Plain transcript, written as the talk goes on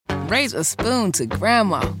raise a spoon to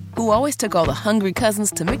Grandma, who always took all the hungry cousins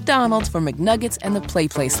to McDonald's for McNuggets and the Play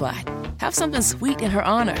Slide. Have something sweet in her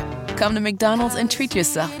honor. Come to McDonald's and treat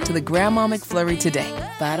yourself to the Grandma McFlurry today.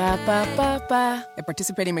 Ba-da-ba-ba-ba. At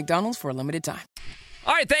participating McDonald's for a limited time.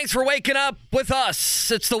 All right, thanks for waking up with us.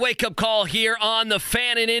 It's the wake-up call here on The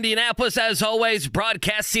Fan in Indianapolis. As always,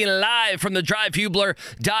 broadcasting live from the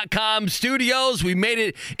DriveHubler.com studios. We made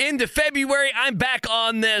it into February. I'm back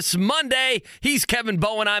on this Monday. He's Kevin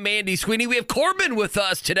Bowen. I'm Andy Sweeney. We have Corbin with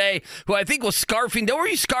us today, who I think was scarfing. What were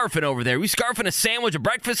you scarfing over there? Were you scarfing a sandwich, a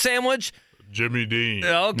breakfast sandwich? Jimmy Dean.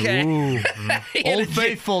 Okay. Old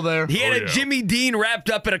Faithful there. He had a Jimmy Dean wrapped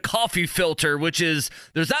up in a coffee filter, which is,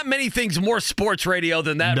 there's not many things more sports radio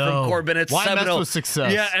than that from Corbin. It's Why mess with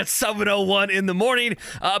success? Yeah, at 7:01 in the morning.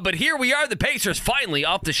 But here we are. The Pacers finally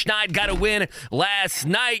off the schneid. Got a win last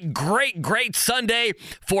night. Great Sunday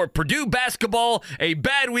for Purdue basketball. A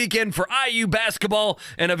bad weekend for IU basketball.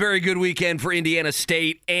 And a very good weekend for Indiana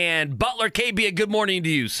State and Butler. KB, a good morning to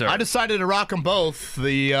you, sir. I decided to rock them both.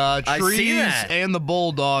 The trees and the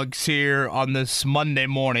Bulldogs here on this Monday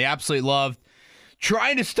morning. Absolutely loved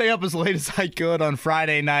trying to stay up as late as I could on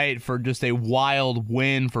Friday night for just a wild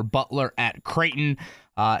win for Butler at Creighton.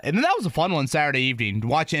 And then that was a fun one Saturday evening.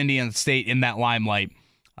 Watch Indiana State in that limelight.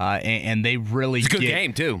 And they really it's a good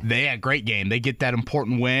game, too. They had a great game. They get that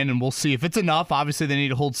important win, and we'll see if it's enough. Obviously, they need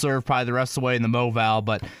to hold serve probably the rest of the way in the Moval.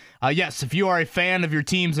 But, yes, if you are a fan of your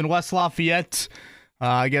teams in West Lafayette,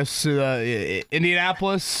 I guess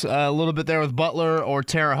Indianapolis, a little bit there with Butler or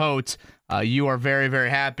Terre Haute, you are very, very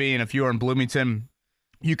happy. And if you are in Bloomington,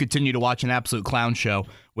 you continue to watch an absolute clown show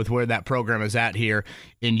with where that program is at here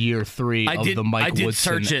in year 3 of the Mike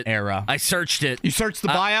Woodson era. I searched it. You searched the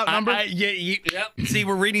buyout number? Yep. See,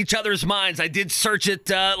 we're reading each other's minds. I did search it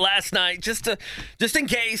last night just in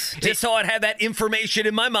case, just so I'd have that information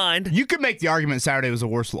in my mind. You could make the argument Saturday was the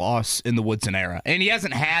worst loss in the Woodson era. And he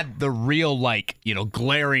hasn't had the real,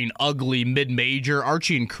 glaring, ugly mid-major.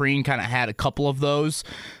 Archie and Crean kind of had a couple of those.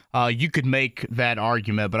 You could make that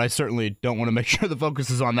argument, but I certainly don't want to make sure the focus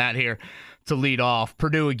is on that here to lead off.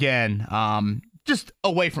 Purdue again, just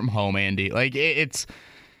away from home, Andy. We're going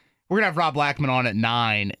to have Rob Blackman on at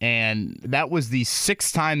 9, and that was the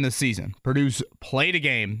 6th time this season Purdue's played a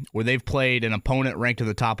game where they've played an opponent ranked in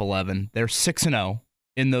the top 11. They're 6-0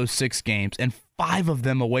 in those 6 games, and 5 of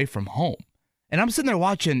them away from home. And I'm sitting there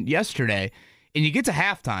watching yesterday, and you get to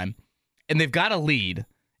halftime, and they've got a lead.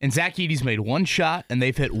 And Zach Edey's made 1 shot, and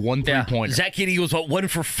they've hit 1 3-pointer. Zach Edey was, 1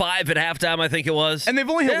 for 5 at halftime, I think it was. And they've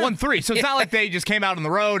only hit 1 3, so it's not like they just came out on the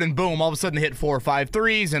road and boom, all of a sudden hit 4 or 5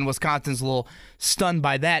 threes, and Wisconsin's a little stunned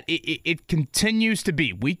by that. It continues to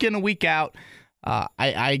be, week in and week out.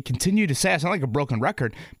 I continue to say, I sound like a broken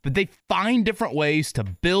record, but they find different ways to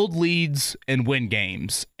build leads and win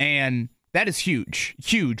games. And that is huge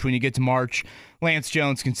when you get to March. Lance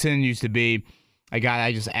Jones continues to be a guy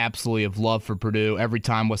I just absolutely have loved for Purdue. Every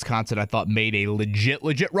time Wisconsin, I thought, made a legit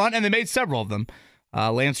run, and they made several of them.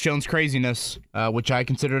 Lance Jones' craziness, which I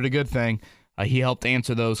considered a good thing, he helped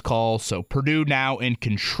answer those calls. So Purdue now in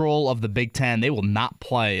control of the Big Ten. They will not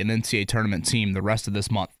play an NCAA tournament team the rest of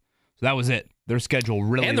this month. So that was it. Their schedule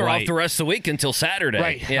really And they're light. off the rest of the week until Saturday.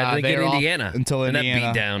 Right. Yeah, they get Indiana. Until Indiana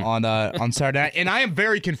that beat down. on Saturday night. And I am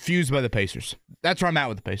very confused by the Pacers. That's where I'm at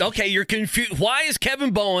with the Pacers. Okay, you're confused. Why is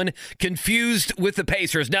Kevin Bowen confused with the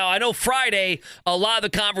Pacers? Now, I know Friday, a lot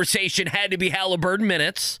of the conversation had to be Halliburton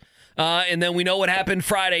minutes. And then we know what happened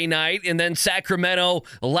Friday night. And then Sacramento,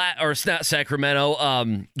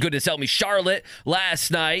 goodness help me, Charlotte last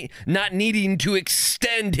night, not needing to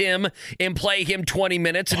extend him and play him 20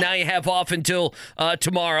 minutes. And now you have off until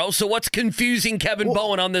tomorrow. So what's confusing Kevin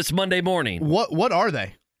Bowen on this Monday morning? What are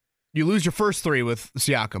they? You lose your first 3 with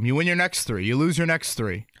Siakam. You win your next 3. You lose your next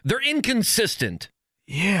 3. They're inconsistent.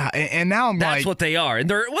 Yeah, and now I'm That's what they are. And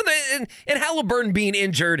Halliburton being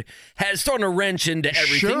injured has thrown a wrench into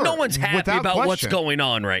everything. Sure, no one's happy about what's going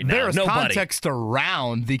on right now. There's Nobody. context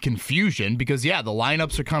around the confusion because, the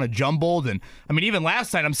lineups are kind of jumbled. And, even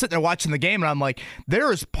last night I'm sitting there watching the game, and I'm like,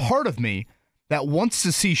 there is part of me that wants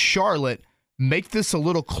to see Charlotte make this a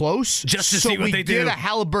little close just to see what they do. So we get a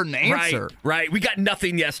Halliburton answer. Right. We got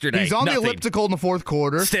nothing yesterday. He's on nothing. the elliptical in the fourth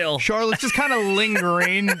quarter. Still. Charlotte's just kind of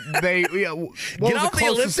lingering. Get off the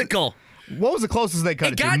elliptical. What was the closest they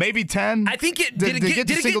cut it to? Maybe 10? I think it did. It get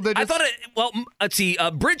to single digits? I thought let's see.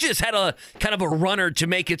 Bridges had a kind of a runner to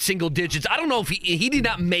make it single digits. I don't know if he did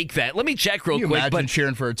not make that. Let me check real quick. Imagine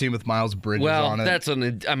cheering for a team with Miles Bridges on it. That's on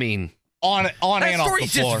and off the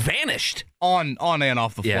floor. Just vanished. On and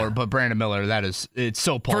off the floor, but Brandon Miller, it's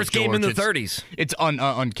so Paul First George. game in the 30s. It's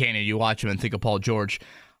uncanny. You watch him and think of Paul George.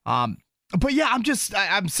 But yeah,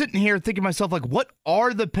 I'm sitting here thinking to myself, like, what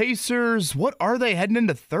are the Pacers? What are they heading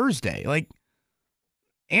into Thursday? Like,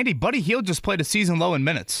 Andy, Buddy Hield just played a season low in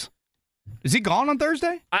minutes. Is he gone on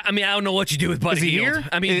Thursday? I mean, I don't know what you do with Buddy Hield. Here?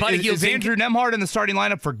 I mean, Buddy Hield's is Andrew Nembhard in the starting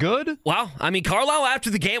lineup for good? Well, I mean, Carlisle after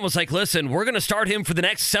the game was like, listen, we're going to start him for the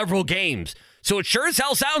next several games. So it sure as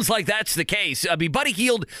hell sounds like that's the case. I mean, Buddy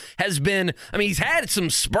Hield has been, he's had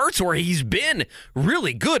some spurts where he's been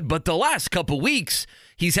really good, but the last couple weeks,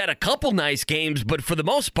 he's had a couple nice games, but for the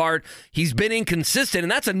most part, he's been inconsistent,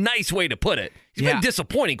 and that's a nice way to put it. He's been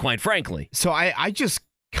disappointing, quite frankly. So I just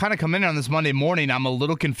kind of come in on this Monday morning, I'm a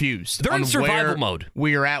little confused. They're in survival mode.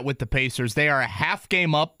 We are at with the Pacers. They are a half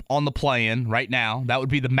game up on the play-in right now. That would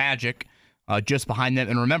be the Magic just behind them.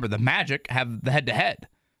 And remember, the Magic have the head-to-head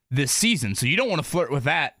this season, so you don't want to flirt with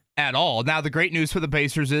that at all. Now, the great news for the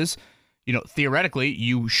Pacers is, theoretically,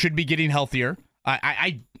 you should be getting healthier.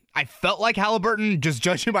 I felt like Halliburton, just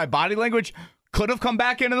judging by body language, could have come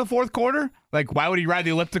back into the fourth quarter. Like, why would he ride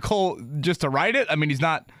the elliptical just to ride it? I mean, he's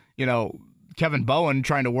not, Kevin Bowen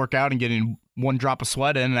trying to work out and getting one drop of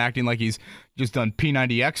sweat in and acting like he's just done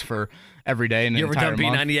P90X for every day. You ever done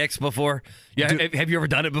P90X before? Yeah, have you ever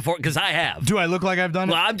done it before? Because I have. Do I look like I've done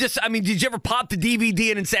it? Well, did you ever pop the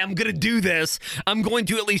DVD in and say, I'm going to do this? I'm going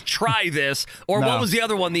to at least try this. Or what was the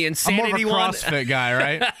other one? The Insanity one? I'm more of a CrossFit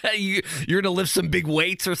guy, right? You're going to lift some big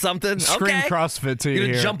weights or something? Scream CrossFit to you. You're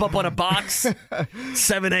going to jump up on a box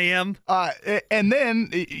 7 a.m.? And then,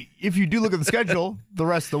 if you do look at the schedule the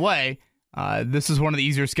rest of the way, this is one of the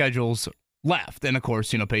easier schedules left. And, of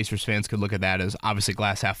course, Pacers fans could look at that as obviously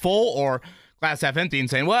glass half full or glass half empty and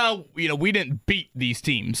saying, well, we didn't beat these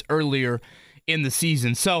teams earlier in the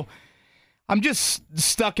season. So I'm just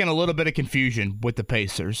stuck in a little bit of confusion with the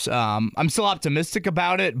Pacers. I'm still optimistic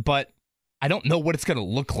about it, but I don't know what it's going to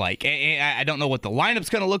look like. I don't know what the lineup's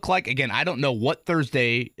going to look like. Again, I don't know what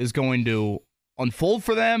Thursday is going to unfold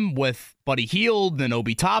for them with Buddy Hield and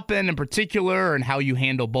Obi Toppin in particular, and how you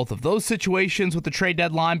handle both of those situations with the trade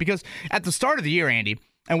deadline. Because at the start of the year, Andy,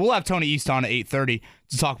 and we'll have Tony East on at 8:30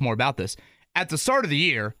 to talk more about this, at the start of the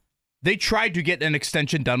year, they tried to get an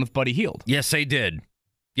extension done with Buddy Hield. Yes, they did.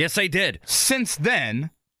 Since then,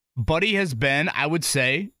 Buddy has been, I would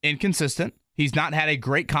say, inconsistent. He's not had a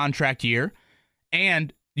great contract year,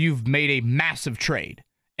 and you've made a massive trade.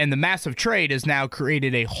 And the massive trade has now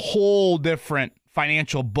created a whole different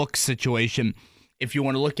financial book situation if you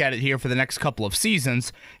want to look at it here for the next couple of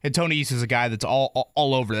seasons. And Tony East is a guy that's all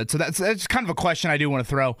over that. So that's kind of a question I do want to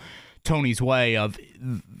throw Tony's way of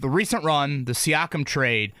the recent run, the Siakam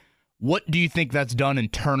trade. What do you think that's done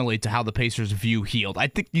internally to how the Pacers view Hield? I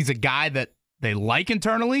think he's a guy that they like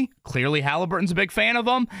internally. Clearly, Halliburton's a big fan of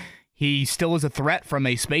him. He still is a threat from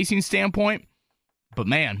a spacing standpoint. But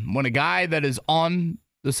man, when a guy that is on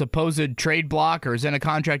the supposed trade block or is in a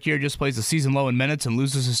contract year, just plays a season low in minutes and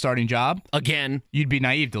loses his starting job, again, you'd be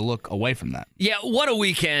naive to look away from that. Yeah, what a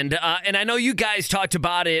weekend. And I know you guys talked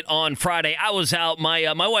about it on Friday. I was out.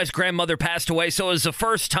 My wife's grandmother passed away, so it was the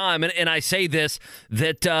first time, and I say this,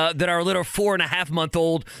 that our little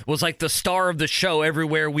 4.5-month-old was like the star of the show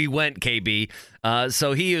everywhere we went, KB.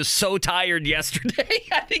 So he is so tired yesterday.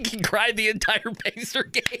 I think he cried the entire Pacer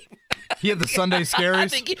game. He had the Sunday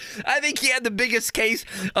scaries? I think he had the biggest case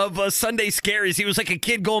of Sunday scaries. He was like a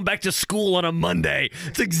kid going back to school on a Monday.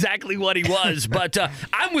 It's exactly what he was. But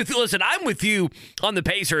I'm with you on the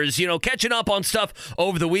Pacers, catching up on stuff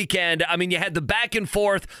over the weekend. I mean, you had the back and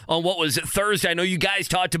forth on what was it, Thursday. I know you guys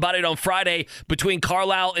talked about it on Friday between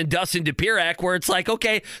Carlisle and Dustin Dupirac, where it's like,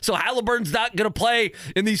 okay, so Halliburton's not going to play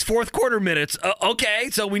in these fourth quarter minutes. Okay,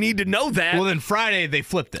 so we need to know that. Well, then Friday they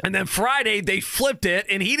flipped it. And then Friday they flipped it,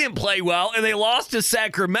 and he didn't play well, and they lost to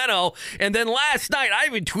Sacramento. And then last night, I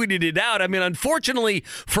even tweeted it out. I mean, unfortunately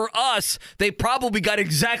for us, they probably got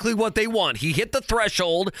exactly what they want. He hit the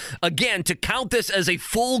threshold, again, to count this as a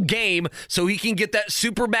full game so he can get that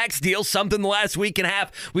Supermax deal, something the last week and a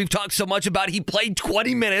half we've talked so much about. He played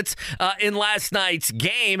 20 minutes in last night's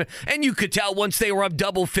game, and you could tell once they were up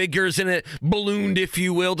double figures and it ballooned, if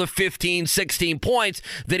you will, to 15, 16 points,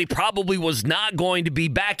 that he probably was not going to be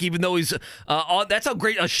back, even though he's that's how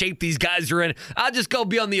great a shape these guys are in. I'll just go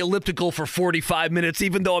be on the elliptical for 45 minutes,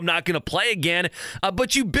 even though I'm not going to play again.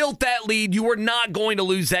 But you built that lead. You were not going to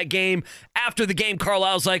lose that game. After the game,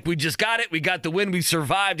 Carlisle's like, we just got it. We got the win. We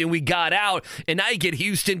survived, and we got out. And now you get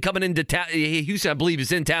Houston coming into town. Houston, I believe,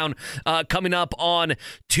 is in town coming up on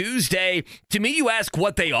Tuesday. To me, you ask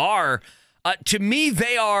what they are. To me,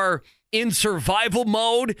 they are in survival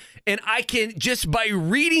mode, and I can, just by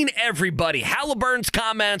reading everybody, Halliburton's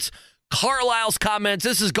comments, Carlisle's comments,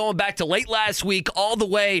 this is going back to late last week all the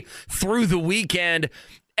way through the weekend,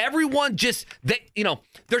 everyone just,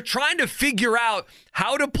 they're trying to figure out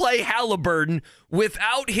how to play Halliburton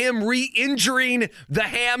without him re-injuring the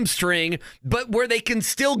hamstring, but where they can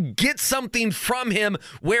still get something from him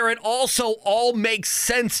where it also all makes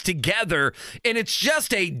sense together. And it's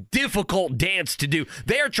just a difficult dance to do.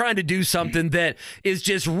 They are trying to do something that is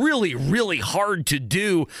just really, really hard to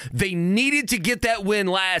do. They needed to get that win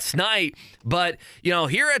last night, but,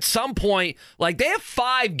 here at some point, like, they have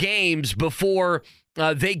 5 games before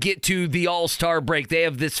they get to the All-Star break. They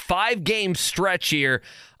have this 5-game stretch here.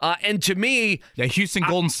 And to me... Yeah, Houston,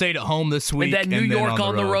 Golden State at home this week. And then New York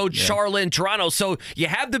on the road, yeah. Charlotte, and Toronto. So you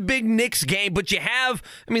have the big Knicks game, but you have...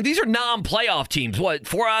 these are non-playoff teams. What,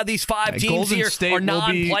 4 out of these 5 teams Golden here State are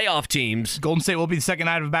non-playoff teams. Golden State will be the second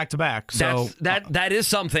night of a back-to-back. So that is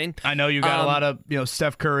something. I know you got a lot of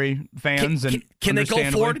Steph Curry fans. Can they go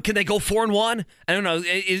forward? Can they go 4-1? I don't know.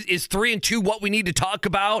 Is 3-2 what we need to talk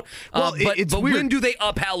about? Well, it's but weird. when do they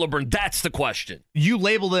up Halliburton? That's the question. You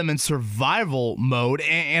label them in survival mode,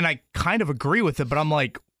 and I kind of agree with it, but I'm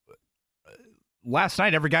like, last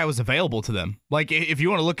night every guy was available to them. Like, if you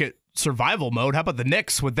want to look at survival mode, how about the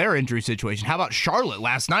Knicks with their injury situation? How about Charlotte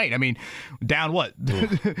last night? Down what? Their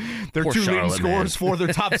Poor 2 leading Charlotte, scores for their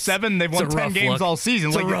top 7. They've won 10 games all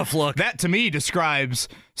season. It's a rough look. That, to me, describes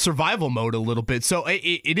survival mode a little bit. So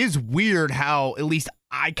it is weird how, at least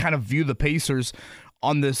I kind of view the Pacers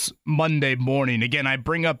on this Monday morning. Again, I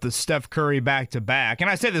bring up the Steph Curry back-to-back, and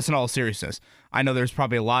I say this in all seriousness. I know there's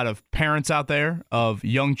probably a lot of parents out there of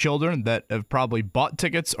young children that have probably bought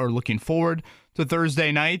tickets or looking forward to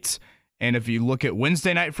Thursday nights. And if you look at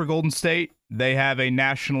Wednesday night for Golden State, they have a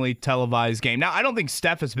nationally televised game. Now, I don't think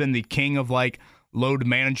Steph has been the king of, load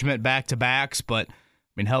management back-to-backs, but,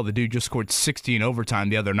 hell, the dude just scored 60 in overtime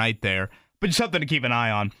the other night there. But just something to keep an eye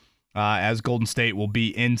on. As Golden State will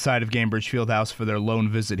be inside of Gainbridge Fieldhouse for their lone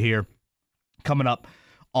visit here coming up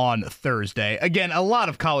on Thursday. Again, a lot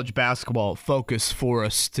of college basketball focus for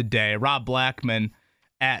us today. Rob Blackman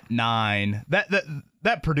at 9.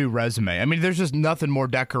 That Purdue resume. There's just nothing more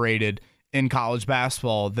decorated in college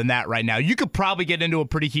basketball than that right now. You could probably get into a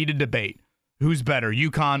pretty heated debate. Who's better,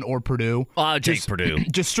 UConn or Purdue? Purdue.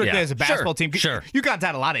 Just strictly as a basketball team. Sure. UConn's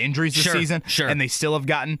had a lot of injuries this season, and they still have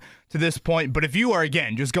gotten to this point. But if you are,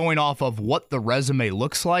 again, just going off of what the resume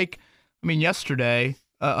looks like, yesterday,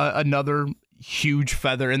 another huge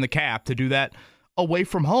feather in the cap to do that away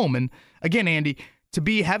from home. And again, Andy, to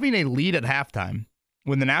be having a lead at halftime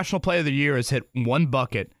when the National Player of the Year has hit 1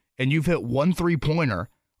 bucket and you've hit 1 3-pointer,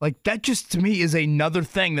 that just, to me, is another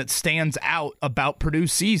thing that stands out about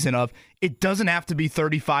Purdue's season of it doesn't have to be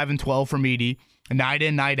 35 and 12 from Edey, night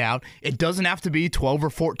in, night out. It doesn't have to be 12 or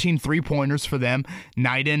 14 3-pointers for them,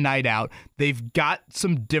 night in, night out. They've got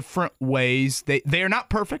some different ways. They are not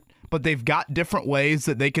perfect, but they've got different ways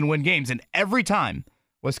that they can win games. And every time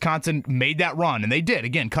Wisconsin made that run, and they did,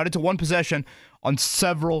 again, cut it to 1 possession on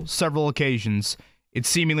several occasions, it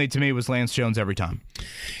seemingly, to me, was Lance Jones every time.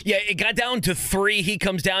 Yeah, it got down to 3. He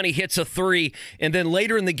comes down, he hits a 3. And then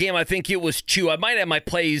later in the game, I think it was 2. I might have my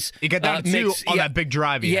plays It got down to 2 on that big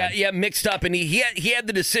drive he had. Mixed up. And he had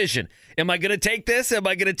the decision. Am I going to take this? Am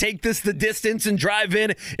I going to take this the distance and drive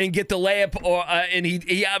in and get the layup? And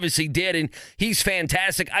he obviously did, and he's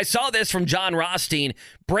fantastic. I saw this from John Rothstein.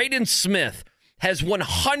 Braden Smith has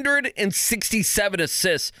 167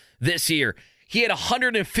 assists this year. He had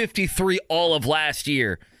 153 all of last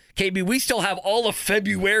year. KB, we still have all of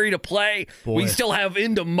February to play. Boy. We still have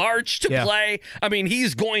into March to play.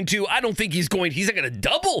 He's going to, I don't think he's not going to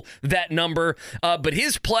double that number, but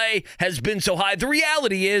his play has been so high. The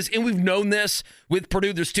reality is, and we've known this with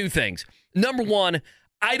Purdue, there's 2 things. Number 1,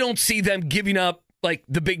 I don't see them giving up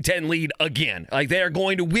the Big Ten lead again. They are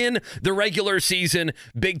going to win the regular season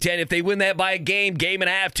Big Ten. If they win that by a game and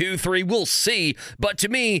a half, 2, 3, we'll see. But to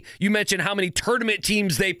me, you mentioned how many tournament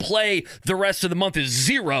teams they play the rest of the month is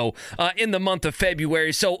 0 in the month of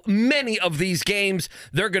February. So many of these games,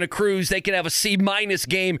 they're going to cruise. They can have a C-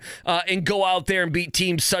 game and go out there and beat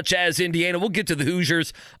teams such as Indiana. We'll get to the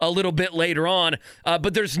Hoosiers a little bit later on.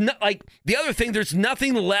 But there's the other thing, there's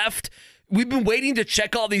nothing left. We've been waiting to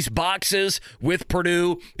check all these boxes with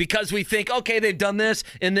Purdue because we think, okay, they've done this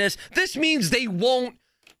and this. This means they won't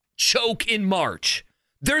choke in March.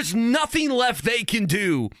 There's nothing left they can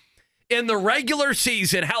do in the regular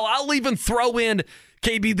season. Hell, I'll even throw in,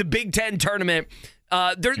 KB, the Big Ten tournament.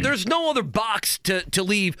 There's no other box to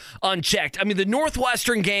leave unchecked. The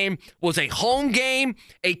Northwestern game was a home game,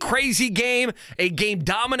 a crazy game, a game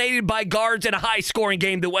dominated by guards, and a high-scoring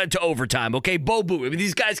game that went to overtime. Okay, Bo Boo.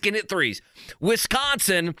 These guys can hit threes.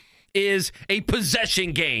 Wisconsin is a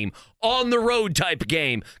possession game, on the road type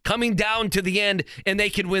game, coming down to the end, and they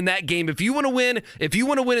can win that game. If you want to win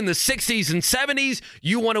in the 60s and 70s,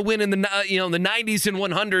 you want to win in the the 90s and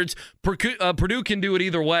 100s. Purdue can do it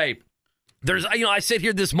either way. There's I sit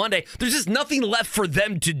here this Monday. There's just nothing left for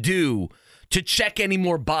them to do to check any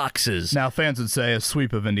more boxes. Now, fans would say a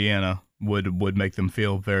sweep of Indiana would make them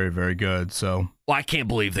feel very, very good. So, well, I can't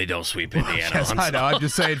believe they don't sweep Indiana. Yes, I know. I'm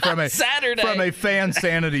just saying from a Saturday, from a fan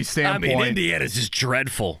sanity standpoint. I mean, Indiana's just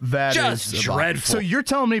dreadful. That just is dreadful. So you're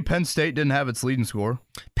telling me Penn State didn't have its leading score?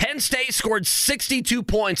 Penn State scored 62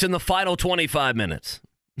 points in the final 25 minutes.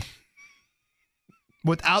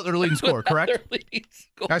 Without their leading score, correct?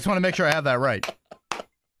 I just want to make sure I have that right.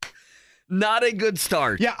 Not a good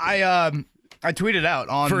start. Yeah, I tweeted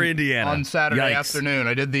out for Indiana on Saturday Yikes. Afternoon.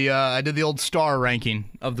 I did the old star ranking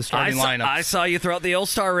of the starting lineups. I saw you throw out the old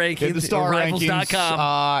star ranking. Did the star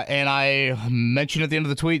Rivals.com. And I mentioned at the end of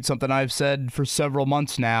the tweet something I've said for several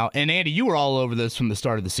months now. And Andy, you were all over this from the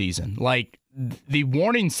start of the season. Like, the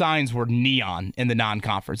warning signs were neon in the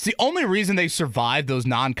non-conference. The only reason they survived those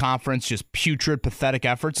non-conference, just putrid, pathetic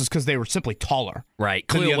efforts is because they were simply taller. Right.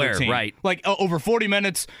 Khalil Ware, right. Like, over 40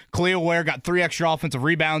 minutes, Khalil Ware got 3 extra offensive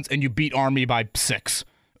rebounds, and you beat Army by 6.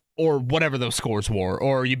 Or whatever those scores were.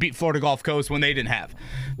 Or you beat Florida Gulf Coast when they didn't have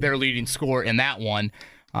their leading score in that one.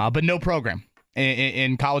 But no program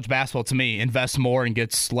in college basketball, to me, invests more and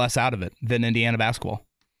gets less out of it than Indiana basketball.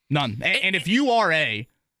 None. And if you are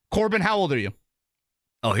Corbin, how old are you?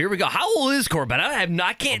 Oh, here we go. How old is Corbin?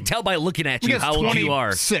 I can't tell by looking at you how old you are.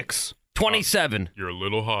 26. 27. You're a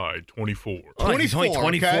little high. 24. He's only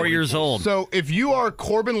 24 years old. So if you are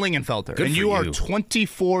Corbin Lingenfelter and you are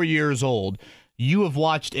 24 years old, you have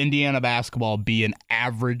watched Indiana basketball be an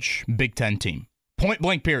average Big Ten team. Point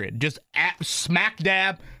blank period. Just smack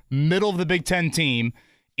dab, middle of the Big Ten team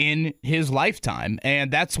in his lifetime. And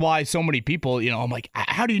that's why so many people, I'm like,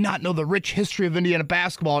 how do you not know the rich history of Indiana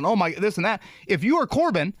basketball and this and that? If you are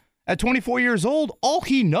Corbin at 24 years old, all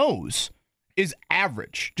he knows is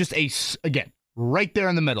average. Just again, right there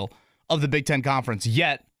in the middle of the Big Ten Conference.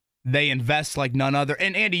 Yet they invest like none other.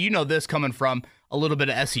 And Andy, you know this coming from a little bit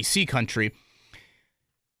of SEC country.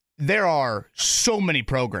 There are so many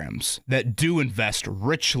programs that do invest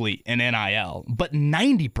richly in NIL, but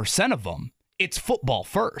 90% of them, it's football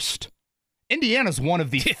first. Indiana's one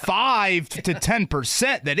of the 5 to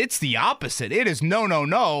 10% that it's the opposite. It is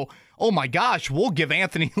no. Oh my gosh, we'll give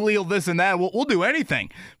Anthony Leal this and that. We'll do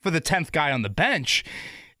anything for the 10th guy on the bench.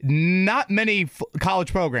 Not many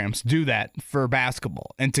college programs do that for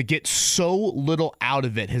basketball. And to get so little out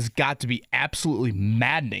of it has got to be absolutely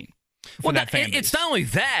maddening. It's not only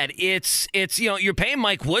that. It's you're paying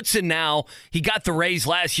Mike Woodson now. He got the raise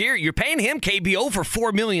last year. You're paying him, KB, over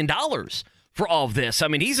 $4 million. For all of this. I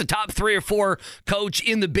mean, he's a top 3 or 4 coach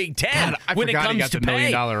in the Big Ten when it comes to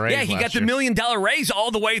pay. Yeah, he got the $1 million raise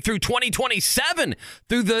all the way through 2027.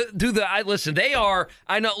 Listen, they are.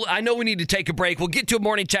 I know we need to take a break. We'll get to a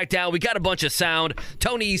morning check down. We got a bunch of sound.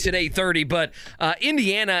 Tony East at 8:30, but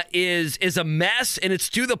Indiana is a mess, and it's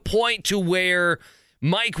to the point to where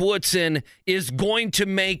Mike Woodson is going to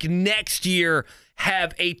make next year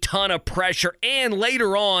have a ton of pressure. And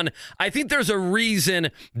later on, I think there's a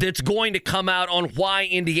reason that's going to come out on why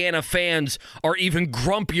Indiana fans are even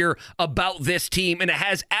grumpier about this team. And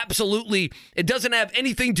it doesn't have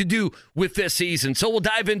anything to do with this season. So we'll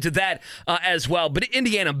dive into that as well. But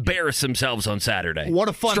Indiana embarrassed themselves on Saturday. What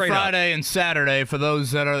a fun Friday and Saturday for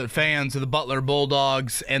those that are fans of the Butler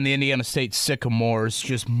Bulldogs and the Indiana State Sycamores.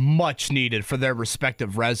 Just much needed for their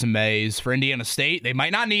respective resumes. For Indiana State, they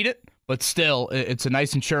might not need it, but still, it's a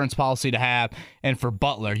nice insurance policy to have. And for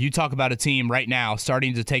Butler, you talk about a team right now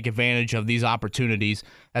starting to take advantage of these opportunities.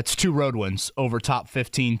 That's 2 road wins over top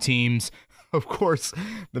 15 teams. Of course,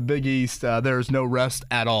 the Big East, there is no rest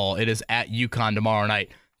at all. It is at UConn tomorrow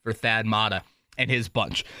night for Thad Matta and his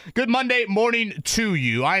bunch. Good Monday morning to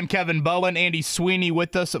you. I am Kevin Bowen, Andy Sweeney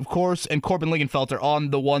with us, of course, and Corbin Lingenfelter on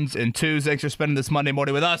the 1s and 2s. Thanks for spending this Monday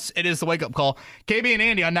morning with us. It is the Wake Up Call. KB and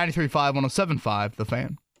Andy on 93.5, 107.5, The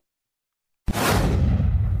Fan.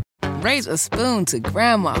 Raise a spoon to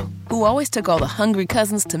Grandma, who always took all the hungry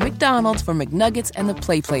cousins to McDonald's for McNuggets and the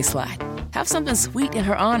Play Slide. Have something sweet in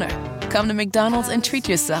her honor. Come to McDonald's and treat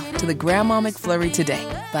yourself to the Grandma McFlurry today.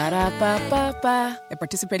 Ba-da-ba-ba-ba. At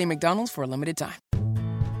participating McDonald's for a limited time.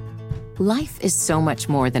 Life is so much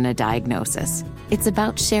more than a diagnosis. It's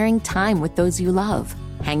about sharing time with those you love,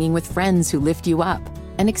 hanging with friends who lift you up,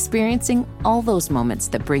 and experiencing all those moments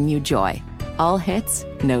that bring you joy. All hits,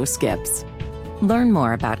 no skips. Learn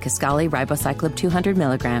more about Kisqali Ribociclib 200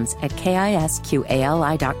 milligrams at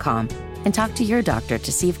KISQALI.com and talk to your doctor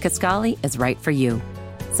to see if Kisqali is right for you.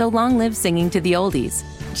 So long live singing to the oldies,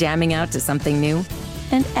 jamming out to something new,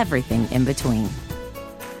 and everything in between.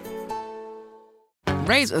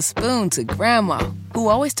 Raise a spoon to Grandma, who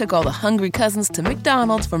always took all the hungry cousins to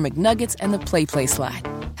McDonald's for McNuggets and the Play Slide.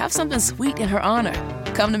 Have something sweet in her honor.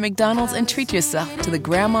 Come to McDonald's and treat yourself to the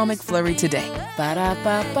Grandma McFlurry today.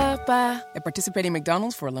 Ba-da-ba-ba-ba. At participating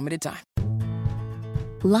McDonald's for a limited time.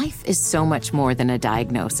 Life is so much more than a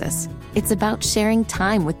diagnosis. It's about sharing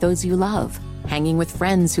time with those you love, hanging with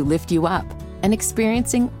friends who lift you up, and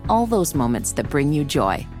experiencing all those moments that bring you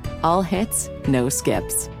joy. All hits, no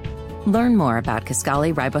skips. Learn more about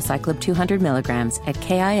Kisqali Ribociclib 200 milligrams at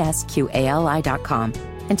KISQALI.com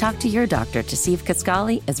and talk to your doctor to see if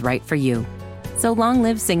Kisqali is right for you. So long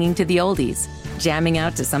live singing to the oldies, jamming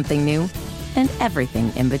out to something new, and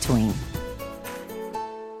everything in between.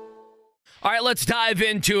 All right, let's dive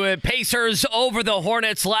into it. Pacers over the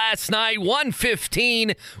Hornets last night,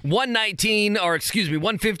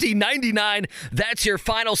 115-99. That's your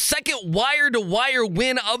final second wire-to-wire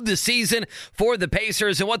win of the season for the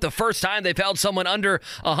Pacers. And what, the first time they've held someone under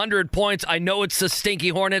 100 points. I know it's the stinky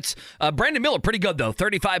Hornets. Brandon Miller, pretty good, though.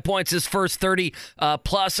 35 points, his first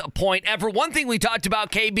 30-plus point ever. One thing we talked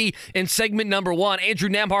about, KB, in segment number 1, Andrew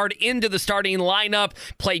Nembhard into the starting lineup,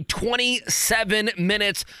 played 27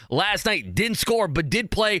 minutes last night. Didn't score, but did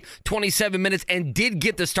play 27 minutes and did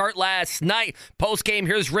get the start last night. Post-game,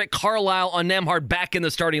 here's Rick Carlisle on Nembhard back in the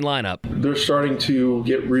starting lineup. They're starting to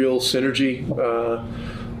get real synergy.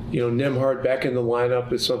 Nembhard back in the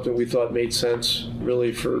lineup is something we thought made sense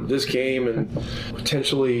really for this game and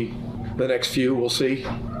potentially the next few. We'll see.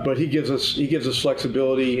 But he gives us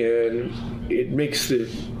flexibility, and it makes the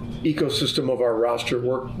ecosystem of our roster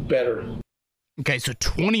work better. Okay, so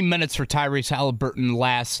 20 minutes for Tyrese Halliburton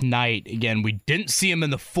last night. Again, we didn't see him in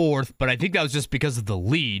the fourth, but I think that was just because of the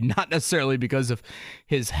lead, not necessarily because of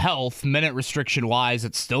his health. Minute restriction-wise,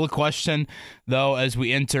 it's still a question, though, as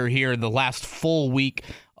we enter here the last full week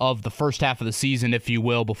of the first half of the season, if you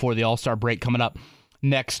will, before the All-Star break coming up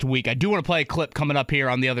next week. I do want to play a clip coming up here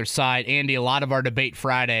on the other side. Andy, a lot of our debate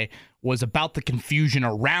Friday was about the confusion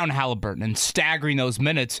around Halliburton and staggering those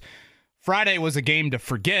minutes. Friday was a game to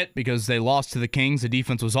forget because they lost to the Kings. The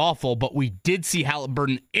defense was awful, but we did see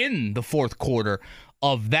Halliburton in the fourth quarter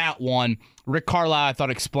of that one. Rick Carlisle, I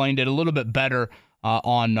thought, explained it a little bit better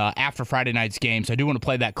on after Friday night's game, so I do want to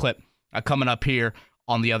play that clip coming up here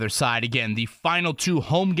on the other side. Again, the final two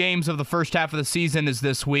home games of the first half of the season is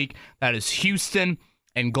this week. That is Houston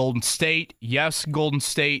and Golden State. Yes, Golden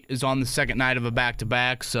State is on the second night of a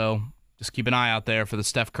back-to-back, so just keep an eye out there for the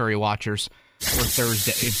Steph Curry watchers for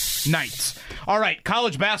Thursday nights. All right,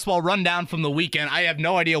 college basketball rundown from the weekend. I have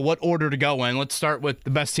no idea what order to go in. Let's start with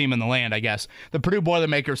the best team in the land, I guess. The Purdue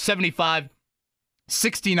Boilermakers,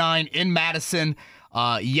 75-69 in Madison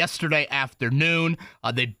yesterday afternoon.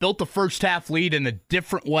 They built the first half lead in a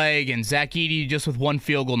different way. Again, Zach Edey just with one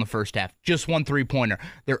field goal in the first half, just one three-pointer.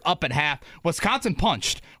 They're up at half. Wisconsin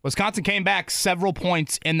punched. Wisconsin came back several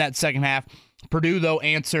points in that second half. Purdue, though,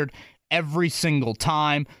 answered every single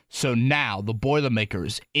time. So now the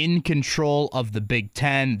Boilermakers in control of the Big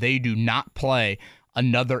Ten. They do not play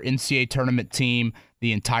another NCAA tournament team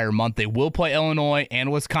the entire month. They will play Illinois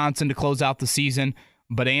and Wisconsin to close out the season.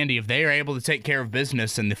 But Andy, if they are able to take care of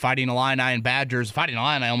business and the Fighting Illini and Badgers, Fighting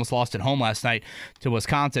Illini almost lost at home last night to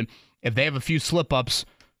Wisconsin. If they have a few slip-ups,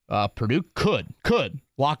 Purdue could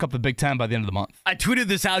lock up the Big Ten by the end of the month. I tweeted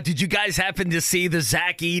this out. Did you guys happen to see the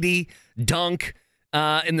Zach Edey dunk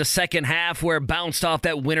in the second half where it bounced off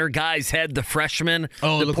that winner guy's head, the freshman?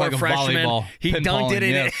 Oh, the it looked poor like a freshman. volleyball. He dunked it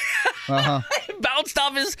in yes. it. Bounced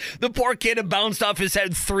off the poor kid had bounced off his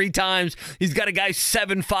head 3 times. He's got a guy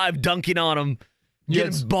 7'5" dunking on him.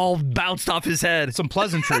 Getting ball bounced off his head. Some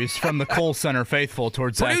pleasantries from the Kohl Center faithful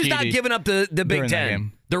towards Zach Edey. Purdue's not giving up the Big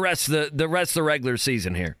Ten the rest of the regular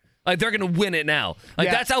season here. Like, they're going to win it now.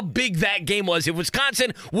 That's how big that game was. If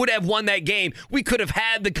Wisconsin would have won that game, we could have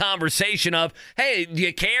had the conversation of, hey, do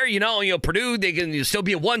you care? Purdue, they can still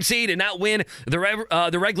be a 1 seed and not win the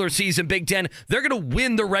regular season Big Ten. They're going to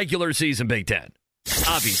win the regular season Big Ten,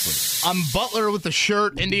 obviously. I'm Butler with the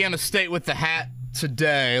shirt, Indiana State with the hat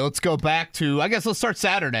today. Let's go back to, let's start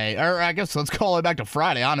Saturday, or let's call it back to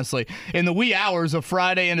Friday, honestly. In the wee hours of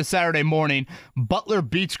Friday into Saturday morning, Butler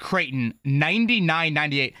beats Creighton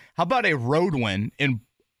 99-98. How about a road win in,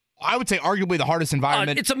 I would say, arguably the hardest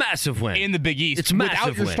environment? It's a massive win. In the Big East. It's a massive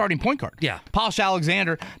without your win. starting point guard. Yeah. Posh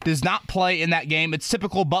Alexander does not play in that game. It's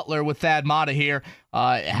typical Butler with Thad Matta here,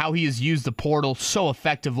 how he has used the portal so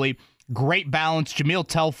effectively. Great balance. Jameel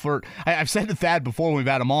Telford. I've said to Thad before when we've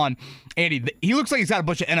had him on, Andy, he looks like he's got a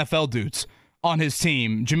bunch of NFL dudes on his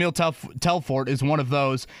team. Jameel Telfort is one of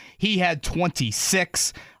those. He had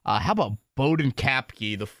 26. How about Bowden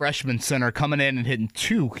Kapke, the freshman center, coming in and hitting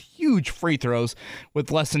 2 huge free throws with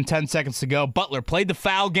less than 10 seconds to go. Butler played the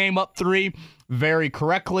foul game up 3 very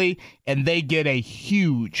correctly, and they get a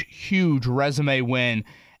huge, huge resume win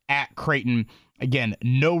at Creighton. Again,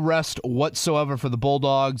 no rest whatsoever for the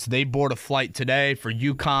Bulldogs. They board a flight today for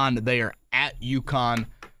UConn. They are at UConn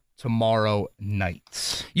tomorrow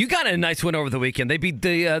night. You got a nice win over the weekend. They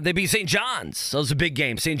beat St. John's. That was a big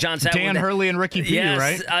game. St. John's had Dan Hurley and Ricky Peter, yes,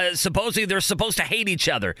 right? Supposedly they're supposed to hate each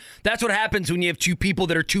other. That's what happens when you have 2 people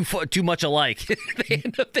that are too much alike. they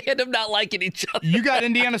end up not liking each other. You got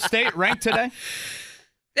Indiana State ranked today?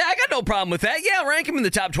 Yeah, I got no problem with that. Yeah, rank them in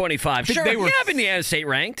the top 25. Sure, they were, have Indiana State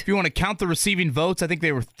ranked. If you want to count the receiving votes, I think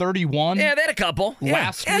they were 31. Yeah, they had a couple.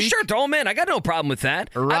 Last week. Yeah, sure, throw them in. I got no problem with that.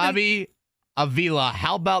 Robbie Avila,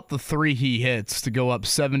 how about the 3 he hits to go up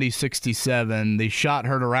 70-67? The shot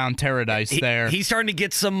heard around Paradise there. He's starting to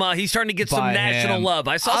get some national love.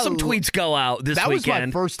 I saw some tweets go out this weekend. That was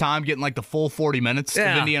my first time getting like the full 40 minents of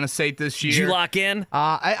Indiana State this year. Did you lock in?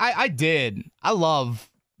 I did. I love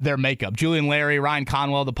their makeup. Julian Larry, Ryan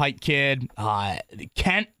Conwell, the Pike kid.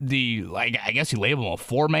 Kent, I guess you label him a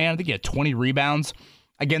 4-man. I think he had 20 rebounds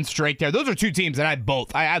against Drake there. Those are 2 teams that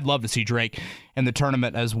I'd love to see Drake in the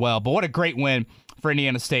tournament as well. But what a great win for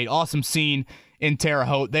Indiana State. Awesome scene in Terre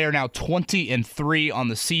Haute. They are now 20-3 on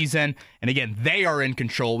the season. And again, they are in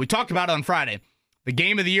control. We talked about it on Friday. The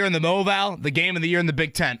game of the year in the MoVal, the game of the year in the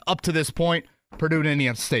Big Ten. Up to this point, Purdue and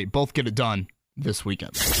Indiana State both get it done this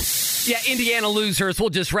weekend. Yeah, Indiana losers. We'll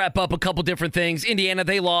just wrap up a couple different things. Indiana,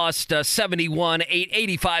 they lost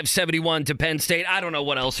 85-71 to Penn State. I don't know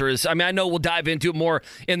what else there is. I mean, I know we'll dive into it more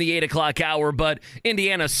in the 8 o'clock hour, but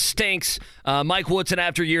Indiana stinks. Mike Woodson,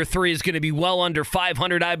 after year 3, is going to be well under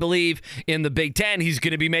 500, I believe, in the Big Ten. He's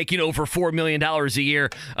going to be making over $4 million a year.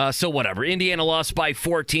 So whatever. Indiana lost by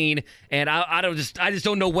 14, and I just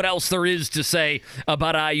don't know what else there is to say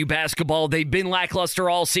about IU basketball. They've been lackluster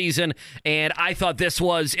all season, and I thought this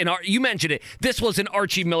was you mentioned it. This was an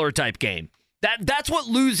Archie Miller type game. That's what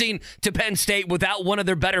losing to Penn State without one of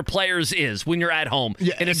their better players is when you're at home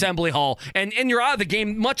in Assembly Hall, and you're out of the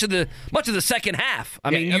game much of the second half.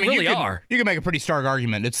 I mean, you are. You can make a pretty stark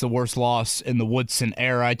argument. It's the worst loss in the Woodson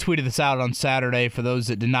era. I tweeted this out on Saturday for those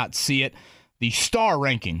that did not see it. The star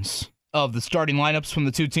rankings of the starting lineups from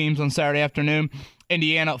the 2 teams on Saturday afternoon.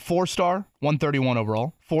 Indiana 4-star, 131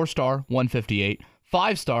 overall. 4-star, 158.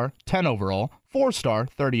 5-star, 10 overall. 4-star,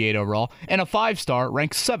 38 overall, and a 5-star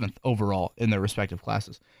ranked 7th overall in their respective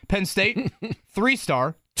classes. Penn State,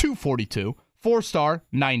 3-star, 242, 4-star,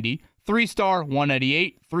 90, 3-star,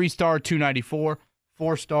 188, 3-star, 294,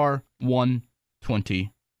 4-star,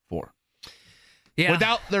 124. Yeah.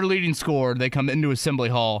 Without their leading scorer, they come into Assembly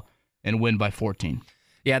Hall and win by 14.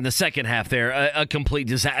 Yeah, in the second half there, a complete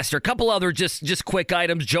disaster. A couple other just quick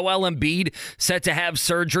items. Joel Embiid set to have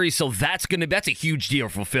surgery, so that's a huge deal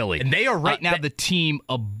for Philly. And they are right now the team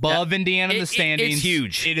above Indiana in the standings. It's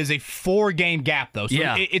huge. It is a 4-game gap, though. So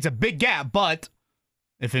it's a big gap, but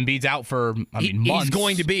if Embiid's out for, months. He's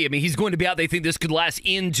going to be. He's going to be out. They think this could last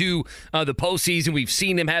into the postseason. We've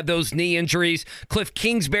seen him have those knee injuries. Cliff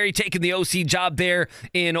Kingsbury taking the OC job there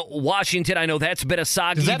in Washington. I know that's been a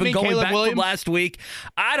saga even going back from last week.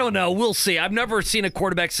 I don't know. We'll see. I've never seen a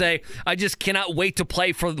quarterback say, I just cannot wait to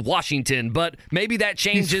play for Washington, but maybe that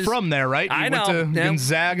changes. He's from there, right? I know. Went to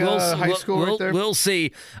Gonzaga High School right there. We'll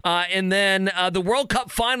see. And then the World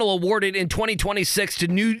Cup final awarded in 2026 to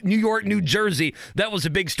New York, New Jersey. That was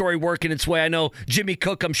a big story working its way. I know Jimmy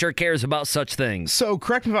Cook, I'm sure, cares about such things. So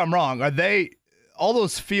correct me if I'm wrong. Are all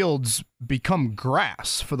those fields become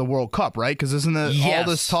grass for the World Cup, right? Because isn't it all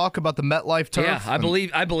this talk about the MetLife turf? Yeah, I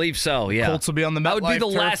believe so. Yeah, Colts will be on the MetLife. I would be the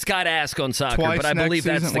last guy to ask on soccer, but I believe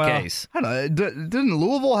that's the case. I don't know. Didn't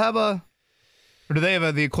Louisville have or do they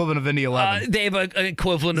have the equivalent of Indy 11? They have an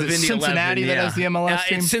equivalent of Indy 11. Cincinnati that has the MLS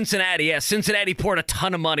team? It's Cincinnati, yeah. Cincinnati poured a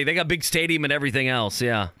ton of money. They got a big stadium and everything else,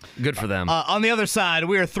 yeah. Good for them. On the other side,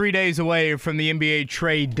 we are 3 days away from the NBA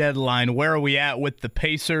trade deadline. Where are we at with the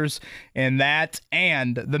Pacers and that?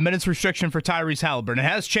 And the minutes restriction for Tyrese Halliburton. It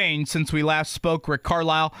has changed since we last spoke. Rick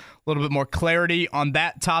Carlisle, a little bit more clarity on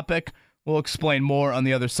that topic. We'll explain more on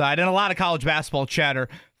the other side. And a lot of college basketball chatter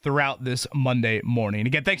throughout this Monday morning.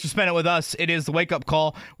 Again, thanks for spending it with us. It is the Wake Up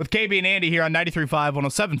Call with KB and Andy here on 93.5,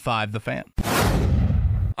 107.5, The Fan.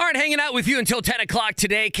 All right, hanging out with you until 10 o'clock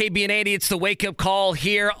today. KB and 80, it's the wake-up call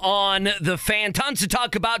here on The Fan. Tons to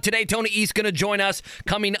talk about today. Tony East going to join us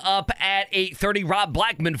coming up at 8:30. Rob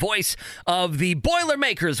Blackman, voice of the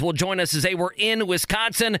Boilermakers, will join us as they were in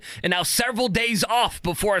Wisconsin and now several days off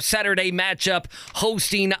before a Saturday matchup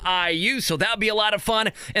hosting IU. So that'll be a lot of fun.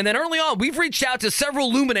 And then early on, we've reached out to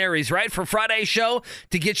several luminaries, right, for Friday's show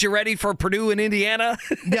to get you ready for Purdue and Indiana.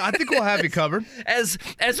 Yeah, I think we'll have you covered. As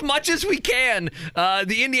much as we can.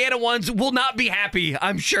 The Indiana ones will not be happy,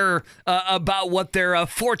 I'm sure, about what their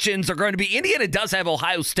fortunes are going to be. Indiana does have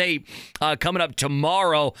Ohio State coming up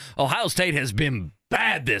tomorrow. Ohio State has been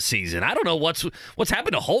bad this season. I don't know what's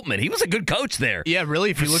happened to Holtman. He was a good coach there. Yeah, really,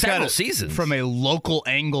 if you look at it seasons. From a local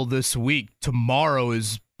angle this week, tomorrow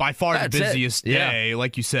is by far the busiest day. Yeah.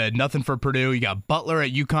 Like you said, nothing for Purdue. You got Butler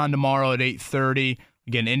at UConn tomorrow at 8:30.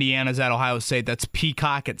 Again, Indiana's at Ohio State. That's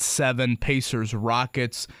Peacock at 7. Pacers,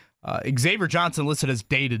 Rockets. Xavier Johnson listed as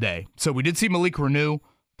day-to-day. So we did see Malik Renew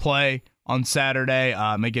play on Saturday.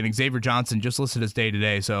 Again, Xavier Johnson just listed as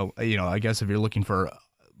day-to-day. So, I guess if you're looking for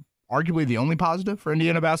arguably the only positive for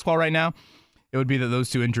Indiana basketball right now, it would be that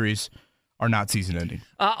those two injuries are not season-ending.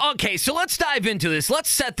 Okay, so let's dive into this. Let's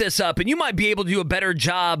set this up, and you might be able to do a better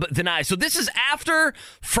job than I. So this is after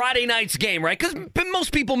Friday night's game, right? Because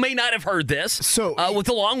most people may not have heard this with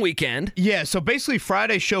the long weekend. Yeah, so basically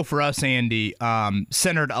Friday's show for us, Andy,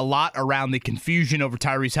 centered a lot around the confusion over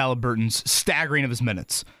Tyrese Halliburton's staggering of his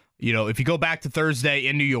minutes. If you go back to Thursday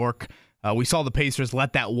in New York, we saw the Pacers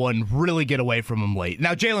let that one really get away from him late.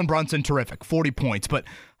 Now, Jalen Brunson, terrific, 40 points. But,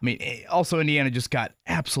 also Indiana just got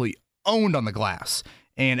absolutely owned on the glass.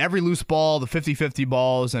 And every loose ball, the 50-50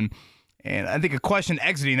 balls, and I think a question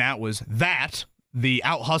exiting that was the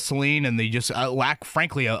out-hustling and the just lack,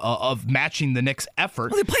 frankly, of matching the Knicks'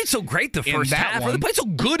 effort. Well, they played so great the first half. Or they played so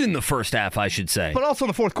good in the first half, I should say. But also in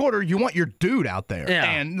the fourth quarter, you want your dude out there. Yeah.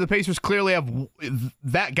 And the Pacers clearly have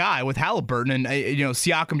that guy with Halliburton, and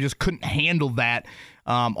Siakam just couldn't handle that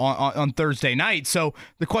on Thursday night. So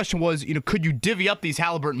the question was, could you divvy up these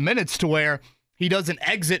Halliburton minutes to where he doesn't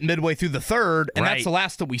exit midway through the third, and that's the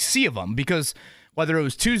last that we see of him? Because whether it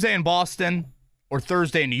was Tuesday in Boston or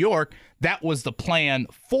Thursday in New York, that was the plan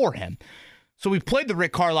for him. So we played the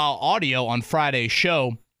Rick Carlisle audio on Friday's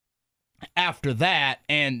show after that,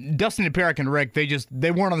 and Dustin DePerick and Rick, they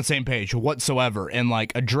weren't on the same page whatsoever in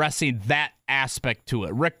addressing that aspect to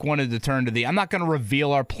it. Rick wanted to turn to I'm not going to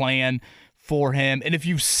reveal our plan for him. And if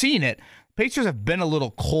you've seen it, Pacers have been a little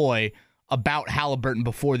coy about Halliburton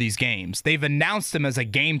before these games. They've announced him as a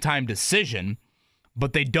game-time decision,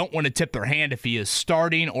 but they don't want to tip their hand if he is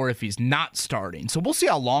starting or if he's not starting. So we'll see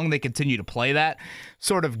how long they continue to play that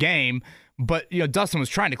sort of game. But, Dustin was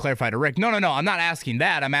trying to clarify to Rick, no, I'm not asking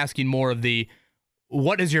that. I'm asking more of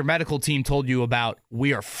what has your medical team told you about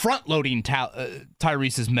we are front-loading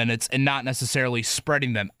Tyrese's minutes and not necessarily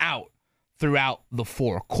spreading them out throughout the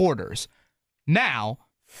 4 quarters. Now,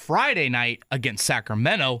 Friday night against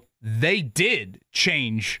Sacramento, they did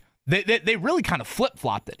change. They really kind of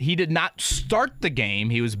flip-flopped it. He did not start the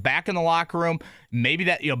game. He was back in the locker room. Maybe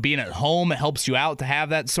that, being at home, it helps you out to have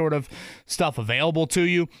that sort of stuff available to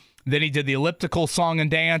you. Then he did the elliptical song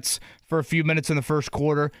and dance for a few minutes in the first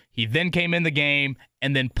quarter. He then came in the game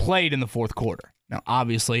and then played in the fourth quarter. Now,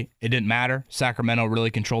 obviously, it didn't matter. Sacramento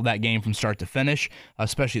really controlled that game from start to finish,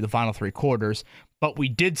 especially the final 3 quarters. But we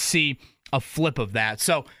did see a flip of that.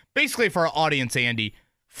 So basically for our audience, Andy,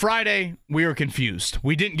 Friday, we were confused.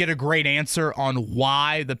 We didn't get a great answer on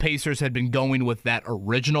why the Pacers had been going with that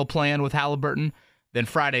original plan with Halliburton. Then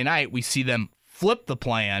Friday night, we see them flip the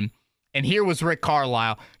plan. And here was Rick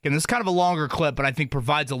Carlisle. Again, this is kind of a longer clip, but I think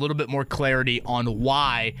provides a little bit more clarity on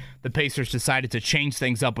why the Pacers decided to change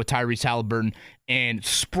things up with Tyrese Halliburton and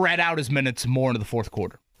spread out his minutes more into the fourth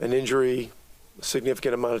quarter. An injury, a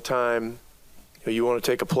significant amount of time. You want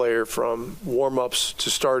to take a player from warm-ups to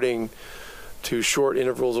starting to short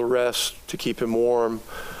intervals of rest to keep him warm,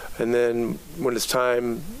 and then when it's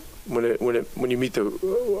time, when you meet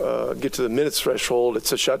get to the minutes threshold,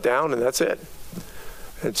 it's a shutdown, and that's it.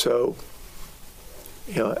 And so,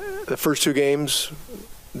 the first 2 games,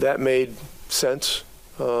 that made sense.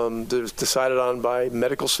 Decided on by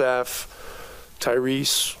medical staff,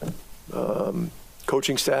 Tyrese,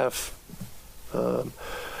 coaching staff,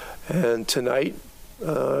 and tonight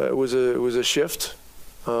it was a shift.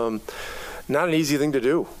 Not an easy thing to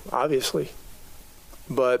do, obviously,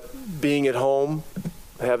 but being at home,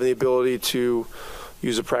 having the ability to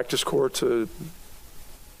use a practice court to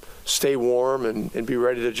stay warm and be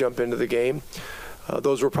ready to jump into the game,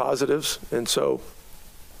 those were positives, and so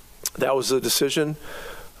that was the decision.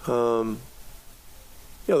 The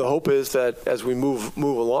hope is that as we move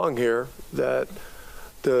along here, that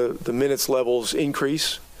the minutes levels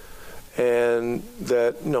increase, and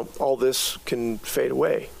that all this can fade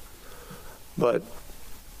away. But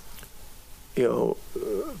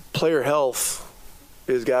player health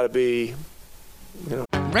has got to be.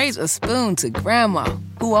 Raise a spoon to Grandma,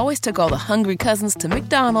 who always took all the hungry cousins to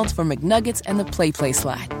McDonald's for McNuggets and the Play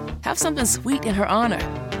Slide. Have something sweet in her honor.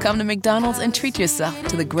 Come to McDonald's and treat yourself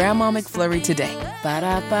to the Grandma McFlurry today.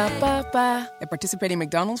 Ba-da-ba-ba-ba. At participating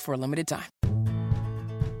McDonald's for a limited time.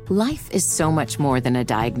 Life is so much more than a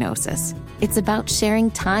diagnosis. It's about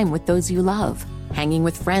sharing time with those you love, hanging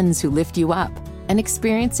with friends who lift you up, and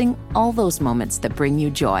experiencing all those moments that bring you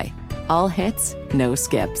joy. All hits, no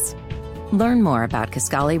skips. Learn more about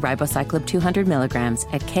Kisqali Ribociclib 200 milligrams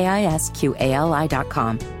at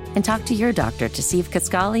KISQALI.com and talk to your doctor to see if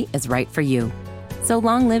Kisqali is right for you. So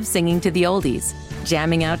long live singing to the oldies,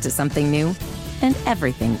 jamming out to something new, and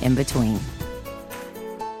everything in between.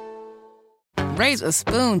 Raise a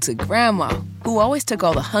spoon to Grandma, who always took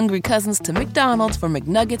all the hungry cousins to McDonald's for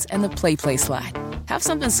McNuggets and the Play Slide. Have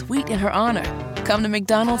something sweet in her honor. Come to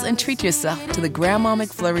McDonald's and treat yourself to the Grandma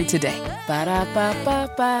McFlurry today.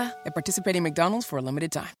 Ba-da-ba-ba-ba. At participating McDonald's for a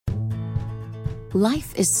limited time.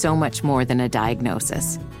 Life is so much more than a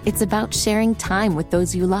diagnosis. It's about sharing time with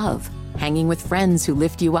those you love, hanging with friends who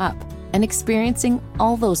lift you up, and experiencing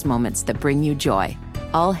all those moments that bring you joy.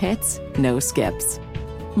 All hits, no skips.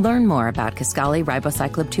 Learn more about Kisqali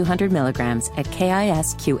Ribociclib 200 milligrams at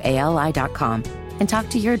KISQALI.com and talk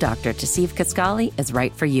to your doctor to see if Kisqali is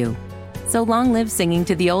right for you. So long live singing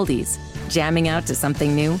to the oldies, jamming out to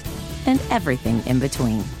something new, and everything in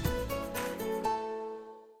between.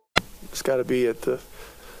 It's got to be at the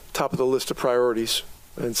top of the list of priorities.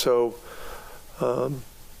 And so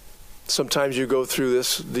sometimes you go through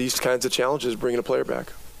these kinds of challenges bringing a player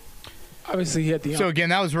back. Obviously, he had the. So again,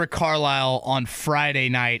 that was Rick Carlisle on Friday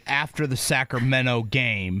night after the Sacramento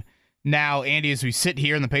game. Now, Andy, as we sit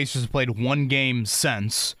here and the Pacers have played one game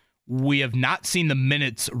since, we have not seen the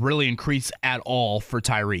minutes really increase at all for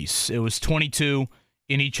Tyrese. It was 22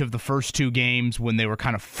 in each of the first two games when they were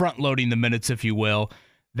kind of front-loading the minutes, if you will.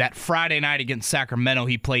 That Friday night against Sacramento,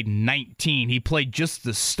 he played 19. He played just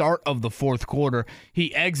the start of the fourth quarter.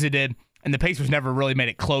 He exited, and the Pacers never really made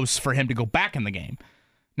it close for him to go back in the game.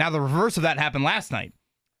 Now, the reverse of that happened last night.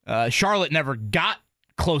 Charlotte never got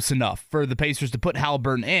close enough for the Pacers to put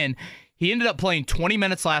Haliburton in. He ended up playing 20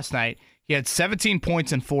 minutes last night. He had 17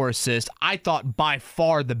 points and 4 assists. I thought by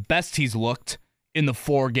far the best he's looked in the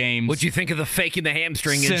 4 games. What'd you think of the faking the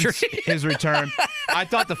hamstring since injury? his return? I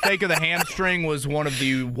thought the fake of the hamstring was one of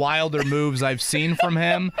the wilder moves I've seen from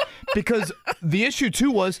him, because the issue,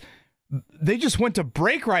 too, was they just went to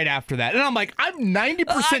break right after that. And I'm like, I'm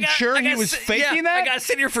 90% sure he was faking that. I got to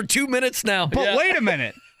sit here for 2 minutes now. But wait a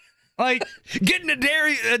minute. Like, getting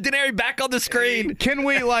Denary back on the screen. Can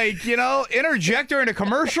we, interject during a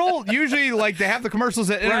commercial? Usually, they have the commercials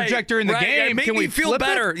that interject during the game. Yeah, Can we feel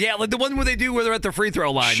better? Yeah, like the one where they do where they're at the free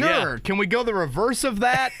throw line. Sure. Yeah. Can we go the reverse of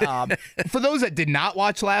that? For those that did not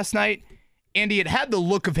watch last night, Andy, it had the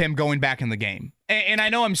look of him going back in the game. And I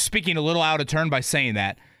know I'm speaking a little out of turn by saying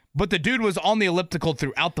that, but the dude was on the elliptical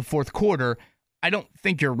throughout the fourth quarter. I don't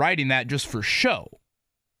think you're writing that just for show.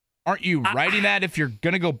 Aren't you writing that if you're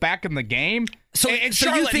going to go back in the game? So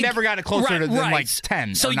Charlotte never got it closer than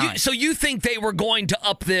 10 so or 9. So you think they were going to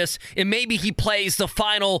up this, and maybe he plays the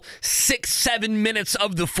final 6-7 minutes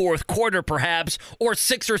of the fourth quarter, perhaps, or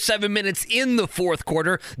 6 or 7 minutes in the fourth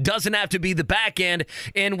quarter. Doesn't have to be the back end,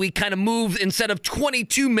 and we kind of move, instead of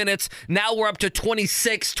 22 minutes, now we're up to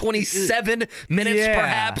 26, 27 minutes,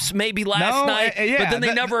 perhaps, maybe last night. But then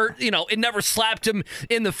they it never slapped him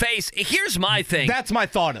in the face. Here's my thing. That's my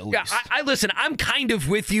thought, at least. Yeah, I listen, I'm kind of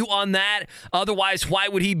with you on that. Otherwise, why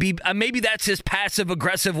would he be? Maybe that's his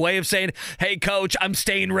passive-aggressive way of saying, "Hey, coach, I'm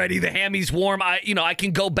staying ready. The hammy's warm. I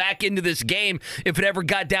can go back into this game if it ever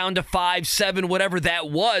got down to 5, 7, whatever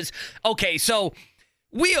that was." Okay, so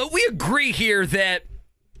we agree here that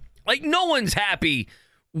no one's happy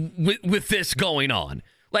with this going on.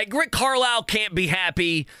 Rick Carlisle can't be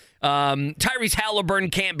happy. Tyrese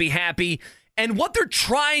Haliburton can't be happy. And what they're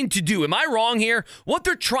trying to do, am I wrong here? What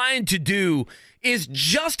they're trying to do is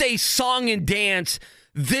just a song and dance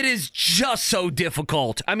that is just so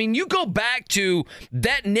difficult. I mean, you go back to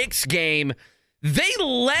that Knicks game, they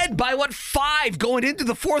led by 5 going into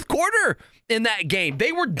the fourth quarter in that game.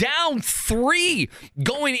 They were down 3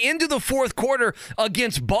 going into the fourth quarter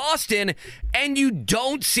against Boston, and you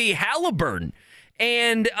don't see Haliburton.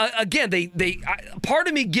 And again, part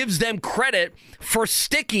of me gives them credit for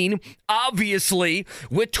sticking, obviously,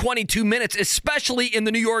 with 22 minutes, especially in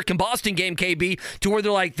the New York and Boston game, KB, to where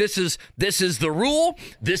they're like, this is the rule,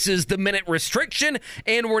 this is the minute restriction,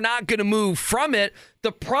 and we're not going to move from it.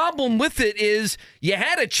 The problem with it is you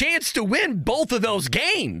had a chance to win both of those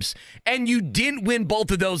games, and you didn't win both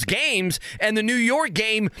of those games. And the New York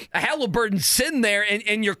game, Halliburton's sitting there,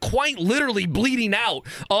 and you're quite literally bleeding out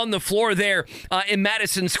on the floor there in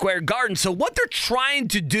Madison Square Garden. So what they're trying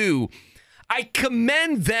to do, I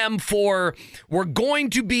commend them for, we're going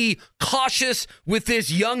to be cautious with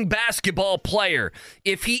this young basketball player.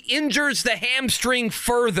 If he injures the hamstring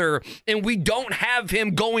further and we don't have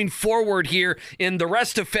him going forward here in the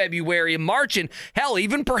rest of February and March, and hell,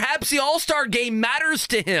 even perhaps the All-Star game matters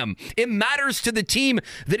to him. It matters to the team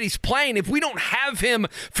that he's playing. If we don't have him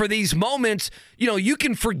for these moments, you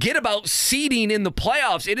can forget about seeding in the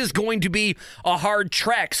playoffs. It is going to be a hard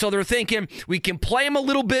trek. So they're thinking we can play him a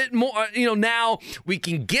little bit more, now we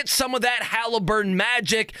can get some of that Halliburton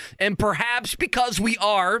magic, and perhaps because we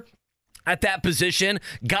are at that position,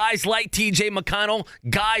 guys like TJ McConnell,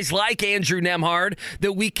 guys like Andrew Nembhard,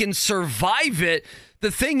 that we can survive it. The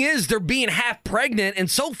thing is, they're being half pregnant, and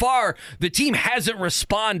so far, the team hasn't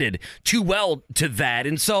responded too well to that.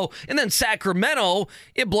 And then Sacramento,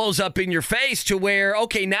 it blows up in your face to where,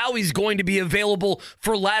 okay, now he's going to be available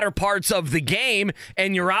for latter parts of the game,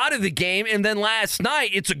 and you're out of the game. And then last night,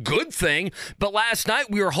 it's a good thing, but last night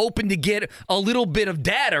we were hoping to get a little bit of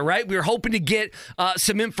data, right? We were hoping to get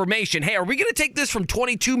some information. Hey, are we going to take this from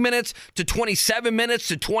 22 minutes to 27 minutes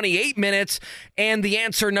to 28 minutes? And the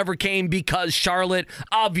answer never came, because Charlotte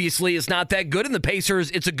obviously is not that good, and the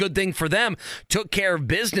Pacers, it's a good thing for them, took care of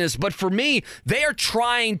business. But for me, they are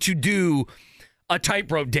trying to do a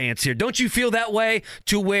tightrope dance here. Don't you feel that way?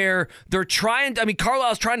 To where they're trying,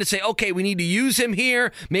 Carlisle's trying to say, okay, we need to use him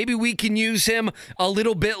here. Maybe we can use him a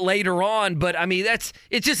little bit later on. But it's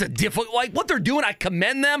just a difficult, like what they're doing, I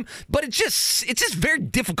commend them, but it's just very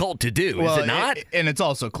difficult to do, is it not? And it's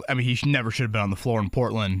also, he never should have been on the floor in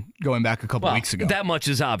Portland going back a couple weeks ago. That much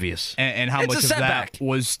is obvious. And how much of that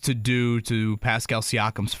was to do to Pascal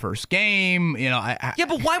Siakam's first game? Yeah,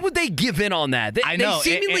 but why would they give in on that? I know.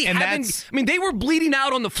 They seemingly haven't. They were bleeding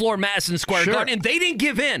out on the floor, Madison Square Garden, and they didn't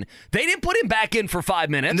give in. They didn't put him back in for 5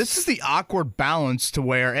 minutes. And this is the awkward balance to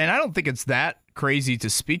where, and I don't think it's that crazy to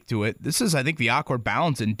speak to it. This is, I think, the awkward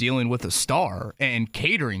balance in dealing with a star and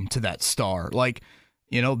catering to that star. Like,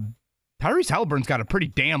 Tyrese Halliburton's got a pretty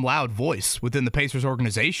damn loud voice within the Pacers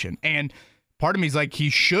organization. And part of me is like, he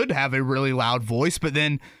should have a really loud voice, but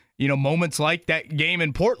then, moments like that game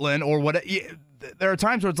in Portland or what, there are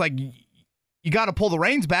times where it's like, you got to pull the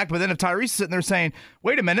reins back, but then if Tyrese is sitting there saying,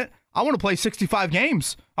 wait a minute, I want to play 65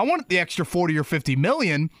 games. I want the extra 40 or 50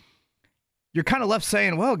 million. You're kind of left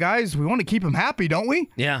saying, well, guys, we want to keep him happy, don't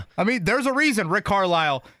we? Yeah. There's a reason Rick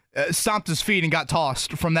Carlisle stomped his feet and got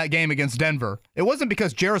tossed from that game against Denver. It wasn't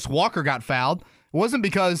because Jarris Walker got fouled. It wasn't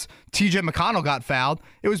because TJ McConnell got fouled.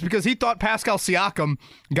 It was because he thought Pascal Siakam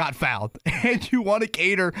got fouled. And you want to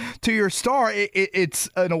cater to your star. It's,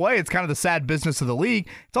 in a way, it's kind of the sad business of the league.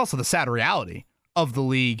 It's also the sad reality of the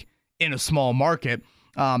league in a small market.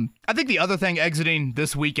 I think the other thing exiting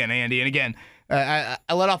this weekend, Andy, and again, I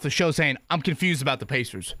let off the show saying I'm confused about the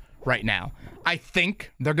Pacers right now. I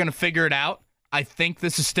think they're going to figure it out. I think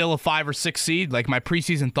this is still a 5 or 6 seed. Like, my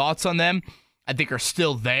preseason thoughts on them, I think, are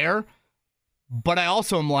still there. But I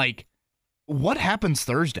also am like, what happens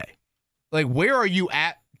Thursday? Like, where are you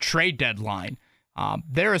at trade deadline?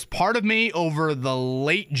 There is part of me over the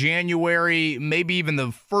late January, maybe even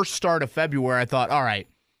the first start of February, I thought, all right,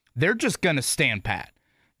 they're just going to stand pat.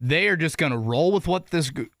 They are just going to roll with what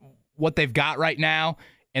they've got right now,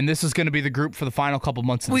 and this is going to be the group for the final couple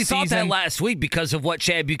months of the season. We thought that last week because of what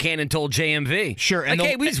Chad Buchanan told JMV. Sure. And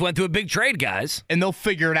we just went through a big trade, guys. And they'll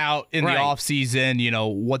figure it out in the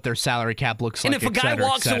offseason, what their salary cap looks like, and if a guy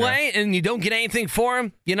walks away and you don't get anything for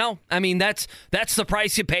him, that's the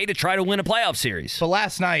price you pay to try to win a playoff series. But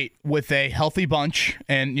last night, with a healthy bunch,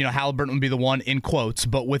 and, Halliburton would be the one in quotes,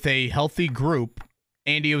 but with a healthy group,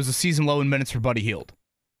 Andy, it was a season low in minutes for Buddy Hield.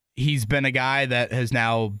 He's been a guy that has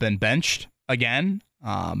now been benched again.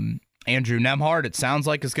 Andrew Nembhard, it sounds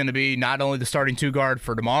like, is going to be not only the starting 2 guard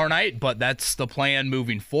for tomorrow night, but that's the plan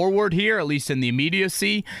moving forward here, at least in the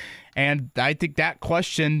immediacy. And I think that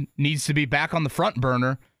question needs to be back on the front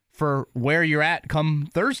burner for where you're at come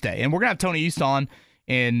Thursday. And we're going to have Tony East on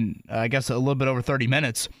in, I guess, a little bit over 30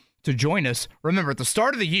 minutes to join us. Remember, at the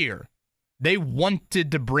start of the year, they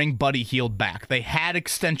wanted to bring Buddy Hield back. They had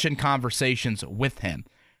extension conversations with him.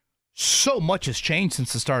 So much has changed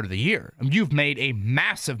since the start of the year. You've made a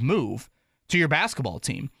massive move to your basketball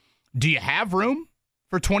team. Do you have room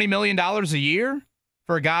for $20 million a year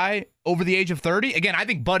for a guy over the age of 30? Again, I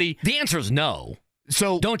think Buddy... The answer is no.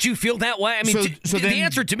 So don't you feel that way? I mean, the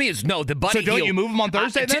answer to me is no. The Buddy So don't Hield, you move him on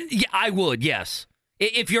Thursday then? Yeah, I would, yes.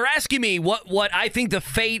 If you're asking me what I think the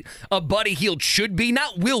fate of Buddy Hield should be,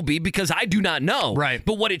 not will be, because I do not know. Right.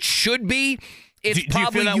 But what it should be, it's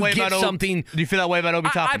probably you get something. Do you feel that way about Obi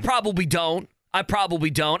Toppin? I probably don't.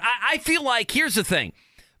 I feel like, here's the thing.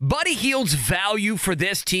 Buddy Hield's value for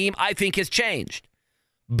this team, I think, has changed.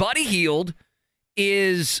 Buddy Hield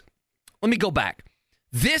is, let me go back.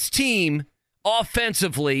 This team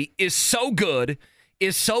offensively is so good,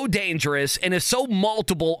 is so dangerous, and is so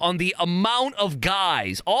multiple on the amount of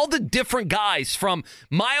guys, all the different guys from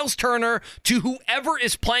Miles Turner to whoever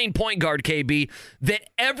is playing point guard, KB, that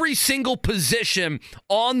every single position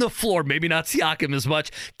on the floor, maybe not Siakam as much,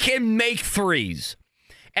 can make threes.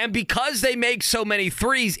 And because they make so many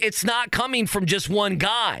threes, it's not coming from just one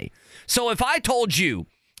guy. So if I told you,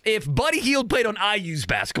 if Buddy Hield played on IU's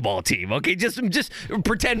basketball team, okay, just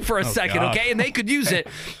pretend for a second, God. okay, and they could use it,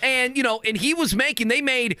 and and he was making, they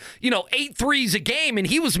made 8 threes a game, and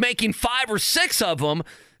he was making 5 or 6 of them.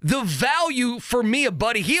 The value for me of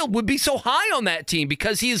Buddy Hield would be so high on that team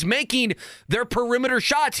because he is making their perimeter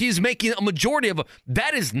shots. He is making a majority of them.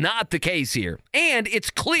 That is not the case here, and it's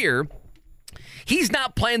clear. He's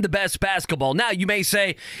not playing the best basketball. Now, you may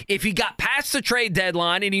say, if he got past the trade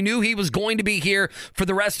deadline and he knew he was going to be here for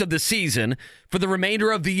the rest of the season, for the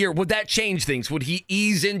remainder of the year, would that change things? Would he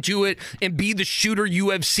ease into it and be the shooter you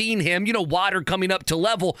have seen him, water coming up to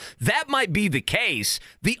level? That might be the case.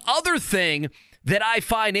 The other thing that I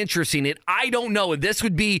find interesting, and I don't know, and this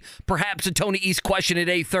would be perhaps a Tony East question at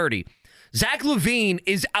 8:30. Zach LaVine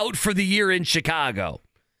is out for the year in Chicago.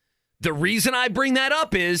 The reason I bring that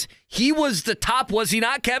up is he was the top, was he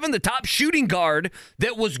not, Kevin? The top shooting guard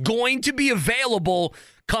that was going to be available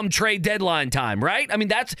come trade deadline time, right? I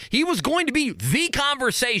mean, he was going to be the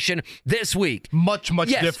conversation this week. Much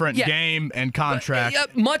different game and contract.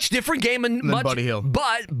 Much different game than Buddy Hield.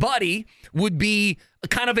 But Buddy would be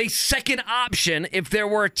kind of a second option if there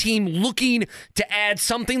were a team looking to add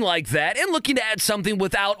something like that and looking to add something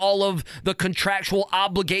without all of the contractual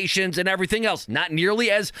obligations and everything else. Not nearly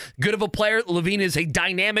as good of a player. LaVine is a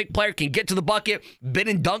dynamic player, can get to the bucket, been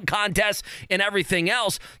in dunk contests and everything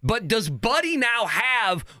else. But does Buddy now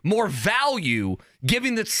have more value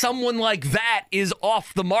given that someone like that is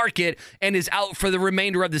off the market and is out for the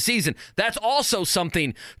remainder of the season? That's also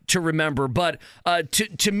something to remember. But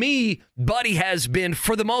to me, Buddy has been,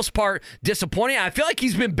 for the most part, disappointing. I feel like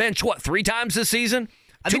he's been benched, 3 times this season?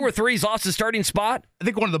 2 or 3, he's lost his starting spot? I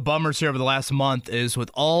think one of the bummers here over the last month is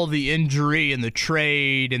with all the injury and the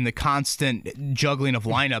trade and the constant juggling of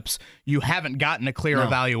lineups, you haven't gotten a clear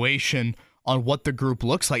evaluation on what the group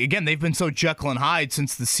looks like. Again, they've been so Jekyll and Hyde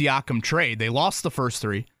since the Siakam trade. They lost the first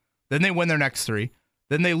 3, then they win their next 3,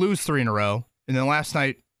 then they lose 3 in a row, and then last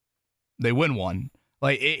night they win 1.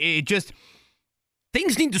 Like, it just...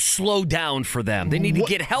 Things need to slow down for them. They need to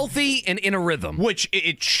get healthy and in a rhythm. Which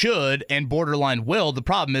it should and borderline will. The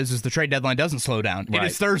problem is the trade deadline doesn't slow down. Right.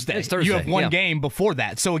 It is Thursday. It's Thursday. You have one game before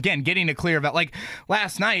that. So, again, getting a clear about, like,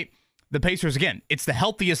 last night, the Pacers, again, it's the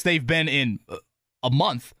healthiest they've been in a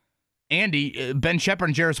month. Andy, Ben Shepherd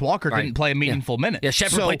and Jarris Walker didn't play a meaningful minute. Yeah,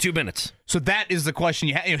 Shepherd played 2 minutes. So that is the question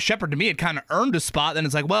you have. Shepherd, to me, had kind of earned a spot. Then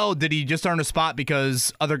it's like, well, did he just earn a spot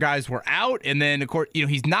because other guys were out? And then, of course,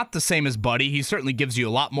 he's not the same as Buddy. He certainly gives you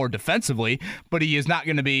a lot more defensively, but he is not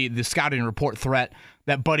going to be the scouting report threat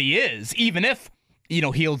that Buddy is, even if,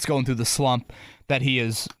 Hield's going through the slump that he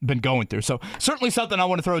has been going through. So certainly something I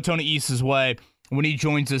want to throw Tony East's way when he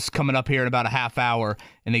joins us coming up here in about a half hour,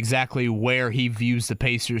 and exactly where he views the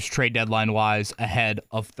Pacers trade deadline-wise ahead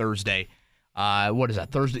of Thursday. What is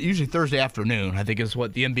that? Thursday? Usually Thursday afternoon, I think, is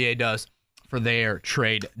what the NBA does for their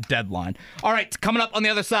trade deadline. All right, coming up on the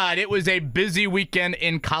other side, it was a busy weekend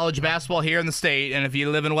in college basketball here in the state, and if you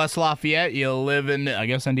live in West Lafayette, you live in, I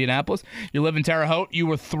guess, Indianapolis, you live in Terre Haute, you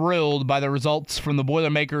were thrilled by the results from the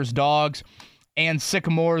Boilermakers, Dogs, and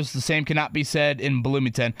Sycamores. The same cannot be said in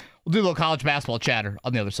Bloomington. We'll do a little college basketball chatter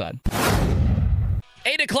on the other side.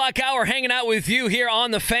 8 o'clock hour, hanging out with you here on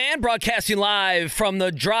The Fan, broadcasting live from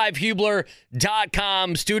the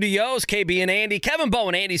DriveHubler.com studios. KB and Andy, Kevin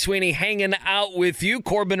Bowen, Andy Sweeney hanging out with you.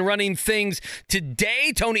 Corbin running things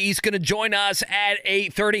today. Tony East going to join us at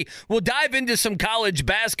 8:30. We'll dive into some college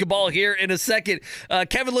basketball here in a second.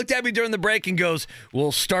 Kevin looked at me during the break and goes,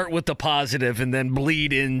 we'll start with the positive and then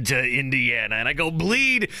bleed into Indiana. And I go,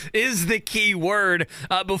 bleed is the key word.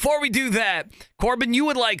 Before we do that, Corbin, you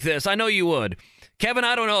would like this. I know you would. Kevin,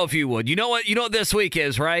 I don't know if you would. You know what this week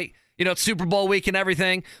is, right? It's Super Bowl week and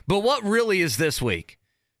everything. But what really is this week?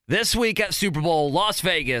 This week at Super Bowl, Las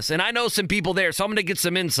Vegas, and I know some people there, so I'm going to get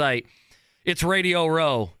some insight. It's Radio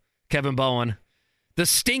Row, Kevin Bowen. The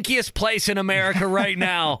stinkiest place in America right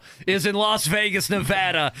now is in Las Vegas,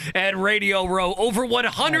 Nevada at Radio Row. Over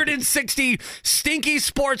 160 stinky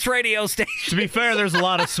sports radio stations. To be fair, there's a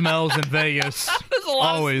lot of smells in Vegas. There's a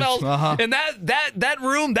lot of smells. Uh-huh. And that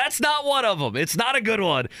room, that's not one of them. It's not a good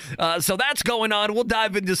one. So that's going on. We'll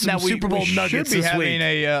dive into some Super Bowl nuggets this week. Should be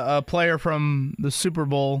having a player from the Super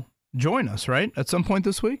Bowl join us, right, at some point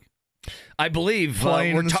this week? I believe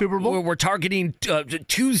playing in the Super Bowl? We're targeting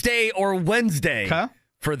Tuesday or Wednesday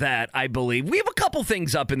for that, I believe. We have a couple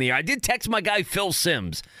things up in the air. I did text my guy Phil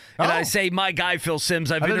Sims, and I say my guy Phil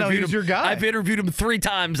Sims. I've interviewed him. Your guy. I've interviewed him 3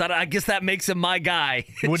 times. I guess that makes him my guy.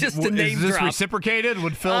 Just a name is this drop. Reciprocated?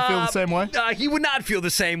 Would Phil feel the same way? He would not feel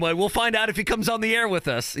the same way. We'll find out if he comes on the air with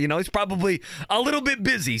us. He's probably a little bit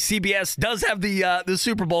busy. CBS does have the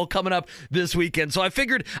Super Bowl coming up this weekend, so I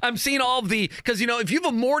figured I'm seeing all of because if you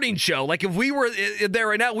have a morning show, like if we were there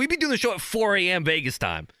right now, we'd be doing the show at 4 a.m. Vegas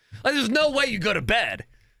time. Like, there's no way you go to bed.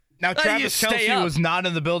 Now, Travis Kelce was not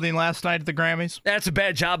in the building last night at the Grammys. That's a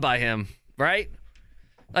bad job by him, right?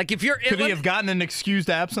 Like, if you're could he have gotten an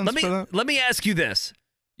excused absence for that? Let me ask you this: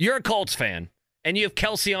 you're a Colts fan, and you have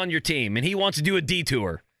Kelce on your team, and he wants to do a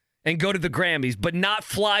detour and go to the Grammys, but not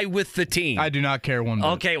fly with the team. I do not care one bit.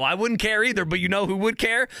 Okay, well, I wouldn't care either, but you know who would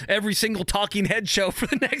care? Every single talking head show for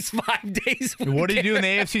the next 5 days. What did he do in the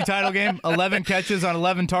AFC title game? 11 catches on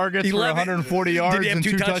 11 targets for 140 yards did he have and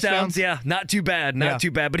 2 touchdowns? touchdowns? Yeah, not too bad. Not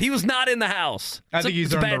too bad. But he was not in the house. I think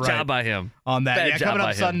he's a earned bad the right job by him. On that. Bad job coming up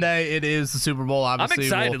by him. Sunday, it is the Super Bowl, obviously. I'm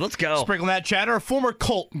excited. Let's go. Sprinkle that chatter. A former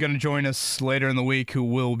Colt going to join us later in the week who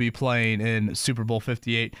will be playing in Super Bowl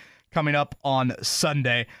 58 coming up on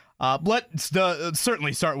Sunday. Let's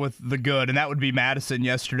certainly start with the good, and that would be Madison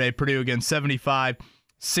yesterday. Purdue again,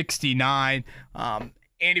 75-69.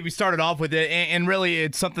 Andy, we started off with it, and really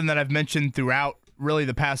it's something that I've mentioned throughout really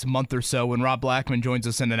the past month or so. When Rob Blackman joins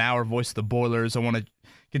us in an hour, voice of the Boilers, I want to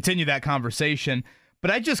continue that conversation.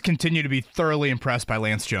 But I just continue to be thoroughly impressed by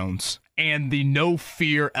Lance Jones and the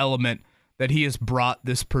no-fear element that he has brought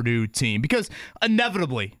this Purdue team. Because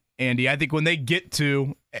inevitably, Andy, I think when they get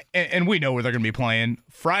to, and we know where they're going to be playing,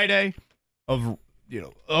 Friday of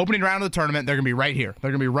opening round of the tournament, they're going to be right here.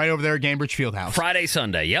 They're going to be right over there at Gainbridge Fieldhouse. Friday,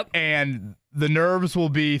 Sunday, yep. And the nerves will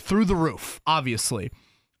be through the roof, obviously.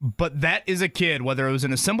 But that is a kid, whether it was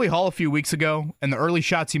in Assembly Hall a few weeks ago and the early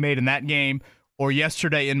shots he made in that game or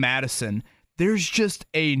yesterday in Madison, there's just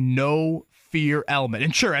a no-fear element.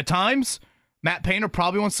 And sure, at times, Matt Painter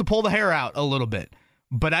probably wants to pull the hair out a little bit.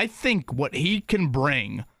 But I think what he can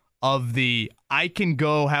bring of I can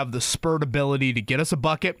go have the spurt ability to get us a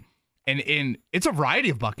bucket, and it's a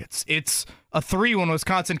variety of buckets. It's a 3 when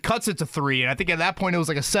Wisconsin cuts it to 3, and I think at that point it was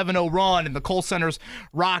like a 7-0 run, and the Kohl Center's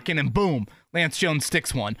rocking, and boom, Lance Jones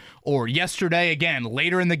sticks one. Or yesterday, again,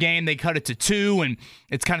 later in the game, they cut it to 2, and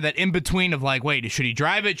it's kind of that in-between of like, wait, should he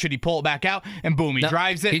drive it? Should he pull it back out? And boom, he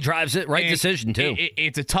drives it. He drives it. Right decision, too.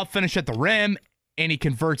 It's a tough finish at the rim, and he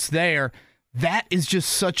converts there. That is just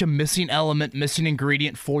such a missing element, missing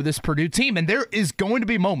ingredient for this Purdue team. And there is going to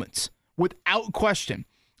be moments, without question,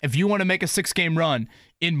 if you want to make a 6-game run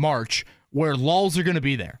in March, where lulls are going to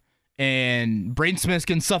be there. And Braden Smith's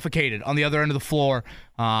getting suffocated on the other end of the floor,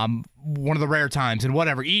 one of the rare times, and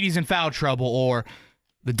whatever. Edey's in foul trouble, or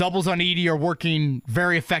the doubles on Edey are working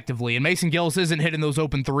very effectively, and Mason Gillis isn't hitting those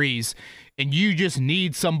open threes. And you just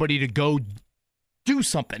need somebody to go do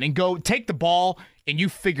something and go take the ball, and you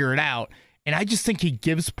figure it out. And I just think he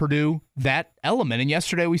gives Purdue that element. And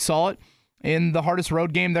yesterday we saw it in the hardest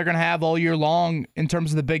road game they're going to have all year long in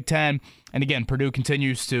terms of the Big Ten. And again, Purdue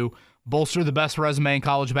continues to bolster the best resume in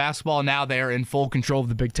college basketball. Now they're in full control of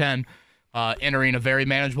the Big Ten, entering a very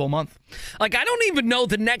manageable month. Like, I don't even know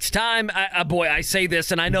the next time, I say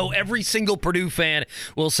this, and I know every single Purdue fan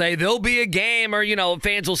will say there'll be a game, or,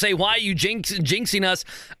 fans will say, why are you jinxing us?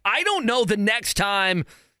 I don't know the next time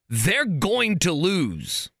they're going to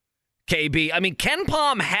lose. KB. I mean, Ken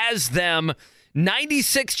Pom has them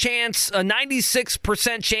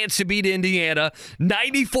 96% chance to beat Indiana,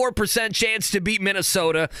 94% chance to beat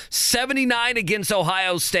Minnesota, 79 against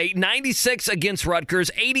Ohio State, 96 against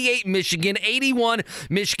Rutgers, 88 Michigan, 81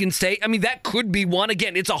 Michigan State. I mean, that could be one.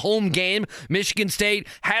 Again, it's a home game. Michigan State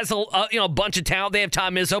has a bunch of talent. They have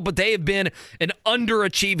Tom Izzo, but they have been an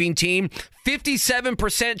underachieving team.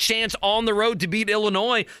 57% chance on the road to beat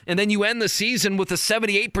Illinois, and then you end the season with a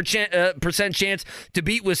 78% chance to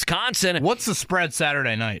beat Wisconsin. What's the spread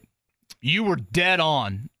Saturday night? You were dead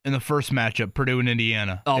on in the first matchup, Purdue and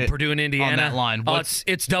Indiana. Purdue and Indiana on that line.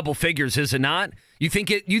 It's double figures, is it not? You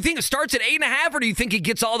think it starts at 8.5, or do you think it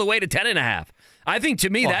gets all the way to 10.5? I think, to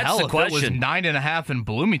me, that's the question. It was 9.5 in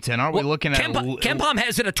Bloomington. Aren't we looking at KenPom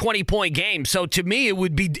has it a 20-point game, so to me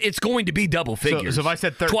it's going to be double figures. So if I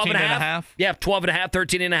said 13.5? Yeah, 12.5,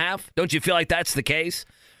 13.5. Don't you feel like that's the case?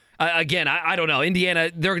 Again, I don't know.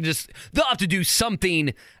 Indiana, they'll have to do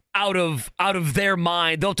something out of their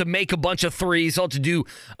mind. They'll have to make a bunch of threes. They'll have to do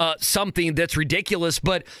something that's ridiculous.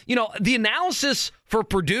 But, the analysis for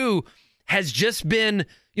Purdue has just been,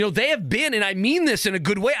 they have been, and I mean this in a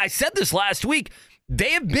good way. I said this last week.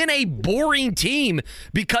 They have been a boring team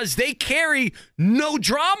because they carry no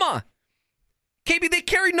drama. KB, they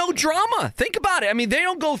carry no drama. Think about it. I mean, they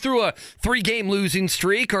don't go through a 3-game losing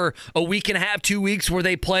streak or a week and a half, 2 weeks where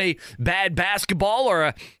they play bad basketball,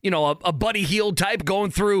 or a Buddy Hield type going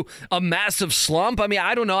through a massive slump. I mean,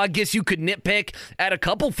 I don't know. I guess you could nitpick at a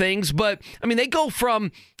couple things, but I mean, they go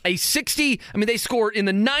from a 60. I mean, they scored in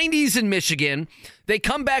the 90s in Michigan. They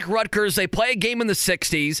come back Rutgers. They play a game in the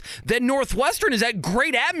 60s. Then Northwestern is that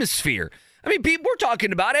great atmosphere. I mean, people we're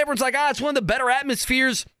talking about, everyone's like, it's one of the better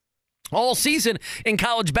atmospheres all season in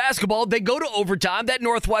college basketball. They go to overtime. That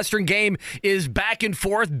Northwestern game is back and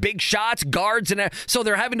forth, big shots, guards, and so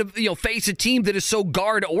they're having to face a team that is so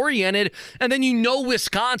guard oriented. And then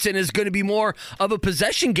Wisconsin is going to be more of a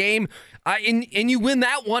possession game, and you win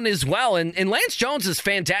that one as well. And Lance Jones is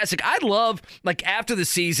fantastic. I'd love, after the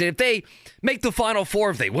season, if they make the Final Four,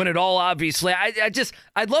 if they win it all, obviously,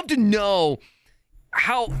 I'd love to know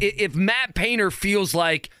how, if Matt Painter feels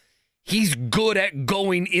like he's good at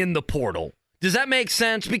going in the portal. Does that make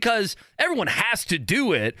sense? Because everyone has to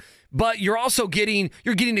do it, but you're also getting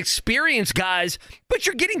experienced guys, but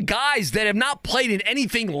you're getting guys that have not played in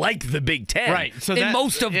anything like the Big Ten, right? So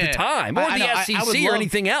most of the time, or the SEC, or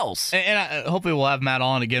anything else. And hopefully we'll have Matt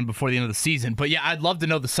on again before the end of the season. But yeah, I'd love to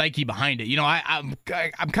know the psyche behind it. I'm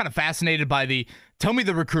kind of fascinated by tell me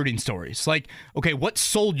the recruiting stories. Like, okay, what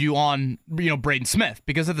sold you on Braden Smith?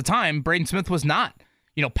 Because at the time, Braden Smith was not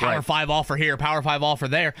Power 5 offer here, Power 5 offer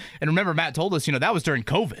there. And remember, Matt told us, that was during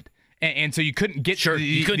COVID. And so you couldn't get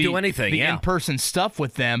you couldn't do anything, the in-person stuff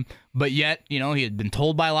with them. But yet, he had been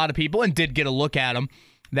told by a lot of people and did get a look at him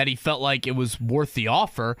that he felt like it was worth the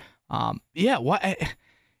offer. All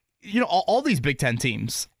these Big Ten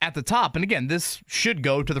teams at the top. And again, this should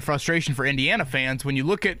go to the frustration for Indiana fans. When you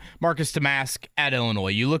look at Marcus Damask at Illinois,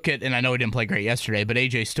 you look at, and I know he didn't play great yesterday, but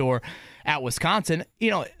A.J. Storr at Wisconsin,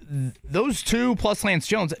 those two plus Lance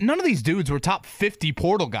Jones, none of these dudes were top 50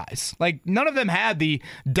 portal guys. None of them had the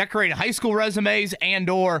decorated high school resumes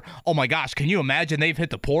or, oh my gosh, can you imagine they've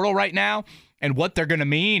hit the portal right now and what they're going to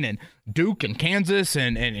mean? And Duke and Kansas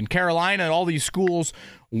and Carolina and all these schools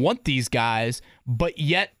want these guys, but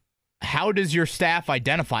yet, how does your staff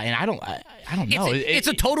identify? And I don't know. It's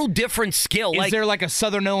a total different skill. Is there a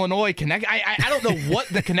Southern Illinois connect? I don't know what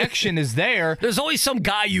the connection is there. There's always some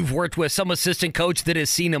guy you've worked with, some assistant coach that has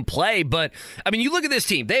seen him play. But I mean, you look at this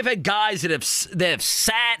team. They've had guys that have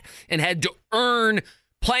sat and had to earn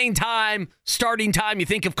playing time, starting time. You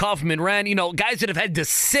think of Kaufman, Wren, guys that have had to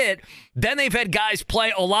sit. Then they've had guys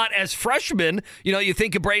play a lot as freshmen. You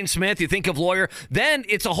think of Braden Smith, you think of Lawyer. Then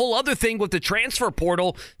it's a whole other thing with the transfer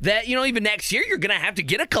portal that, even next year, you're going to have to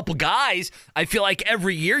get a couple guys. I feel like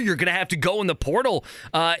every year you're going to have to go in the portal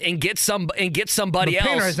and get somebody else.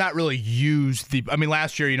 Painter has not really used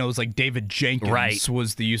last year, it was like David Jenkins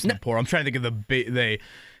was the use of the portal. I'm trying to think of they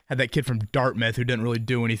had that kid from Dartmouth who didn't really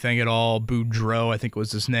do anything at all. Boudreaux, I think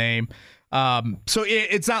was his name. So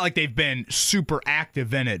it's not like they've been super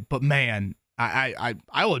active in it. But, man,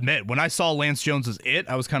 I'll admit, when I saw Lance Jones as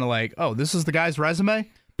I was kind of like, oh, this is the guy's resume?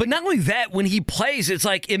 But not only that, when he plays, it's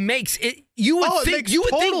like it makes it. You would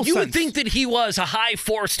think that he was a high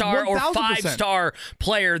 4-star or 5-star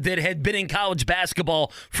player that had been in college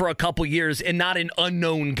basketball for a couple years and not an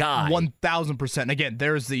unknown guy. 1,000%. Again,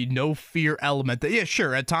 there's the no fear element. That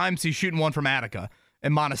sure, at times he's shooting one from Attica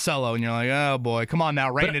and Monticello, and you're like, oh boy, come on now,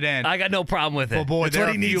 rein it in. I got no problem with it. But boy, that's there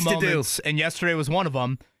what he needs to do. And yesterday was one of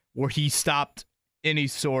them where he stopped any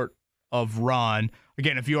sort of run.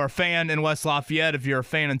 Again, if you are a fan in West Lafayette, if you're a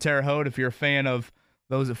fan in Terre Haute, if you're a fan of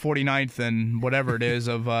those at 49th and whatever it is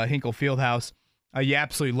of Hinkle Fieldhouse, you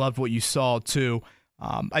absolutely loved what you saw, too.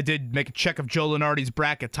 I did make a check of Joe Lunardi's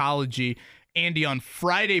bracketology. Andy, on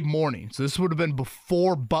Friday morning, so this would have been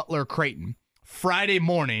before Butler-Creighton, Friday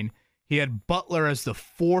morning, he had Butler as the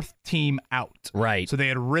 4th team out. Right. So they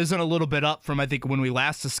had risen a little bit up from, I think, when we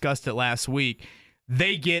last discussed it last week.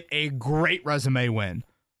 They get a great resume win.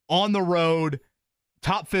 On the road,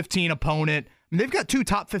 top 15 opponent. I mean, they've got 2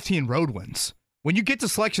 top 15 road wins When you get to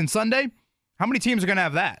Selection Sunday, how many teams are going to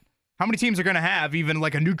have that? How many teams are going to have even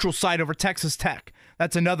like a neutral site over Texas Tech?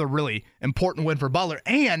 That's another really important win for Butler.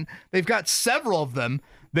 And they've got several of them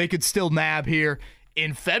they could still nab here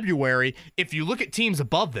in February. If you look at teams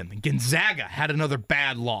above them, Gonzaga had another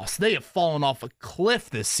bad loss. They have fallen off a cliff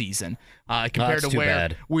this season compared to where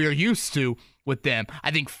we are used to with them. I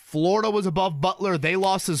think Florida was above Butler. They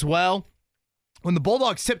lost as well. When the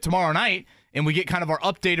Bulldogs tip tomorrow night and we get kind of our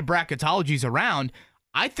updated bracketologies around,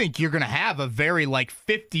 I think you're going to have a very like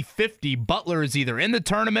 50-50. Butler is either in the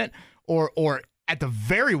tournament or at the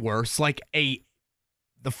very worst, like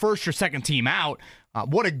the first or second team out.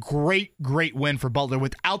 What a great win for Butler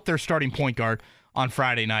without their starting point guard on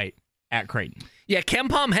Friday night at Creighton. Yeah,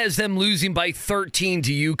 KenPom has them losing by 13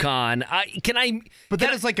 to UConn.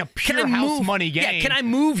 That is like a pure house money game. Yeah, can I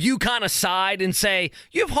move UConn aside and say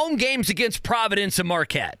you have home games against Providence and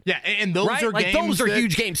Marquette? Yeah, and those are like games those are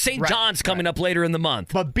huge games. St. John's coming up later in the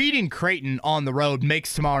month. But beating Creighton on the road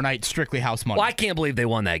makes tomorrow night strictly house money. Well, I can't believe they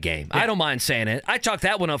won that game. Yeah. I don't mind saying it. I chalked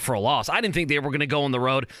that one up for a loss. I didn't think they were going to go on the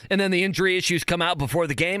road, and then the injury issues come out before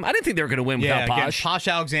the game. I didn't think they were going to win without Posh. Posh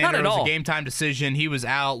Alexander was a game-time decision. He was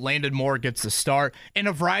out. Landon Moore gets the start. And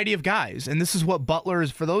a variety of guys. And this is what Butler is,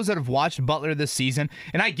 for those that have watched Butler this season,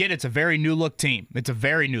 and I get it's a very new-look team. It's a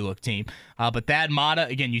very new-look team. But Thad Matta,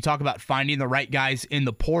 again, you talk about finding the right guys in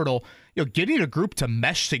the portal. Getting a group to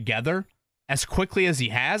mesh together as quickly as he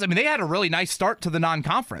has. I mean, they had a really nice start to the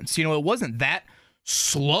non-conference. It wasn't that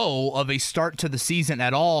slow of a start to the season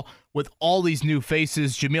at all with all these new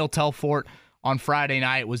faces. Jameel Telfort on Friday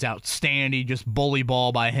night was outstanding, just bully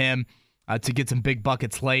ball by him to get some big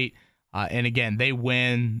buckets late. And again, they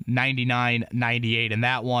win 99-98 in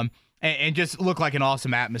that one. And just looked like an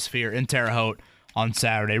awesome atmosphere in Terre Haute on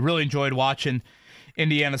Saturday. Really enjoyed watching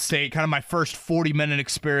Indiana State. Kind of my first 40-minute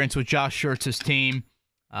experience with Josh Schertz's team.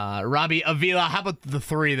 Robbie Avila, how about the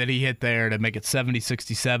three that he hit there to make it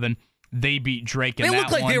 70-67? They beat Drake in that one. It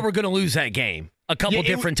looked like they were going to lose that game a couple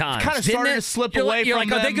different times. Kind of started to slip away from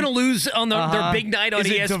them. Are they going to lose on their big night on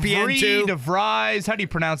ESPN too? DeVries? How do you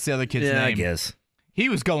pronounce the other kid's name? I guess. He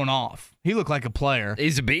was going off. He looked like a player.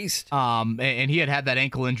 He's a beast. And he had that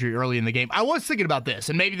ankle injury early in the game. I was thinking about this,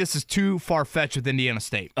 and maybe this is too far-fetched with Indiana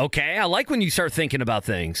State. Okay, I like when you start thinking about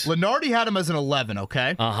things. Lenardi had him as an 11,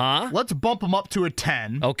 okay? Uh-huh. Let's bump him up to a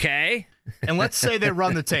 10. Okay. And let's say they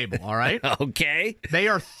run the table, all right? Okay. They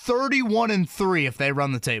are 31-3 if they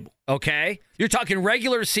run the table. Okay. You're talking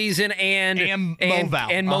regular season and MoVal.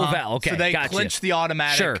 And MoVal. Okay, so they gotcha. clinch the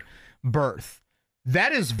automatic berth.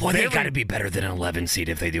 That is they got to be better than an 11 seed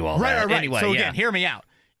if they do all that. Right. Anyway, so again, hear me out.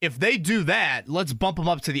 If they do that, let's bump them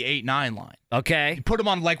up to the 8-9 line. Okay. You put them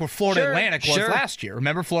on like where Florida Atlantic was last year.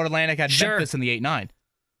 Remember Florida Atlantic had Memphis in the 8-9.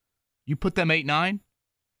 You put them 8-9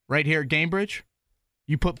 right here at Gamebridge.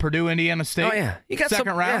 You put Purdue, Indiana State. Oh yeah, you got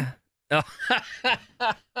second round. Yeah.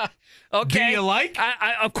 Okay. Do you like?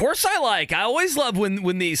 I of course I like. I always love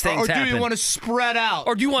when these things happen. Or do you want to spread out?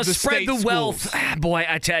 Or do you want to spread the wealth? Schools? Boy,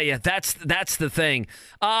 I tell you, that's the thing.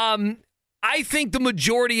 I think the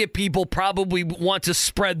majority of people probably want to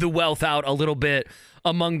spread the wealth out a little bit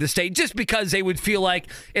among the state, just because they would feel like,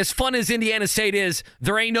 as fun as Indiana State is,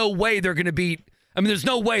 there ain't no way they're going to beat. I mean, there's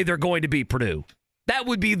no way they're going to beat Purdue. That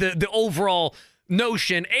would be the overall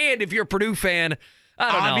notion. And if you're a Purdue fan,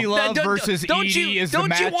 I don't know. Love versus Edie is the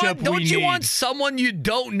matchup we need. Don't you want someone you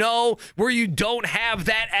don't know, where you don't have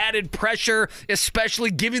that added pressure, especially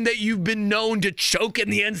given that you've been known to choke in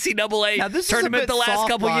the NCAA tournament the last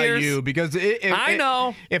couple years? You, because I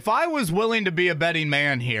know. If I was willing to be a betting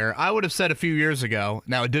man here, I would have said a few years ago.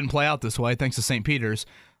 Now it didn't play out this way, thanks to St. Peter's,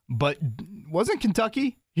 but wasn't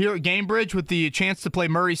Kentucky here at Gamebridge with the chance to play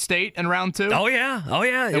Murray State in round 2? Oh, yeah.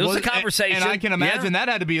 It was a conversation. And I can imagine that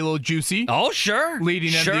had to be a little juicy. Oh, sure.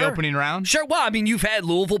 Leading into the opening round. Sure. Well, I mean, you've had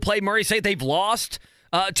Louisville play Murray State. They've lost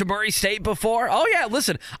to Murray State before. Oh, yeah.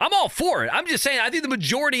 Listen, I'm all for it. I'm just saying, I think the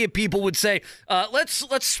majority of people would say, let's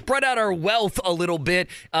spread out our wealth a little bit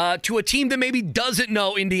to a team that maybe doesn't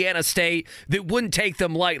know Indiana State, that wouldn't take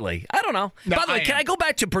them lightly. I don't know. No, by the way, can I go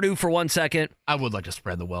back to Purdue for 1 second? I would like to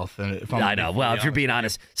spread the wealth. I know. Well, if you're being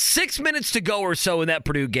honest, 6 minutes to go or so in that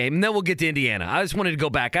Purdue game, and then we'll get to Indiana. I just wanted to go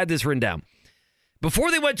back. I had this written down.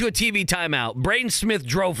 Before they went to a TV timeout, Braden Smith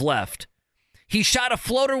drove left. He shot a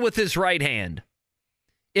floater with his right hand.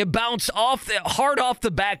 It bounced hard off the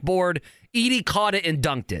backboard. Edie caught it and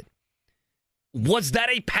dunked it. Was that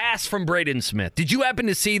a pass from Braden Smith? Did you happen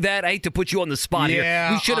to see that? I hate to put you on the spot here.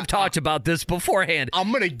 We should have talked about this beforehand. I'm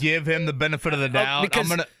going to give him the benefit of the doubt.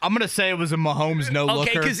 I'm gonna say it was a Mahomes no-looker.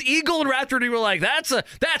 Okay, because Eagle and Rafferty were like, that's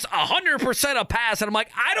 100% a pass. And I'm like,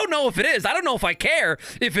 I don't know if it is. I don't know if I care.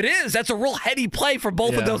 If it is, that's a real heady play for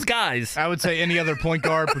both of those guys. I would say any other point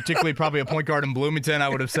guard, particularly probably a point guard in Bloomington, I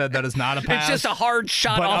would have said that is not a pass. It's just a hard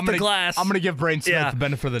shot off the glass. I'm going to give Braden Smith the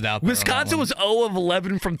benefit of the doubt. Wisconsin was 0 of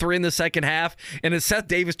 11 from 3 in the second half. And as Seth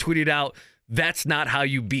Davis tweeted out, that's not how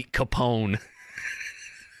you beat Capone.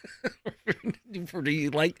 Do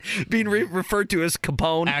you like being referred to as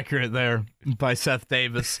Capone? Accurate there by Seth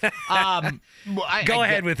Davis. Go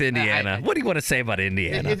ahead with Indiana. What do you want to say about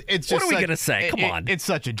Indiana? What are we going to say? Come on. It's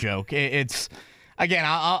such a joke. Again,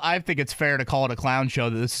 I think it's fair to call it a clown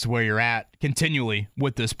show that this is where you're at continually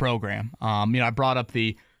with this program. I brought up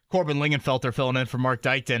the Corbin Lingenfelter filling in for Mark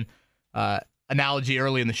Dykton analogy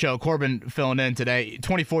early in the show. Corbin filling in today.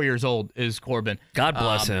 24 years old is Corbin. God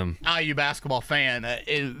bless him. IU basketball fan.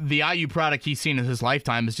 The IU product he's seen in his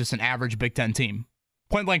lifetime is just an average Big Ten team.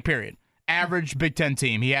 Point blank period. Average Big Ten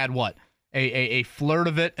team. He had what? A flirt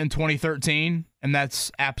of it in 2013, and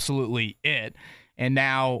that's absolutely it. And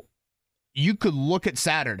now you could look at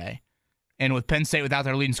Saturday, and with Penn State without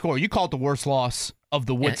their leading scorer, you call it the worst loss of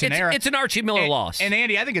the Woodson era. It's an Archie Miller loss. And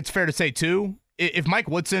Andy, I think it's fair to say, too, if Mike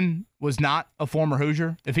Woodson was not a former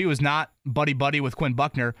Hoosier, if he was not buddy-buddy with Quinn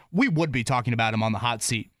Buckner, we would be talking about him on the hot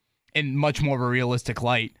seat in much more of a realistic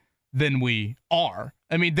light than we are.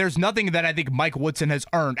 I mean, there's nothing that I think Mike Woodson has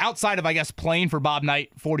earned, outside of, I guess, playing for Bob Knight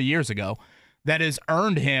 40 years ago, that has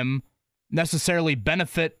earned him necessarily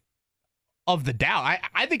benefit of the doubt.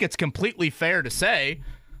 I think it's completely fair to say,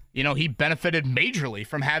 he benefited majorly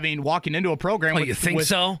from walking into a program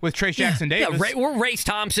with Trace Jackson Davis. We're Race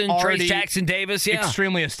Thompson, Trace Jackson Davis,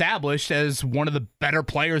 extremely established as one of the better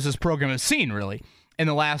players this program has seen, really, in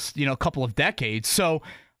the last couple of decades. So,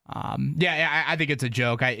 I think it's a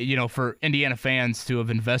joke. For Indiana fans to have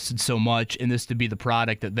invested so much in this to be the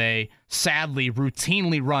product that they sadly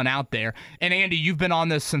routinely run out there. And Andy, you've been on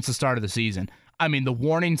this since the start of the season. I mean, the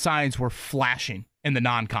warning signs were flashing in the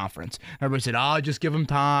non-conference. Everybody said, just give them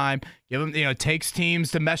time. Give them, it takes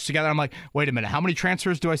teams to mesh together. I'm like, wait a minute. How many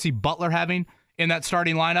transfers do I see Butler having in that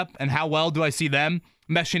starting lineup? And how well do I see them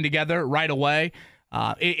meshing together right away?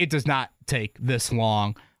 It does not take this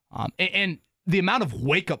long. And the amount of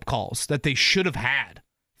wake-up calls that they should have had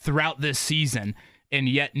throughout this season, and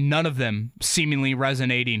yet none of them seemingly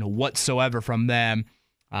resonating whatsoever from them.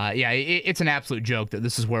 It's an absolute joke that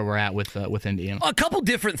this is where we're at with Indiana. A couple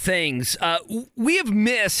different things. We have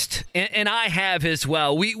missed, and I have as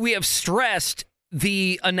well, we have stressed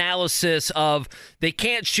the analysis of they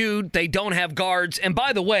can't shoot, they don't have guards. And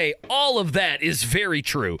by the way, all of that is very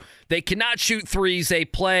true. They cannot shoot threes. They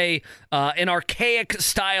play an archaic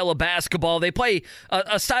style of basketball. They play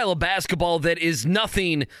a style of basketball that is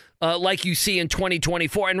nothing like you see in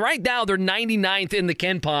 2024. And right now, they're 99th in the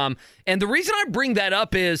KenPom. And the reason I bring that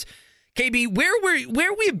up is, KB,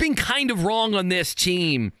 where we have been kind of wrong on this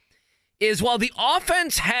team is while the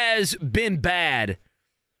offense has been bad,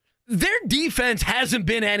 their defense hasn't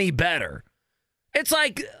been any better. It's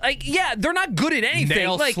like they're not good at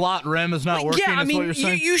anything. Slot rim is not working. Yeah, what you're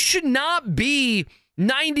saying. You should not be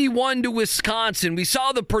 91 to Wisconsin. We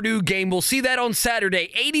saw the Purdue game. We'll see that on Saturday.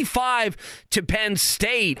 85 to Penn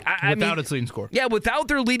State. Without its leading scorer. Yeah, without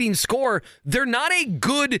their leading scorer, they're not a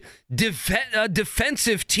good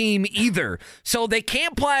defensive team either. So they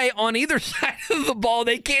can't play on either side of the ball.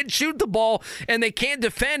 They can't shoot the ball, and they can't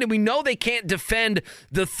defend. And we know they can't defend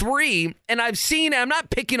the three. And I'm not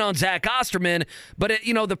picking on Zach Osterman, but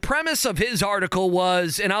the premise of his article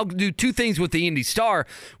was, and I'll do two things with the Indy Star,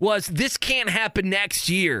 was this can't happen next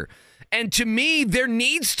year. And to me, there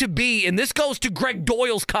needs to be, and this goes to Greg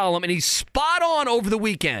Doyle's column, and he's spot on over the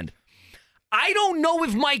weekend. I don't know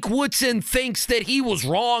if Mike Woodson thinks that he was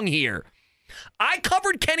wrong here. I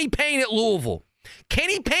covered Kenny Payne at Louisville.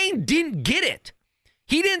 Kenny Payne didn't get it.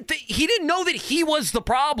 He didn't know that he was the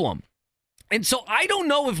problem. And so I don't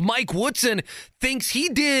know if Mike Woodson thinks he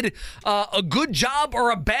did a good job or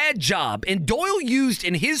a bad job. And Doyle used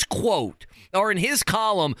in his quote, or in his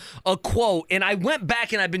column, a quote, and I went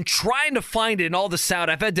back and I've been trying to find it in all the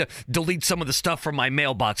sound. I've had to delete some of the stuff from my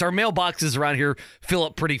mailbox. Our mailboxes around here fill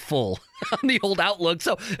up pretty full on the old Outlook.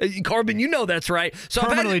 So, Corbin, that's right. So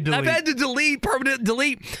I've had to permanently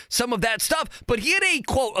delete some of that stuff. But he had a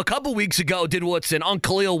quote a couple weeks ago, did Woodson, on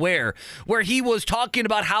Khalil Ware, where he was talking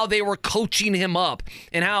about how they were coaching him up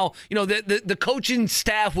and how, the coaching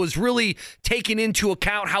staff was really taking into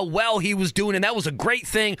account how well he was doing. And that was a great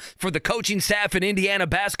thing for the coaching staff in Indiana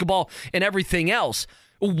basketball and everything else.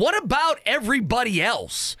 what about everybody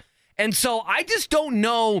else? And so I just don't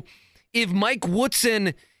know if Mike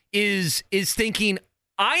Woodson is thinking,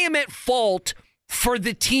 I am at fault for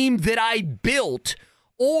the team that I built,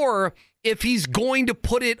 or if he's going to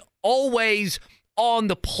put it always on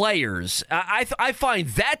the players. I find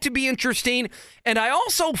that to be interesting, and I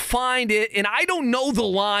also find it, and I don't know the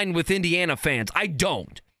line with Indiana fans. I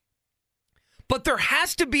don't. But there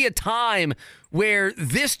has to be a time where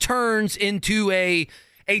this turns into a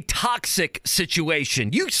toxic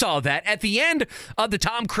situation. You saw that at the end of the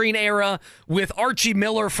Tom Crean era with Archie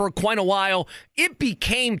Miller for quite a while. It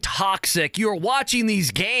became toxic. You're watching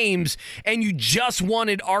these games and you just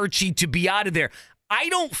wanted Archie to be out of there. I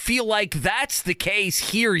don't feel like that's the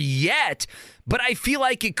case here yet, but I feel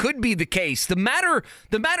like it could be the case. The matter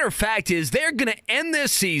of fact is they're going to end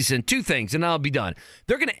this season, two things, and I'll be done.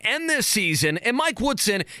 They're going to end this season, and Mike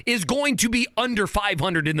Woodson is going to be under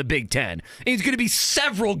 500 in the Big Ten. And he's going to be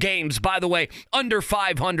several games, by the way, under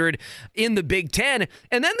 500 in the Big Ten.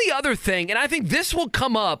 And then the other thing, and I think this will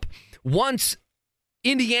come up once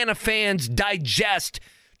Indiana fans digest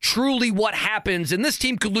truly what happens, and this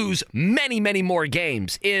team could lose many, many more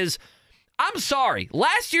games, is, I'm sorry,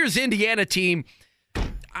 last year's Indiana team,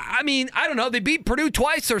 I mean, I don't know, they beat Purdue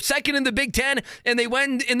twice, they're second in the Big Ten, and they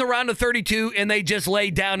went in the round of 32, and they just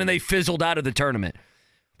laid down and they fizzled out of the tournament.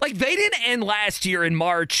 Like, they didn't end last year in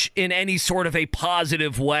March in any sort of a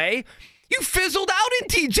positive way. You fizzled out in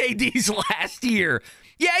TJD's last year.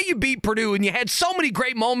 Yeah, you beat Purdue, and you had so many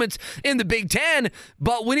great moments in the Big Ten,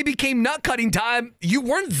 but when it became nut-cutting time, you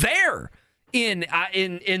weren't there in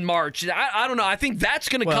March. I don't know. I think that's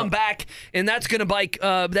going to come back, and that's going to bite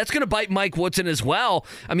Mike Woodson as well.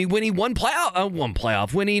 I mean, winning one tournament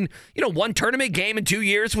game in 2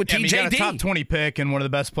 years with TJD. You got a top 20 pick and one of the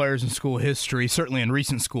best players in school history, certainly in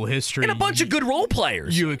recent school history. And a bunch of good role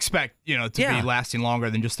players. You expect, to be lasting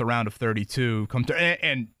longer than just the round of 32.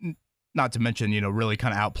 And not to mention, really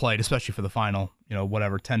kind of outplayed, especially for the final,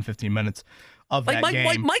 10, 15 minutes of that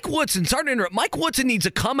game. Mike Woodson, sorry to interrupt, Mike Woodson needs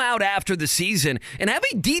to come out after the season and have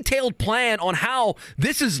a detailed plan on how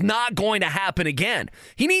this is not going to happen again.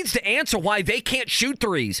 He needs to answer why they can't shoot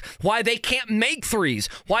threes, why they can't make threes,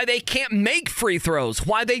 why they can't make free throws,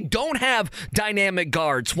 why they don't have dynamic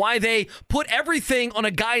guards, why they put everything on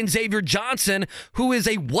a guy in Xavier Johnson who is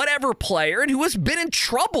a whatever player and who has been in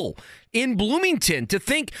trouble in Bloomington. To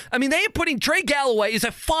think, I mean, they are putting Trey Galloway is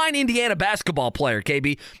a fine Indiana basketball player,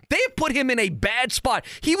 KB. They have put him in a bad spot.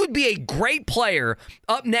 He would be a great player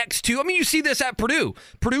up next to, I mean, you see this at Purdue.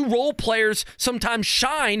 Purdue role players sometimes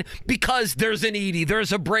shine because there's an Edey,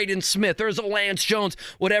 there's a Braden Smith, there's a Lance Jones,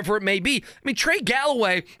 whatever it may be. I mean, Trey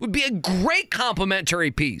Galloway would be a great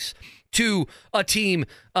complementary piece to a team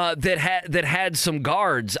that had some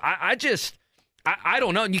guards. I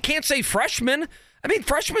don't know. And you can't say freshmen. I mean,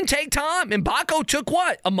 freshmen take time. And Baco took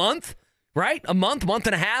what? A month, right? A month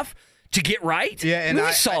and a half to get right? Yeah, and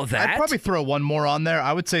we saw that. I'd probably throw one more on there.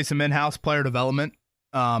 I would say some in-house player development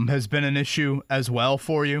has been an issue as well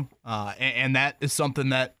for you. And that is something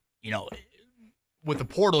that, with the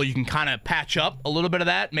portal, you can kind of patch up a little bit of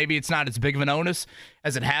that. Maybe it's not as big of an onus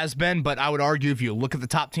as it has been, but I would argue if you look at the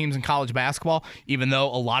top teams in college basketball, even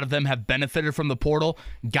though a lot of them have benefited from the portal,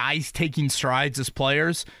 guys taking strides as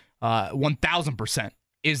players, 1,000%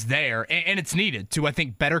 is there, and it's needed to, I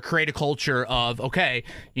think, better create a culture of, okay,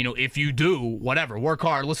 if you do whatever, work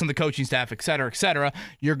hard, listen to the coaching staff, et cetera,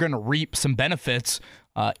 you're going to reap some benefits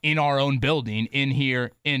in our own building in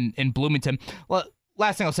here in Bloomington. Well,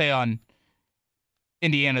 last thing I'll say on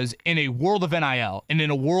Indiana's, in a world of NIL and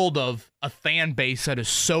in a world of a fan base that is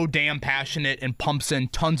so damn passionate and pumps in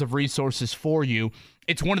tons of resources for you,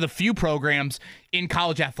 it's one of the few programs in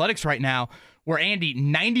college athletics right now where, Andy,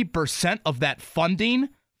 90% of that funding,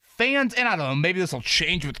 fans, and I don't know, maybe this will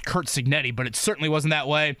change with Kurt Signetti, but it certainly wasn't that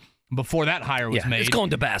way before that hire was made. It's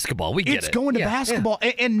going to basketball. We get it. It's going to basketball.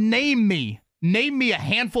 Yeah. And name me a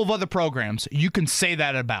handful of other programs you can say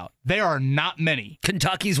that about. There are not many.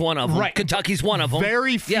 Kentucky's one of them. Right. Kentucky's one of them.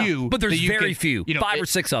 Very few. Yeah, but there's very few. 5 or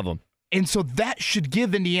 6 of them. And so that should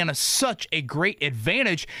give Indiana such a great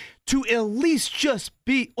advantage to at least just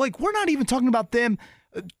be, like, we're not even talking about them,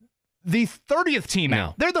 the 30th team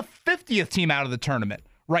out. They're the 50th team out of the tournament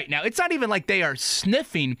right now. It's not even like they are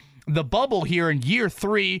sniffing the bubble here in year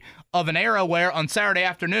 3 of an era where on Saturday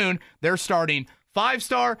afternoon they're starting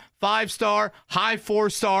 5-star, 5-star, high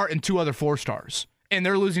 4-star, and 2 other 4-stars. And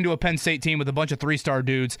they're losing to a Penn State team with a bunch of 3-star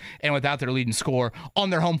dudes and without their leading scorer on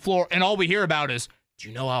their home floor. And all we hear about is, do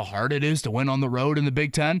you know how hard it is to win on the road in the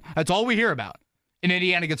Big Ten? That's all we hear about. And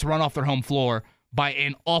Indiana gets run off their home floor by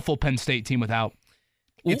an awful Penn State team without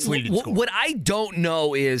It's leading scorer. What I don't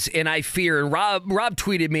know is, and I fear, and Rob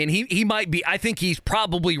tweeted me, and he might be, I think he's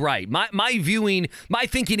probably right. My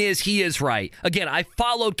thinking is he is right. Again, I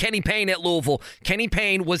followed Kenny Payne at Louisville. Kenny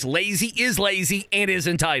Payne was lazy, and is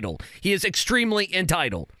entitled. He is extremely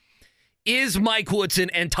entitled. Is Mike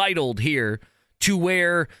Woodson entitled here to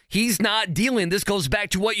where he's not dealing? This goes back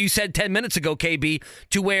to what you said 10 minutes ago, KB,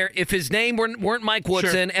 to where if his name weren't Mike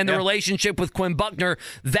Woodson and the relationship with Quinn Buckner,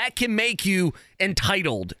 that can make you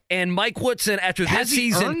entitled. And Mike Woodson after this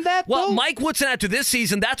season, earned that, though? Mike Woodson after this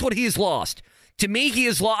season, that's what he has lost. To me, he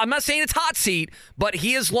has lost. I'm not saying it's hot seat, but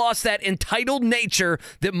he has lost that entitled nature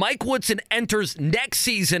that Mike Woodson enters next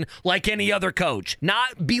season like any other coach.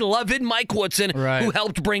 Not beloved Mike Woodson, who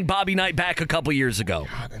helped bring Bobby Knight back a couple years ago.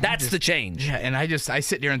 That's the change. Yeah, and I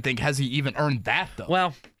sit there and think, has he even earned that, though?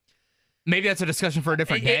 Well, maybe that's a discussion for a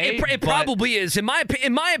different day. It probably is. In my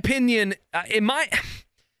opinion,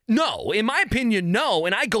 no.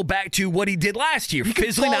 And I go back to what he did last year,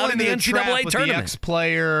 fizzling out in the NCAA with tournament. The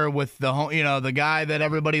ex-player, with the guy that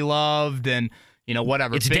everybody loved, and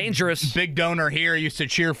whatever. It's dangerous. Big donor here, used to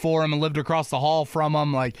cheer for him and lived across the hall from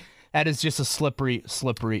him. Like, that is just a slippery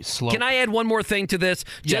slope. Can I add one more thing to this,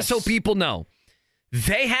 just so people know?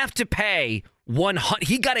 They have to pay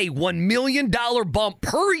he got a $1 million bump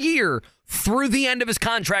per year through the end of his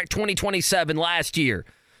contract, 2027 last year.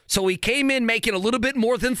 So he came in making a little bit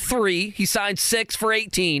more than 3. He signed 6 for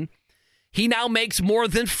 18. He now makes more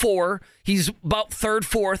than 4. He's about 3rd,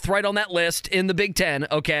 4th, right on that list in the Big Ten,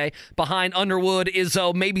 okay? Behind Underwood,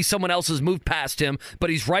 Izzo, maybe someone else has moved past him, but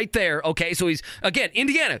he's right there, okay? So he's, again,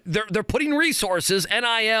 Indiana, they're putting resources,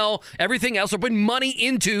 NIL, everything else. They're putting money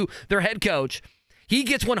into their head coach. He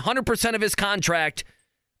gets 100% of his contract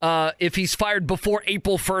if he's fired before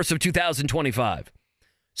April 1st of 2025.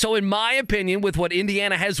 So in my opinion, with what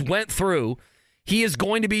Indiana has went through, he is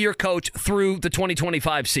going to be your coach through the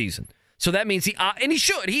 2025 season. So that means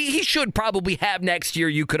he should probably have next year.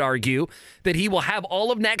 You could argue that he will have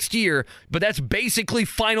all of next year, but that's basically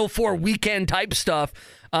Final Four weekend type stuff.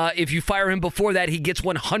 If you fire him before that, he gets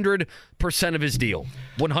 100% of his deal.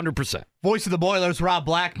 100%. Voice of the Boilers, Rob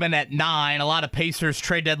Blackman at 9. A lot of Pacers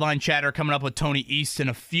trade deadline chatter coming up with Tony East in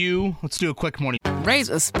a few. Let's do a quick morning. Raise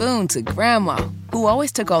a spoon to Grandma, who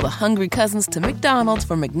always took all the hungry cousins to McDonald's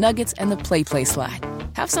for McNuggets and the Play Slide.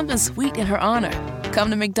 Have something sweet in her honor.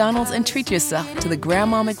 Come to McDonald's and treat yourself to the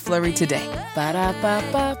Grandma McFlurry today.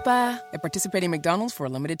 Ba-da-ba-ba-ba. At participating McDonald's for a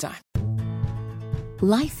limited time.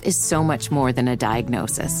 Life is so much more than a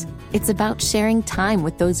diagnosis. It's about sharing time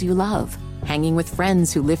with those you love, hanging with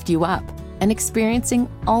friends who lift you up, and experiencing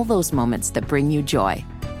all those moments that bring you joy.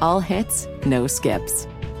 All hits, no skips.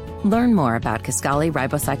 Learn more about Kisqali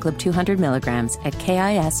Ribociclib 200 milligrams at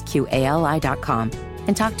KISQALI.com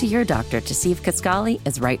and talk to your doctor to see if Kisqali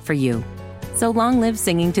is right for you. So long live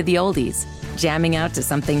singing to the oldies, jamming out to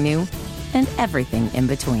something new, and everything in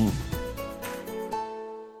between.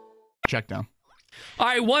 Check down. All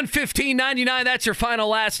right, 115.99. That's your final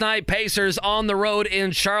last night. Pacers on the road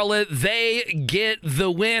in Charlotte. They get the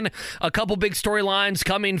win. A couple big storylines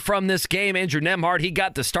coming from this game. Andrew Nembhard, he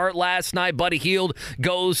got the start last night. Buddy Hield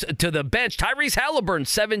goes to the bench. Tyrese Halliburton,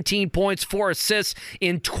 17 points, 4 assists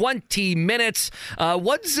in 20 minutes.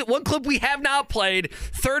 One clip we have not played.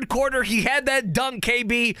 Third quarter, he had that dunk,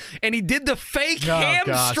 KB, and he did the fake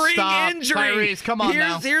hamstring injury. Tyrese, come on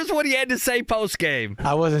now. Here's what he had to say post-game.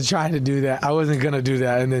 I wasn't trying to do that. I wasn't going to do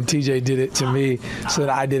that. And then TJ did it to me, so that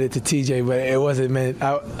I did it to TJ, but it wasn't meant.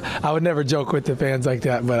 I would never joke with the fans like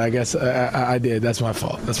that, but I guess I did. That's my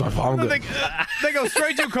fault. I'm good. They go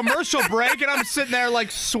straight to a commercial break, and I'm sitting there like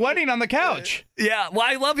sweating on the couch. Yeah, well,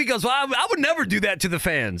 I love he goes, well, I would never do that to the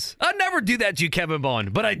fans. I'd never do that to you, Kevin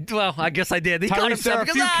Bond. But I guess I did. He Tyrese, there are a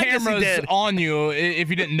few cameras on you, if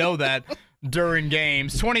you didn't know that, during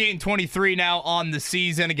games. 28-23 now on the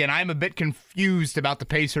season. Again, I'm a bit confused about the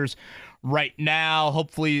Pacers right now.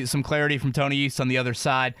 Hopefully some clarity from Tony East on the other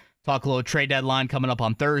side. Talk a little trade deadline coming up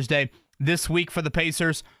on Thursday. This week for the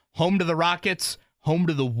Pacers, home to the Rockets, home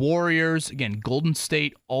to the Warriors. Again, Golden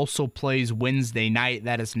State also plays Wednesday night.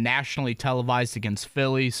 That is nationally televised against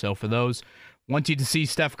Philly. So for those wanting to see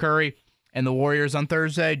Steph Curry and the Warriors on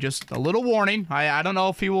Thursday, just a little warning. I don't know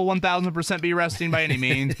if he will 1,000% be resting by any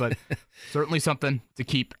means, but certainly something to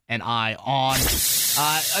keep an eye on.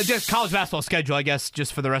 Just college basketball schedule, I guess,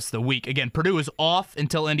 just for the rest of the week. Again, Purdue is off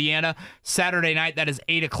until Indiana. Saturday night, that is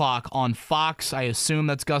 8 o'clock on Fox. I assume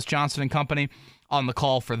that's Gus Johnson and company on the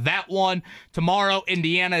call for that one. Tomorrow,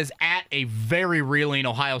 Indiana is at a very reeling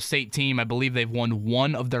Ohio State team. I believe they've won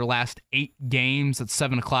 1 of their last 8 games. At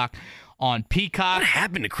 7 o'clock on Peacock. What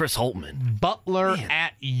happened to Chris Holtman? Butler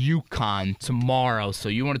at UConn tomorrow. So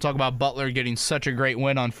you want to talk about Butler getting such a great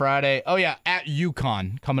win on Friday? Oh, yeah, at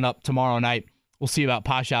UConn coming up tomorrow night. We'll see about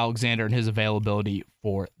Posh Alexander and his availability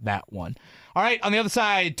for that one. All right, on the other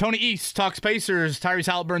side, Tony East talks Pacers, Tyrese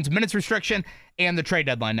Halliburton's minutes restriction, and the trade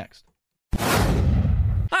deadline next.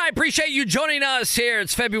 I appreciate you joining us here.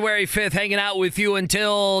 It's February 5th, hanging out with you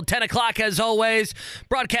until 10 o'clock as always.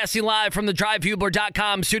 Broadcasting live from the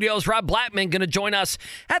DriveHubler.com studios. Rob Blackman going to join us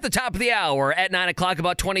at the top of the hour at 9 o'clock,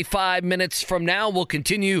 about 25 minutes from now. We'll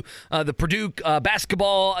continue the Purdue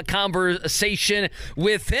basketball conversation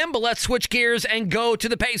with him, but let's switch gears and go to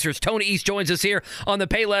the Pacers. Tony East joins us here on the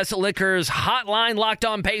Payless Liquors hotline, Locked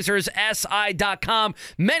On Pacers, SI.com.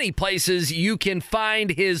 Many places you can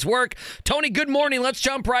find his work. Tony, good morning. Let's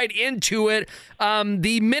jump right into it.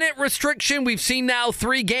 The minute restriction, we've seen now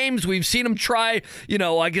 3 games. We've seen him try,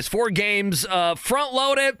 4 games, front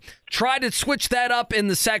load it, try to switch that up in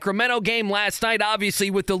the Sacramento game last night.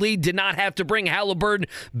 Obviously, with the lead, did not have to bring Halliburton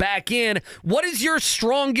back in. What is your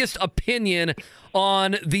strongest opinion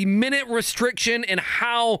on the minute restriction and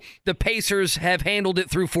how the Pacers have handled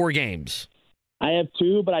it through 4 games? I have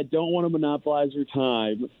 2, but I don't want to monopolize your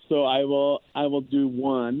time, so I will do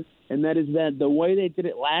one. And that is that the way they did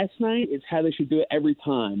it last night is how they should do it every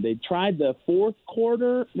time. They tried the fourth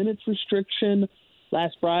quarter minutes restriction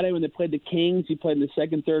last Friday when they played the Kings. He played in the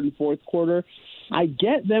second, third, and fourth quarter. I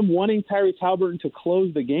get them wanting Tyrese Halliburton to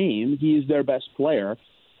close the game. He's their best player.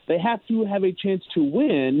 They have to have a chance to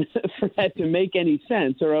win for that to make any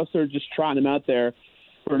sense, or else they're just trotting him out there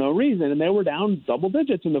for no reason. And they were down double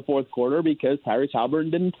digits in the fourth quarter because Tyrese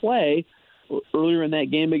Halliburton didn't play earlier in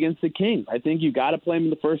that game against the Kings. I think you got to play them in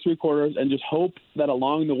the first 3 quarters and just hope that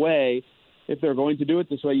along the way, if they're going to do it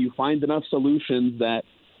this way, you find enough solutions that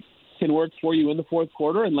can work for you in the fourth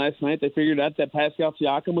quarter. And last night they figured out that Pascal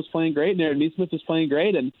Siakam was playing great and Aaron Nesmith was playing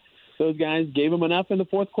great, and those guys gave them enough in the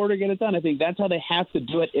fourth quarter to get it done. I think that's how they have to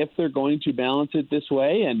do it if they're going to balance it this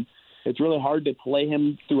way. And it's really hard to play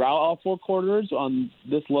him throughout all 4 quarters on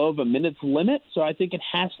this low of a minutes limit. So I think it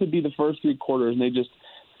has to be the first 3 quarters, and they just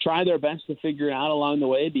try their best to figure it out along the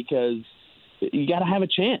way because you got to have a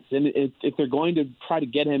chance. And if they're going to try to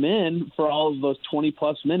get him in for all of those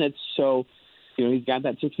 20-plus minutes, so he's got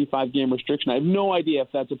that 65-game restriction. I have no idea if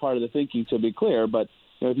that's a part of the thinking, to be clear, but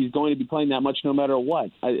if he's going to be playing that much no matter what,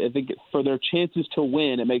 I think for their chances to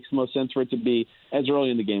win, it makes the most sense for it to be as early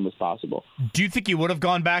in the game as possible. Do you think he would have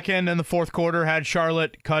gone back in the fourth quarter had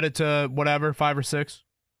Charlotte cut it to whatever, 5 or 6?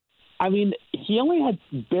 I mean, he only had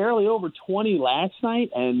barely over 20 last night,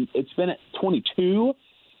 and it's been at 22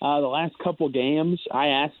 the last couple games. I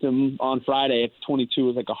asked him on Friday if 22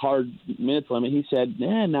 was like a hard minutes limit. He said,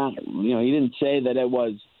 not. He didn't say that it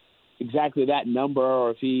was exactly that number, or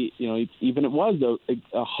if he, even it was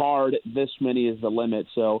a hard this many is the limit.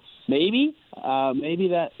 So maybe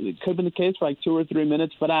that it could have been the case for like 2 or 3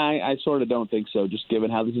 minutes, but I sort of don't think so, just given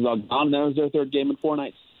how this is all gone. That was their 3rd game in 4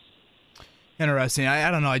 nights. Interesting.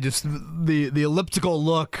 I don't know. I just the elliptical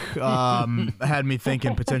look had me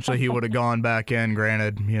thinking potentially he would have gone back in.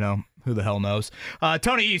 Granted, who the hell knows?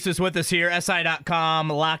 Tony East is with us here. SI.com,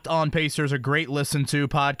 Locked On Pacers, a great listen to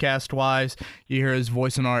podcast-wise. You hear his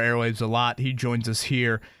voice in our airwaves a lot. He joins us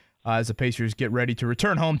here as the Pacers get ready to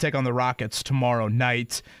return home, take on the Rockets tomorrow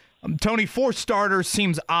night. Tony, 4 starters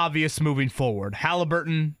seems obvious moving forward.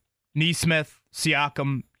 Halliburton, Nesmith,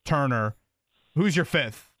 Siakam, Turner. Who's your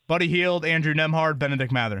 5th? Buddy Hield, Andrew Nembhard,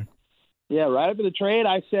 Benedict Mathurin. Yeah, right after the trade,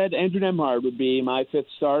 I said Andrew Nembhard would be my 5th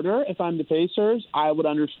starter if I'm the Pacers. I would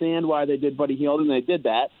understand why they did Buddy Hield, and they did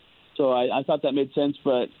that. So I thought that made sense,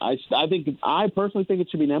 but I personally think it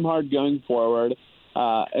should be Nembhard going forward.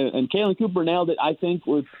 And Kalen Cooper nailed it, I think,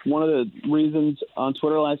 with one of the reasons on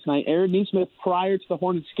Twitter last night. Aaron Nesmith, prior to the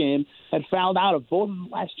Hornets game, had fouled out of both of the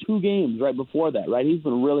last 2 games right before that, right? He's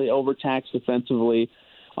been really overtaxed defensively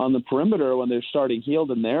on the perimeter when they're starting Hield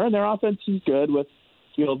in there. And their offense is good with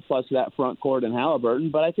Hield plus that front court and Halliburton.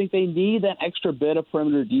 But I think they need that extra bit of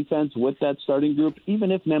perimeter defense with that starting group, even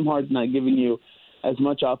if Nembhard's not giving you as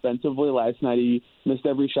much offensively. Last night he missed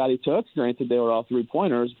every shot he took. Granted, they were all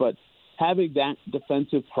 3-pointers, but having that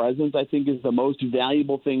defensive presence, I think, is the most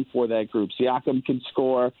valuable thing for that group. Siakam can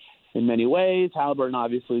score in many ways. Halliburton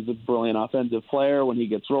obviously is a brilliant offensive player when he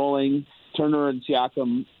gets rolling. Turner and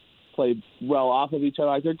Siakam play well off of each other.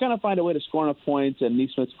 Like, they're going to find a way to score enough points, and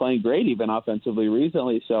Nesmith's playing great even offensively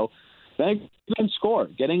recently. So they can score.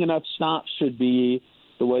 Getting enough stops should be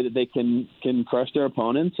the way that they can crush their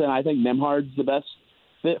opponents, and I think Nembhard's the best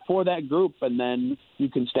fit for that group. And then you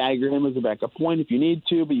can stagger him as a backup point if you need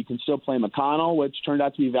to, but you can still play McConnell, which turned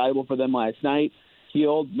out to be valuable for them last night.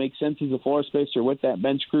 Hield makes sense as a floor spacer with that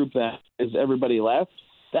bench group that is everybody left.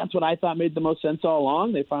 That's what I thought made the most sense all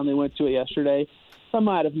along. They finally went to it yesterday, some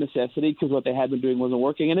out of necessity because what they had been doing wasn't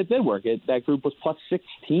working, and it did work. That group was plus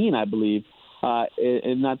 16, I believe,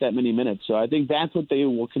 in not that many minutes. So I think that's what they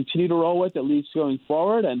will continue to roll with, at least going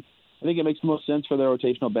forward, and I think it makes most sense for their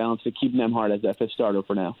rotational balance to keep Nembhard as that fifth starter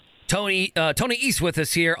for now. Tony East with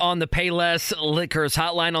us here on the Payless Liquors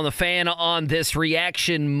Hotline on the Fan on this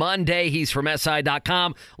Reaction Monday. He's from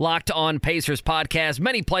SI.com, Locked On Pacers podcast.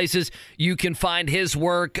 Many places you can find his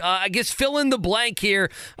work. I guess fill in the blank here.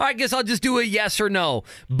 I guess I'll just do a yes or no.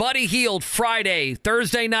 Buddy Hield,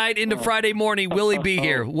 Thursday night into Friday morning. Will he be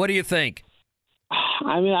here? What do you think?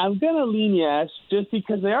 I mean, I'm going to lean yes, just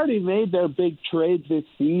because they already made their big trades this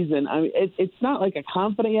season. I mean, it's not like a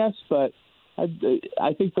confident yes, but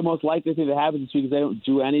I think the most likely thing that happens is because they don't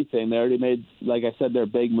do anything. They already made, like I said, their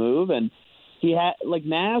big move, and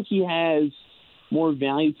now he has more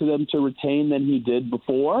value to them to retain than he did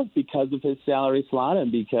before because of his salary slot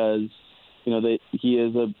and because he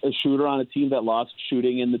is a shooter on a team that lost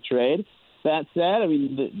shooting in the trade. That said, I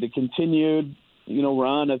mean the continued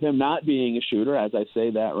run of him not being a shooter, as I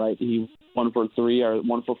say that, right? He 1 for 3 or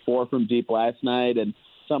 1 for 4 from deep last night, and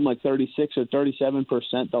something like 36 or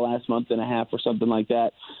 37% the last month and a half or something like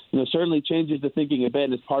that, certainly changes the thinking a bit,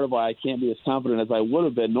 and is part of why I can't be as confident as I would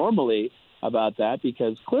have been normally about that,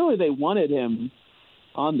 because clearly they wanted him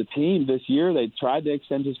on the team this year. They tried to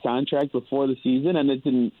extend his contract before the season, and it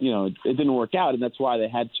didn't work out, and that's why they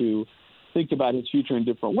had to think about his future in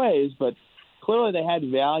different ways. But clearly they had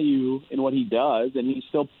value in what he does, and he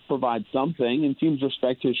still provides something, and teams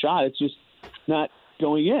respect his shot. It's just not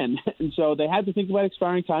going in. And so they had to think about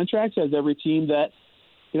expiring contracts, as every team that,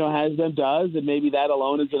 has them does, and maybe that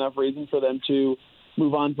alone is enough reason for them to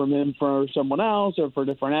move on from him for someone else or for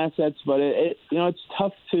different assets. But it's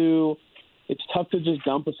tough to just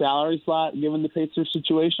dump a salary slot given the Pacers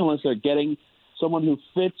situation unless they're getting someone who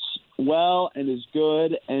fits well and is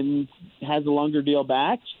good and has a longer deal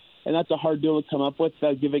back. And that's a hard deal to come up with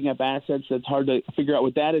without giving up assets. That's hard to figure out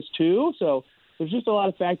what that is too. So there's just a lot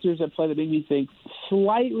of factors at play that make me think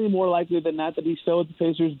slightly more likely than not that he's still with the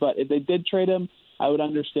Pacers. But if they did trade him, I would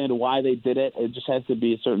understand why they did it. It just has to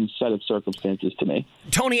be a certain set of circumstances to me.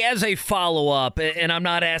 Tony, as a follow-up, and I'm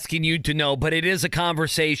not asking you to know, but it is a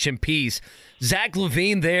conversation piece. Zach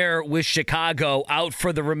LaVine there with Chicago out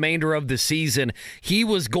for the remainder of the season. He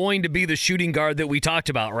was going to be the shooting guard that we talked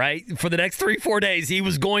about, right? For the next 3-4 days, he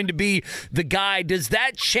was going to be the guy. Does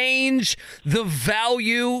that change the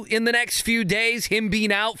value in the next few days, him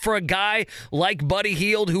being out for a guy like Buddy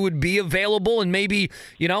Hield who would be available and maybe,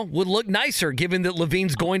 would look nicer given that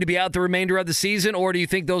LaVine's going to be out the remainder of the season? Or do you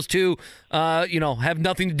think those two, have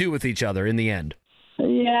nothing to do with each other in the end?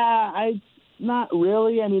 Yeah, not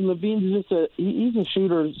really. I mean, LaVine's he's a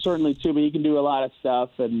shooter certainly too, but he can do a lot of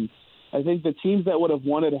stuff. And I think the teams that would have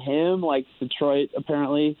wanted him, like Detroit,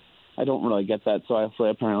 apparently, I don't really get that, so I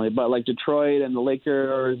say apparently, but like Detroit and the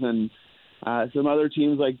Lakers and some other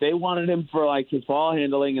teams, like they wanted him for like his ball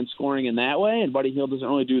handling and scoring in that way. And Buddy Hield doesn't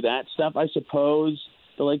really do that stuff. I suppose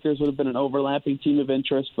the Lakers would have been an overlapping team of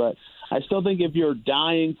interest, but I still think if you're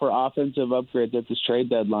dying for offensive upgrades at this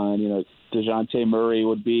trade deadline, DeJounte Murray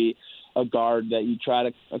would be a guard that you try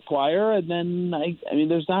to acquire. And then, I mean,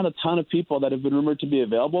 there's not a ton of people that have been rumored to be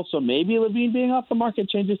available. So maybe LaVine being off the market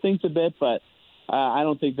changes things a bit, but I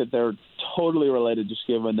don't think that they're totally related, just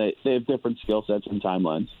given they have different skill sets and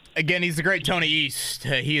timelines. Again, he's the great Tony East.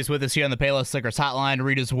 He is with us here on the Payless Liquors Hotline.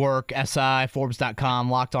 Read his work, SI, Forbes.com,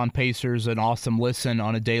 Locked On Pacers, an awesome listen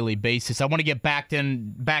on a daily basis. I want to get back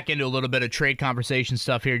into a little bit of trade conversation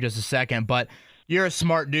stuff here in just a second, but you're a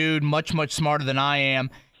smart dude, much, much smarter than I am.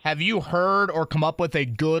 Have you heard or come up with a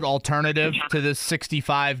good alternative to this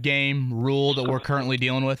 65-game rule that we're currently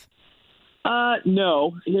dealing with?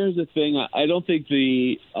 No. Here's the thing. I don't think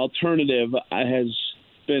the alternative has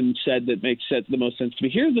been said that makes the most sense to me.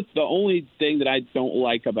 Here's the only thing that I don't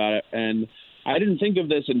like about it, and I didn't think of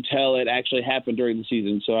this until it actually happened during the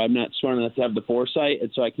season, so I'm not smart enough to have the foresight, and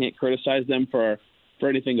so I can't criticize them for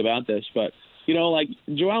anything about this. But, like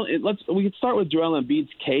we could start with Joel Embiid's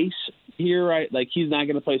case here, right? Like, he's not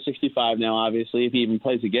going to play 65 now, obviously, if he even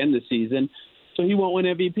plays again this season, so he won't win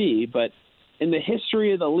MVP. But in the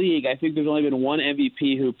history of the league, I think there's only been one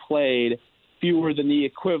MVP who played fewer than the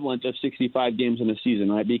equivalent of 65 games in a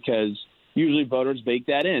season, right? Because usually voters bake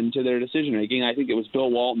that into their decision-making. I think it was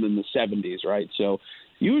Bill Walton in the 70s, right? So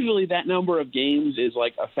usually that number of games is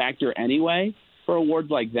like a factor anyway for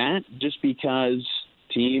awards like that, just because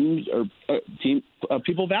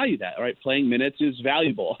people value that, right? Playing minutes is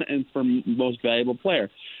valuable and for most valuable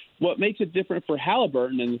player. what makes it different for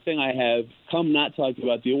Halliburton, and the thing I have come not to like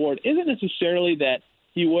about the award, isn't necessarily that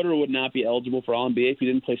he would or would not be eligible for All-NBA if he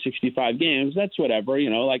didn't play 65 games. That's whatever.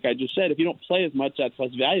 Like I just said, if you don't play as much, that's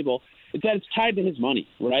less valuable. It's that it's tied to his money,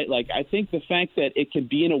 right? Like, I think the fact that it can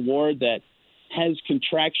be an award that has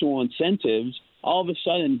contractual incentives all of a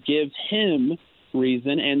sudden gives him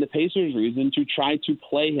reason and the Pacers reason to try to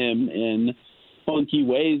play him in funky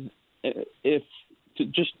ways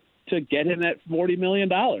to get him that $40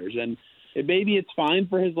 million. And maybe it's fine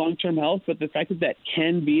for his long-term health, but the fact that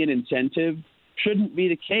can be an incentive shouldn't be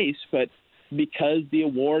the case. But because the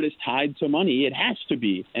award is tied to money, it has to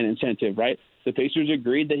be an incentive, right? The Pacers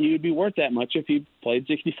agreed that he would be worth that much if he played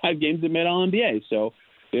 65 games and made All-NBA. So,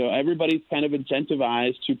 everybody's kind of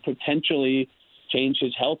incentivized to potentially change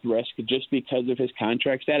his health risk just because of his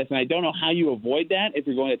contract status. And I don't know how you avoid that if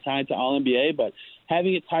you're going to tie it to All-NBA, but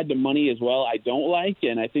having it tied to money as well, I don't like.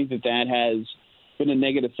 And I think that has been a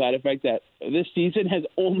negative side effect that this season has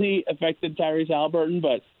only affected Tyrese Halliburton,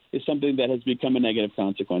 but is something that has become a negative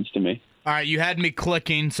consequence to me. All right, you had me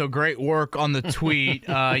clicking, so great work on the tweet.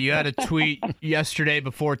 You had a tweet yesterday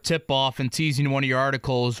before tip-off and teasing one of your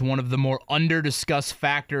articles, one of the more under-discussed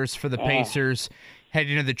factors for the Pacers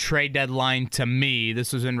heading to the trade deadline to me.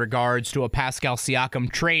 This was in regards to a Pascal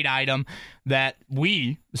Siakam trade item that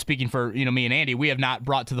we, speaking for me and Andy, we have not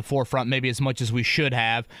brought to the forefront maybe as much as we should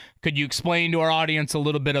have. Could you explain to our audience a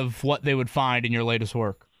little bit of what they would find in your latest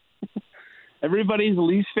work? Everybody's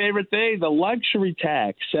least favorite thing, the luxury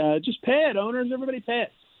tax. Just pay it, owners. Everybody pay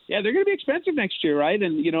it. Yeah, they're going to be expensive next year, right?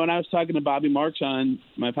 And, when I was talking to Bobby Marks on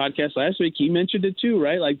my podcast last week, he mentioned it too,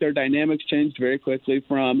 right? Like, their dynamics changed very quickly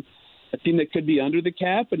from a team that could be under the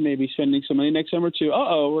cap and maybe spending some money next summer to,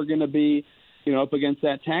 we're going to be, up against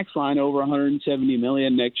that tax line over $170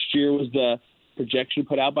 million next year was the projection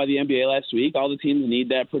put out by the NBA last week. All the teams need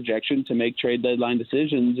that projection to make trade deadline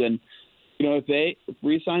decisions. And, if they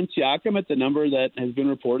re-sign Siakam at the number that has been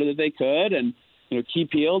reported that they could and, keep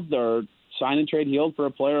Hield or sign and trade Hield for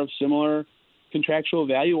a player of similar contractual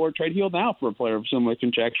value or trade Hield now for a player of similar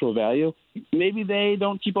contractual value, maybe they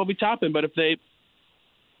don't keep Obi Toppin. But if they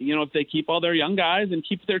keep all their young guys and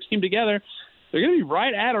keep their team together, they're going to be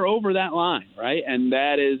right at or over that line, right? And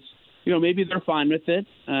that is, maybe they're fine with it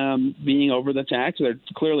being over the tax. They're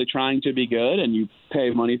clearly trying to be good, and you pay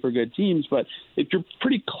money for good teams. But if you're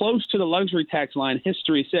pretty close to the luxury tax line,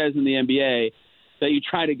 history says in the NBA that you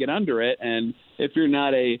try to get under it. And if you're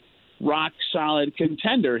not a rock-solid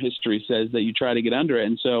contender, history says that you try to get under it.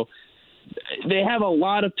 And so they have a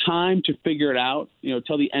lot of time to figure it out,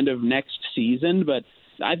 till the end of next season. But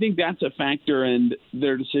I think that's a factor in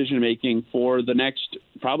their decision-making for the next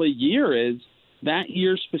probably year is that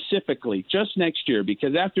year specifically, just next year,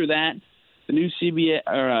 because after that, the new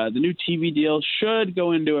the new TV deal should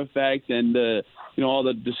go into effect, and all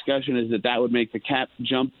the discussion is that would make the cap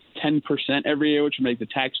jump 10% every year, which would make the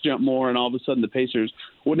tax jump more, and all of a sudden the Pacers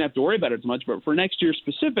wouldn't have to worry about it as much. But for next year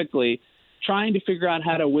specifically, trying to figure out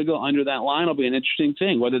how to wiggle under that line will be an interesting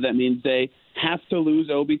thing, whether that means they have to lose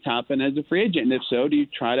Obi Toppin as a free agent, and if so, do you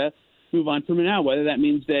try to move on from it now? Whether that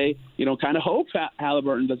means they, kind of hope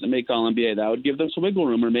Halliburton doesn't make All-NBA. That would give them some wiggle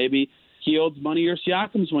room. Or maybe Hield's money or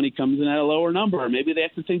Siakam's money comes in at a lower number. Or maybe they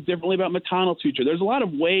have to think differently about McConnell's future. There's a lot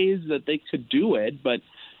of ways that they could do it, but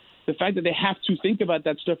the fact that they have to think about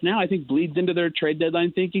that stuff now, I think, bleeds into their trade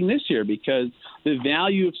deadline thinking this year, because the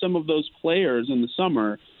value of some of those players in the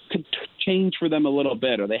summer could change for them a little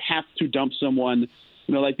bit, or they have to dump someone,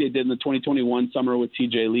 like they did in the 2021 summer with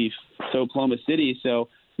TJ Leaf to Oklahoma City. So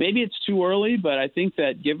maybe it's too early, but I think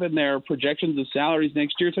that given their projections of salaries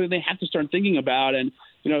next year, it's something they have to start thinking about. And,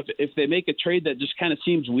 if they make a trade that just kind of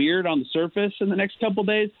seems weird on the surface in the next couple of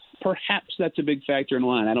days, perhaps that's a big factor in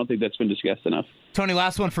line. I don't think that's been discussed enough. Tony,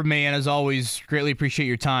 last one for me, and as always, greatly appreciate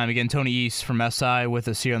your time. Again, Tony East from SI with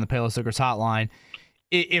us here on the Payless Liquors Hotline.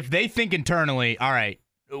 If they think internally, all right,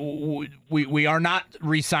 we are not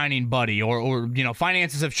re-signing Buddy, or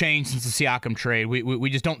finances have changed since the Siakam trade.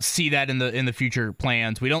 We just don't see that in the future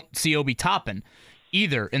plans. We don't see Obi Toppin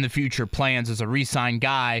either in the future plans as a re-sign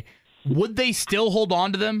guy. Would they still hold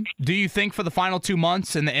on to them, do you think, for the final 2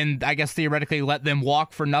 months, and I guess theoretically let them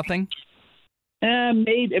walk for nothing?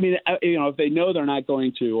 Maybe. I mean, if they know they're not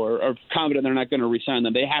going to, or are confident they're not going to re-sign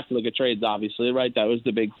them, they have to look at trades, obviously, right? That was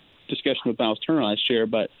the big discussion with Miles Turner last year.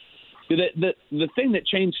 But the thing that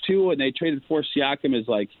changed, too, when they traded for Siakam is,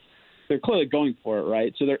 they're clearly going for it,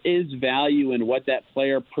 right? So there is value in what that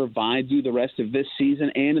player provides you the rest of this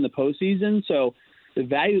season and in the postseason. So the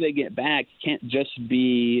value they get back can't just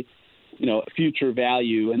be future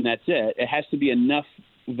value, and that's it. It has to be enough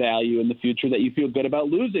value in the future that you feel good about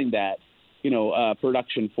losing that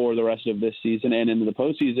production for the rest of this season and into the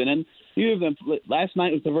postseason. And you have them. Last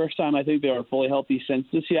night was the first time I think they were fully healthy since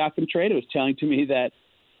the Siakam trade. It was telling to me that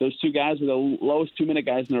those two guys were the lowest 2-minute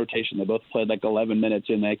guys in the rotation. They both played like 11 minutes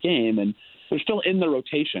in that game, and they're still in the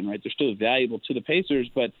rotation, right? They're still valuable to the Pacers,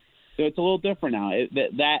 but it's a little different now.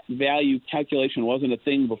 That value calculation wasn't a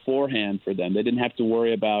thing beforehand for them. They didn't have to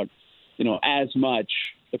worry about, as much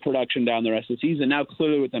the production down the rest of the season. Now,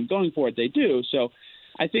 clearly with them going for it, they do. So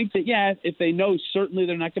I think that, if they know certainly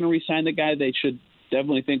they're not going to re-sign the guy, they should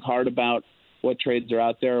definitely think hard about what trades are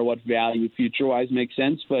out there or what value future-wise makes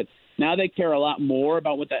sense. But now they care a lot more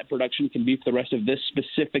about what that production can be for the rest of this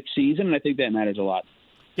specific season, and I think that matters a lot.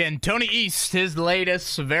 Again, Tony East, his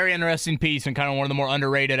latest, very interesting piece and kind of one of the more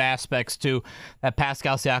underrated aspects to that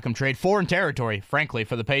Pascal Siakam trade. Foreign territory, frankly,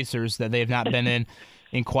 for the Pacers that they have not been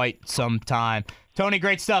in quite some time. Tony,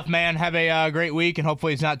 great stuff, man. Have a great week, and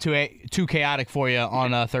hopefully it's not too chaotic for you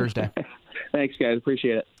on Thursday. Thanks, guys.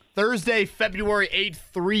 Appreciate it. Thursday, February 8th,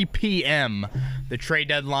 3 p.m., the trade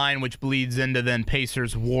deadline, which bleeds into then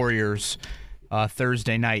Pacers-Warriors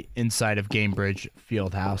Thursday night inside of Gamebridge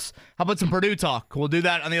Fieldhouse. How about some Purdue talk? We'll do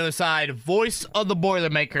that on the other side. Voice of the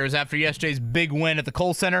Boilermakers after yesterday's big win at the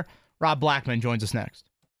Kohl Center. Rob Blackman joins us next.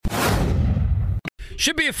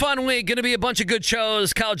 Should be a fun week. Going to be a bunch of good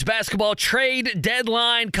shows. College basketball trade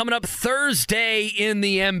deadline coming up Thursday in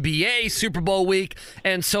the NBA, Super Bowl week,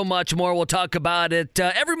 and so much more. We'll talk about it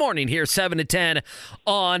every morning here, 7 to 10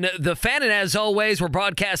 on The Fan. And as always, we're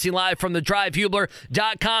broadcasting live from the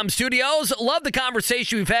DriveHubler.com studios. Love the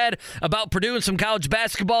conversation we've had about Purdue and some college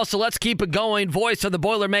basketball, so let's keep it going. Voice of the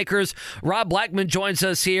Boilermakers, Rob Blackman, joins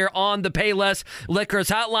us here on the Payless Liquors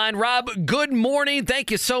Hotline. Rob, good morning. Thank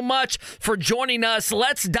you so much for joining us.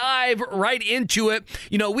 Let's dive right into it.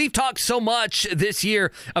 We've talked so much this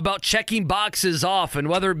year about checking boxes off, and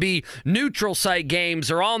whether it be neutral site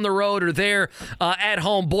games or on the road or there at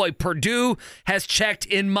home. Boy, Purdue has checked,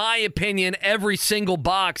 in my opinion, every single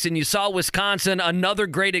box, and you saw Wisconsin, another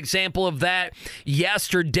great example of that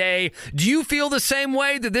yesterday. Do you feel the same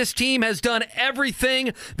way, that this team has done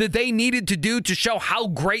everything that they needed to do to show how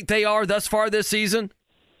great they are thus far this season?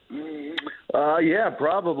 Yeah,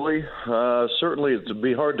 probably. Certainly, it'd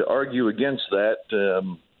be hard to argue against that.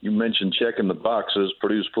 You mentioned checking the boxes.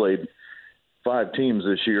 Purdue's played 5 teams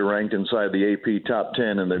this year ranked inside the AP top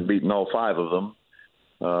 10, and they've beaten all 5 of them,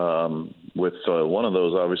 with one of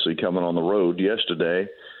those obviously coming on the road yesterday.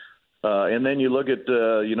 And then you look at,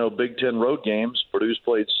 Big Ten road games. Purdue's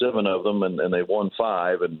played 7 of them, and they've won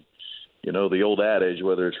 5. And, the old adage,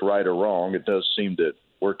 whether it's right or wrong, it does seem to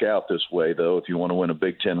work out this way, though. If you want to win a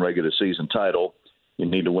Big Ten regular season title, you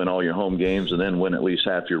need to win all your home games and then win at least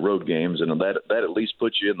half your road games, and that at least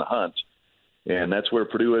puts you in the hunt. And that's where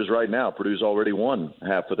Purdue is right now. Purdue's already won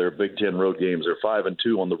half of their Big Ten road games. They're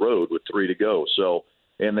 5-2 on the road with 3 to go. So,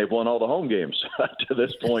 and they've won all the home games to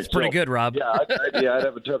this point. It's pretty good, Rob. Yeah,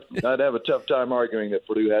 I'd have a tough time arguing that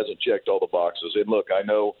Purdue hasn't checked all the boxes. And look, I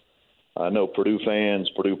know Purdue fans,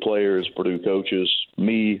 Purdue players, Purdue coaches,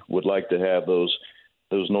 would like to have those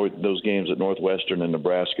games at Northwestern and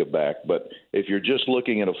Nebraska back. But if you're just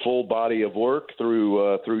looking at a full body of work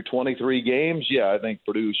through 23 games, I think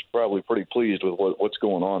Purdue's probably pretty pleased with what's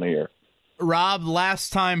going on here. Rob,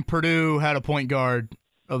 last time Purdue had a point guard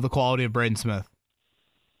of the quality of Braden Smith?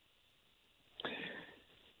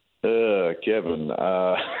 Kevin.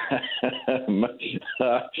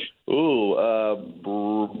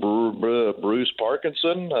 Bruce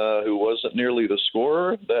Parkinson, who wasn't nearly the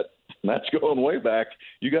scorer. That's going way back.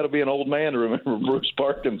 You got to be an old man to remember Bruce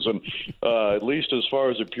Parkinson, at least as far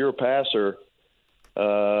as a pure passer.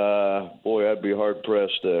 Boy, I'd be hard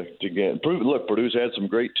pressed to get. Look, Purdue's had some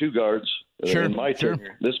great 2 guards in my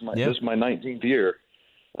tenure. This is my 19th year.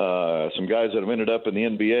 Some guys that have ended up in the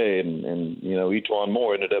NBA, and Etuan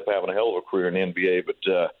Moore ended up having a hell of a career in the NBA, but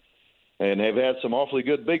and they've had some awfully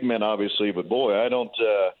good big men, obviously. But boy, I don't.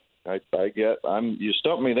 You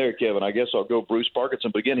stumped me there, Kevin. I guess I'll go Bruce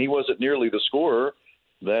Parkinson. But again, he wasn't nearly the scorer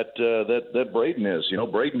that Braden is.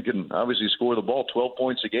 Braden can obviously score the ball 12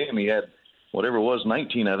 points a game. He had whatever it was,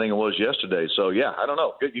 19, I think it was yesterday. So I don't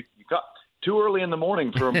know. You got too early in the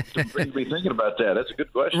morning to be thinking about that. That's a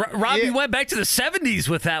good question. Rob, you went back to the 70s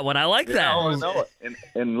with that one. I like that. I know it.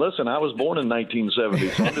 And listen, I was born in 1970.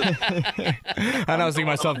 So I know, I was thinking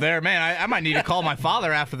to myself there, man, I might need to call my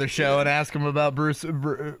father after the show and ask him about Bruce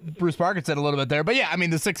Parkinson a little bit there. But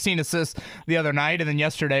the 16 assists the other night, and then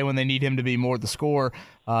yesterday when they need him to be more the scorer,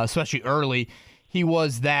 especially early, he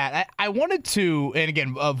was that. I wanted to, and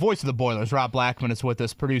again, voice of the Boilers, Rob Blackman is with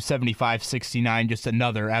us. Purdue 75-69, just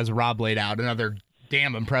another, as Rob laid out, another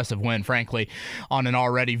damn impressive win, frankly, on an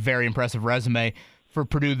already very impressive resume for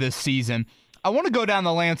Purdue this season. I want to go down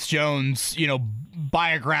the Lance Jones,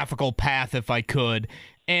 biographical path if I could.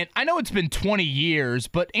 And I know it's been 20 years,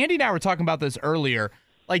 but Andy and I were talking about this earlier.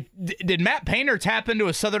 Like, did Matt Painter tap into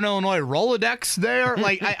a Southern Illinois Rolodex there?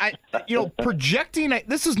 Like, projecting,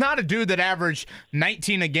 this is not a dude that averaged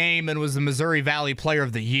 19 a game and was the Missouri Valley Player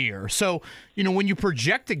of the Year. So, when you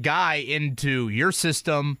project a guy into your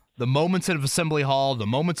system, the moments at Assembly Hall, the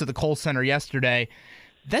moments at the Kohl Center yesterday,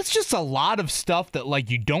 that's just a lot of stuff that,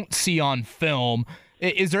 you don't see on film.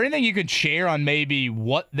 Is there anything you could share on maybe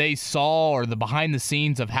what they saw or the behind the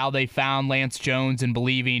scenes of how they found Lance Jones and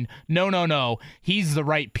believing, no, he's the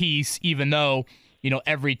right piece, even though,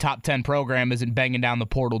 every top 10 program isn't banging down the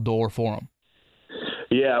portal door for him?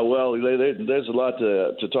 Yeah, well, there's a lot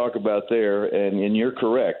to talk about there, and you're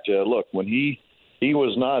correct. Look, when he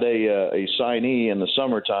was not a signee in the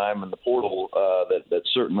summertime in the portal, that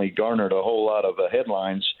certainly garnered a whole lot of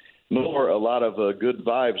headlines, nor a lot of good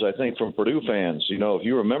vibes, I think, from Purdue fans. If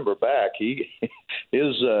you remember back, his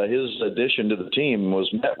addition to the team was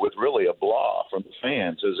met with really a blah from the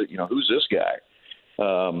fans. Who's this guy?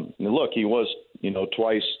 Look, he was,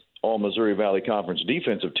 twice All-Missouri Valley Conference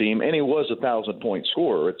defensive team, and he was a 1,000-point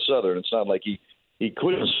scorer at Southern. It's not like he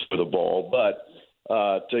couldn't score the ball. But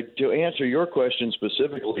to answer your question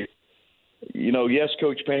specifically, yes,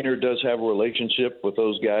 Coach Painter does have a relationship with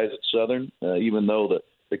those guys at Southern, even though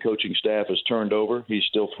the coaching staff has turned over. He's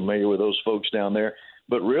still familiar with those folks down there.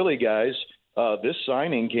 But really, guys, this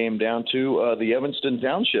signing came down to the Evanston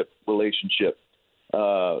Township relationship.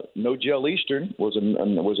 Nogel Eastern was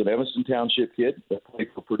an Evanston Township kid that played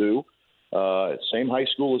for Purdue, same high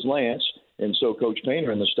school as Lance. And so Coach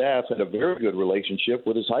Painter and the staff had a very good relationship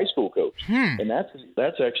with his high school coach. And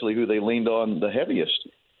that's actually who they leaned on the heaviest.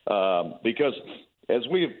 Because as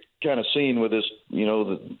we've kind of seen with this,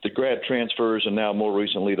 the grad transfers and now more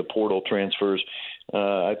recently the portal transfers,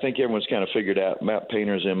 I think everyone's kind of figured out Matt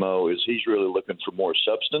Painter's MO is he's really looking for more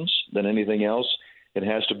substance than anything else. It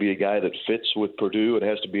has to be a guy that fits with Purdue. It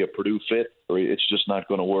has to be a Purdue fit, or it's just not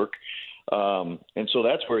going to work. And so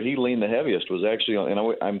that's where he leaned the heaviest was actually on,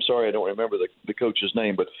 and I'm sorry I don't remember the coach's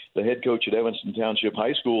name, but the head coach at Evanston Township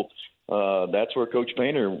High School, that's where Coach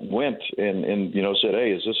Painter went and said,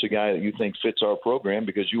 hey, is this a guy that you think fits our program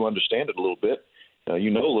because you understand it a little bit? You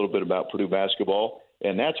know a little bit about Purdue basketball.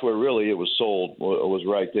 And that's where really it was sold, was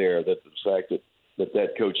right there, that the fact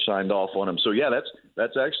that coach signed off on him. So, yeah,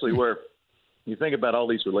 that's actually where you think about all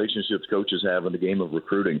these relationships coaches have in the game of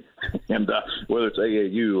recruiting, and whether it's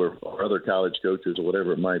AAU or other college coaches or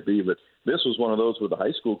whatever it might be. But this was one of those where the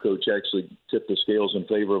high school coach actually tipped the scales in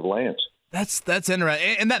favor of Lance. That's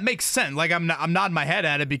interesting, and that makes sense. Like I'm nodding my head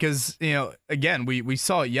at it because again we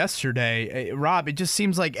saw it yesterday. Rob, it just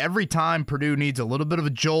seems like every time Purdue needs a little bit of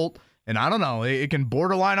a jolt, and I don't know, it can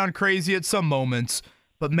borderline on crazy at some moments.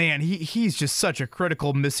 But man, he's just such a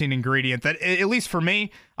critical missing ingredient that at least for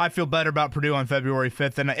me, I feel better about Purdue on February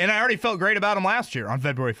 5th, and I already felt great about him last year on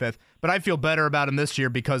February 5th. But I feel better about him this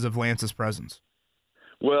year because of Lance's presence.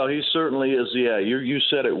 Well, he certainly is. Yeah, you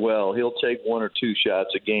said it well. He'll take one or two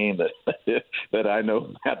shots a game that I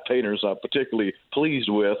know Matt Painter's not particularly pleased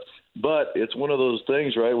with. But it's one of those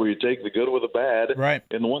things, right, where you take the good with the bad. Right.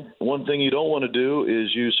 And one thing you don't want to do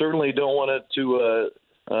is you certainly don't want it to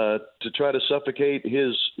try to suffocate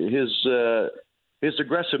his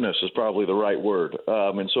aggressiveness is probably the right word.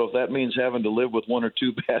 And so if that means having to live with one or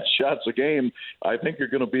two bad shots a game, I think you're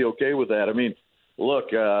going to be okay with that. I mean,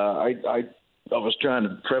 look, I was trying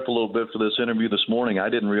to prep a little bit for this interview this morning. I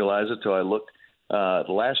didn't realize it till I looked. The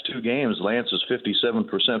last two games, Lance is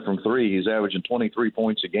 57% from three. He's averaging 23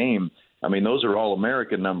 points a game. I mean, those are all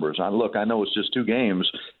American numbers. I know it's just two games,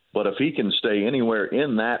 but if he can stay anywhere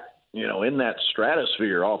in that, in that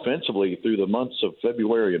stratosphere offensively through the months of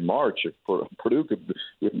February and March, Purdue could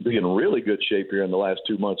be in really good shape here in the last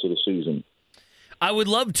 2 months of the season. I would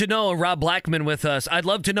love to know, Rob Blackman with us, I'd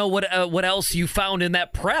love to know what else you found in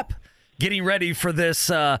that prep getting ready for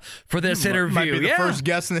this interview. Might be the first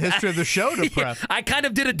guest in the history of the show to prep. I kind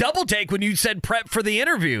of did a double take when you said prep for the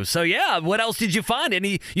interview. So, yeah, what else did you find?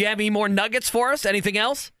 You have any more nuggets for us? Anything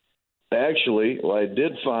else? Actually, well, I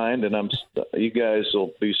did find, and you guys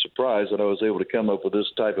will be surprised that I was able to come up with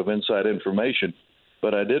this type of inside information,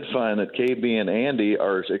 but I did find that KB and Andy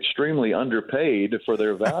are extremely underpaid for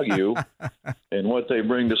their value and what they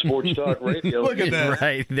bring to Sports Talk Radio. Look at that.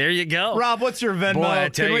 Right, there you go. Rob, what's your Venmo? Boy, I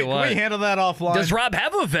tell you what. Can we handle that offline? Does Rob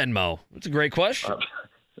have a Venmo? That's a great question.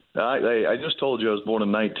 I just told you I was born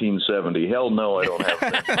in 1970. Hell no, I don't have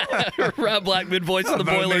that. Rob Blackman, voice of the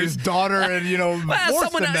Boilers. His daughter, and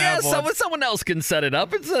someone else can set it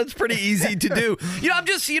up. It's pretty easy to do. I'm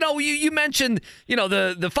just you mentioned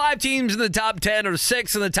the 5 teams in the top 10 or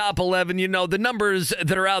 6 in the top 11. The numbers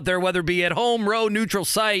that are out there, whether it be at home, road, neutral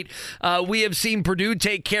site. We have seen Purdue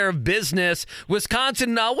take care of business.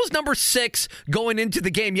 Wisconsin was number 6 going into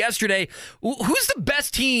the game yesterday. Who's the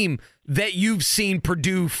best team that you've seen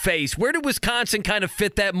Purdue face? Where did Wisconsin kind of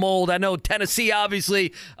fit that mold? I know Tennessee,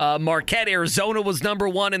 obviously, Marquette, Arizona was number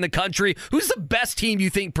 1 in the country. Who's the best team you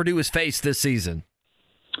think Purdue has faced this season?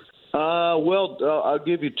 I'll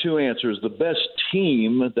give you 2 answers. The best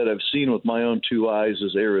team that I've seen with my own 2 eyes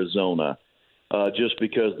is Arizona, just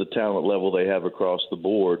because the talent level they have across the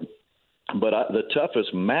board. But the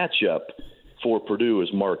toughest matchup for Purdue is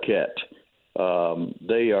Marquette.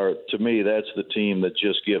 They are, to me, that's the team that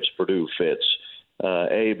just gives Purdue fits.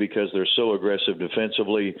 Because they're so aggressive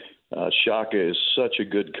defensively. Shaka is such a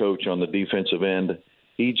good coach on the defensive end.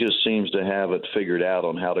 He just seems to have it figured out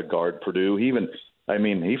on how to guard Purdue. He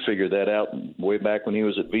figured that out way back when he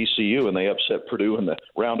was at VCU, and they upset Purdue in the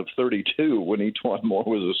round of 32 when E'Twaun Moore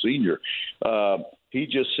was a senior. He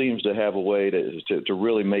just seems to have a way to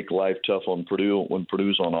really make life tough on Purdue when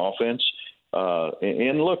Purdue's on offense.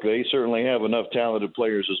 And look, they certainly have enough talented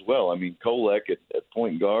players as well. I mean, Kolek at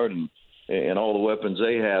point guard and all the weapons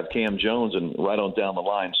they have, Cam Jones, and right on down the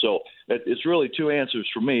line. So it's really 2 answers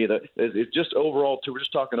for me. That it's just overall, we're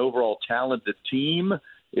just talking overall talented team.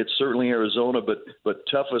 It's certainly Arizona, but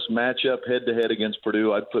toughest matchup head-to-head against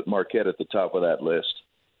Purdue, I'd put Marquette at the top of that list.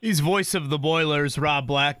 He's voice of the Boilers, Rob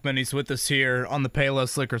Blackman. He's with us here on the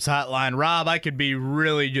Payless Liquors Hotline. Rob, I could be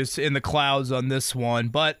really just in the clouds on this one,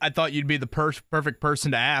 but I thought you'd be the perfect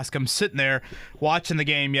person to ask. I'm sitting there watching the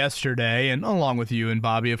game yesterday, and along with you and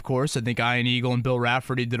Bobby, of course. I think Ian Eagle and Bill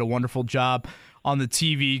Rafferty did a wonderful job on the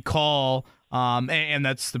TV call. And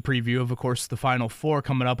that's the preview of course, the Final Four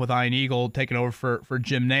coming up with Ian Eagle taking over for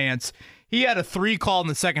Jim Nantz. He had a 3 call in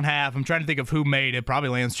the second half. I'm trying to think of who made it, probably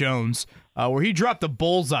Lance Jones, where he dropped a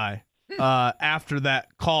bullseye after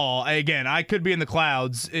that call. Again, I could be in the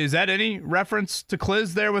clouds. Is that any reference to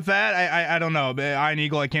Kliz there with that? I don't know. Ian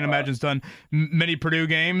Eagle, I can't imagine, has done many Purdue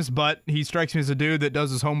games, but he strikes me as a dude that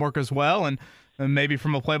does his homework as well. And maybe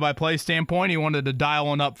from a play-by-play standpoint, he wanted to dial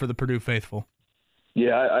one up for the Purdue faithful.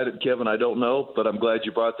 Yeah, Kevin, I don't know, but I'm glad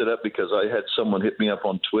you brought that up because I had someone hit me up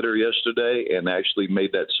on Twitter yesterday and actually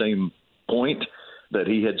made that same point that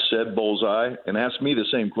he had said bullseye and asked me the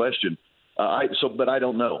same question. But I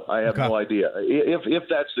don't know. I have no idea. If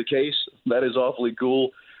that's the case, that is awfully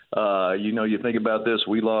cool. You think about this.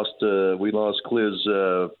 We lost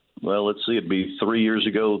Kliz. Let's see, it'd be 3 years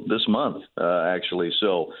ago this month, actually.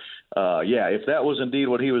 So. If that was indeed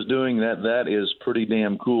what he was doing, that is pretty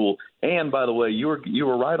damn cool. And by the way, you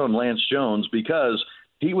were right on Lance Jones because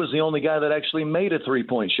he was the only guy that actually made a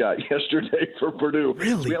 3-point shot yesterday for Purdue.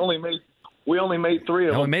 Really? We only made 3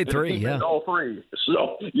 of them. We made 3, yeah. All 3.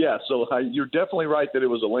 So you're definitely right that it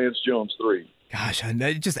was a Lance Jones 3. Gosh, and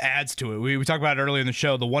it just adds to it. We talked about it earlier in the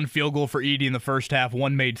show. The 1 field goal for Edey in the first half,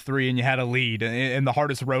 1 made 3, and you had a lead in the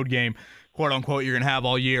hardest road game, quote unquote, you're going to have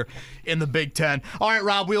all year in the Big Ten. All right,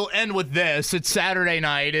 Rob, we'll end with this. It's Saturday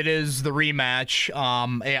night. It is the rematch.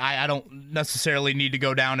 I don't necessarily need to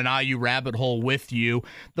go down an IU rabbit hole with you.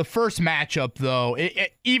 The first matchup, though,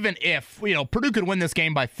 even if Purdue could win this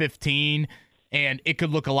game by 15, and it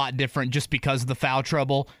could look a lot different just because of the foul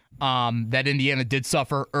trouble that Indiana did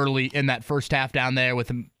suffer early in that first half down there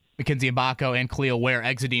with Mackenzie Mbako and Cleo Ware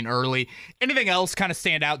exiting early. Anything else kind of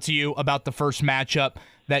stand out to you about the first matchup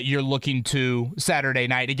that you're looking to Saturday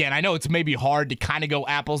night? Again, I know it's maybe hard to kind of go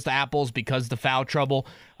apples to apples because the foul trouble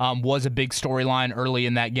was a big storyline early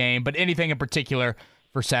in that game, but anything in particular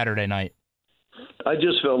for Saturday night? I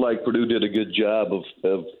just felt like Purdue did a good job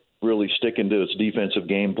of really sticking to its defensive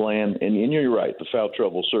game plan. And you're right, the foul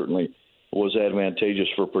trouble certainly was advantageous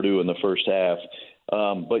for Purdue in the first half.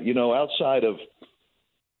 But, outside of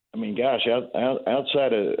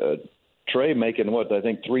Trey making I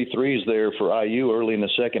think 3 threes there for IU early in the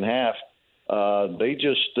second half, they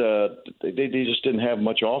just didn't have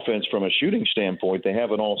much offense from a shooting standpoint. They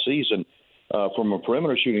haven't all season from a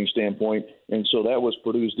perimeter shooting standpoint, and so that was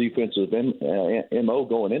Purdue's defensive MO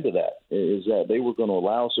going into that, is that they were going to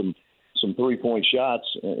allow some 3-point shots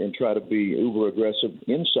and try to be uber aggressive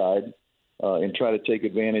inside and try to take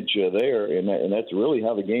advantage there, and that's really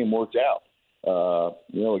how the game worked out.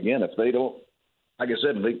 Again, if they don't, like I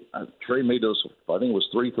said, Trey made those, I think it was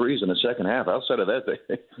 3 threes in the second half. Outside of that,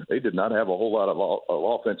 they did not have a whole lot of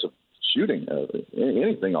offensive shooting,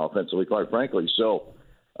 anything offensively, quite frankly. So,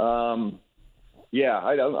 Yeah,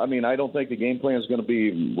 I don't think the game plan is going to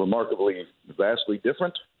be remarkably vastly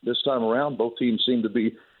different this time around. Both teams seem to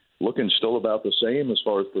be looking still about the same as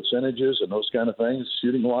far as percentages and those kind of things,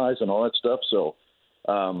 shooting-wise and all that stuff. So,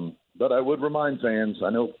 but I would remind fans, I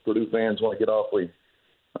know Purdue fans want to get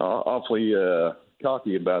awfully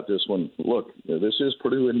cocky about this one. Look, this is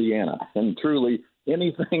Purdue, Indiana, and truly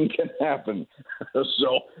anything can happen.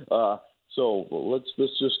 So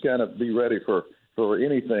let's just kind of be ready for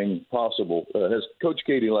anything possible. As Coach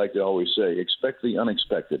Katie liked to always say, expect the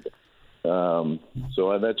unexpected.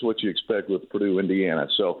 So that's what you expect with Purdue, Indiana.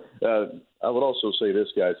 So I would also say this,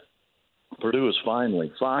 guys. Purdue is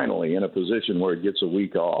finally in a position where it gets a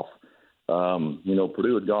week off.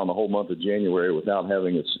 Purdue had gone the whole month of January without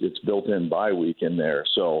having its built-in bye week in there.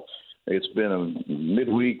 So it's been a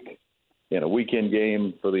midweek and a weekend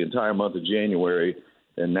game for the entire month of January.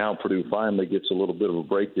 And now Purdue finally gets a little bit of a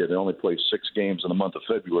break there. They only play 6 games in the month of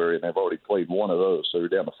February, and they've already played one of those. So they're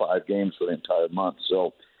down to 5 games for the entire month.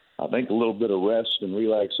 So I think a little bit of rest and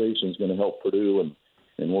relaxation is going to help Purdue,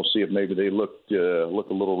 and we'll see if maybe they look a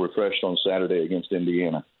little refreshed on Saturday against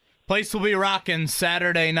Indiana. Place will be rocking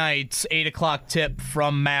Saturday nights, 8 o'clock tip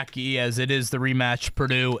from Mackey, as it is the rematch,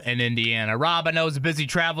 Purdue and Indiana. Rob, I know it was a busy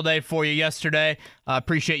travel day for you yesterday.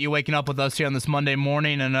 Appreciate you waking up with us here on this Monday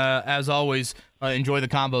morning, and as always, enjoy the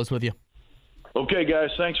combos with you. Okay, guys.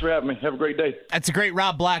 Thanks for having me. Have a great day. That's a great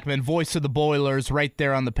Rob Blackman, voice of the Boilers, right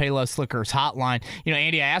there on the Payless Liquors hotline.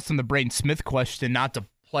 Andy, I asked him the Braden Smith question, not to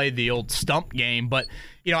play the old stump game, but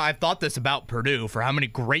I've thought this about Purdue for how many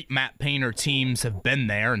great Matt Painter teams have been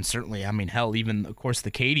there, and certainly, even of course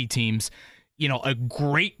the Katy teams. A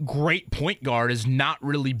great point guard has not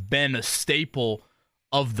really been a staple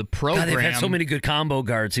of the program. God, they've had so many good combo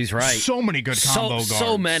guards. He's right. So many good combo guards.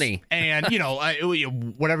 So many. And,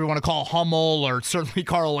 whatever you want to call Hummel or certainly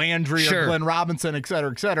Carl Landry or Glenn Robinson, et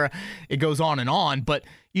cetera, it goes on and on. But,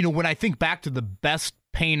 when I think back to the best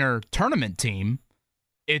Painter tournament team,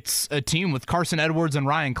 it's a team with Carson Edwards and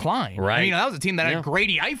Ryan Klein. Right. That was a team that had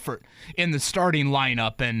Grady Eifert in the starting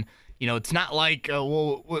lineup. And, it's not like, it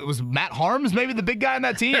was Matt Harms maybe the big guy on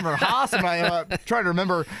that team, or Haas? And I try to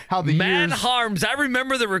remember how the Matt years... Harms. I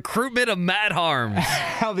remember the recruitment of Matt Harms.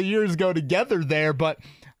 How the years go together there. But,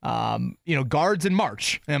 guards in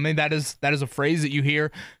March. That is a phrase that you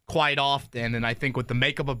hear quite often. And I think with the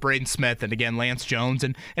makeup of Braden Smith and, again, Lance Jones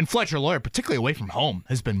and Fletcher Lawyer, particularly away from home,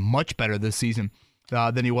 has been much better this season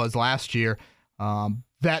than he was last year.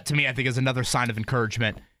 That, to me, I think is another sign of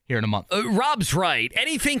encouragement here in a month. Rob's right.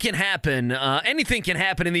 Anything can happen. Anything can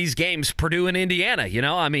happen in these games, Purdue and Indiana.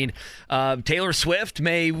 Taylor Swift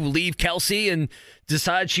may leave Kelsey and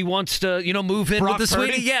decide she wants to, move in Brock with the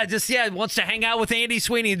Purdy? Sweeney. Wants to hang out with Andy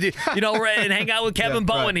Sweeney, and hang out with Kevin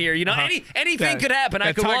Bowen here. Anything could happen.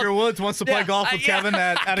 Tiger Woods wants to play golf with Kevin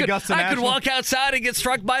at Augusta National. I could walk outside and get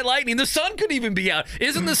struck by lightning. The sun could even be out.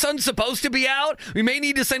 Isn't the sun supposed to be out? We may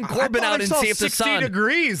need to send Corbin out and see if the sun. 60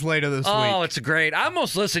 degrees later this week. Oh, it's great. I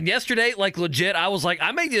almost listened yesterday, legit. I was like,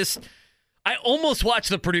 I almost watched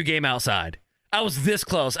the Purdue game outside. I was this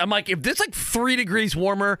close. I'm like, if it's 3 degrees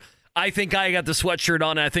warmer, I think I got the sweatshirt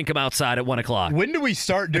on, and I think I'm outside at 1 o'clock. When do we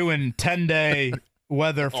start doing 10-day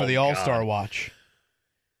weather for the All-Star Watch?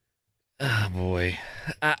 Oh, boy.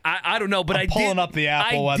 I don't know, but I'm pulling up the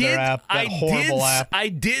Apple Weather app, that horrible app. I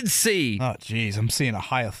did see. Oh, geez. I'm seeing a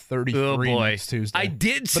high of 33 next Tuesday. I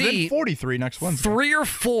did see. But then 43 next Wednesday. 3 or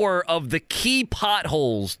 4 of the key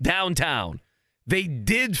potholes downtown. They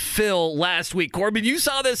did fill last week. Corbin, you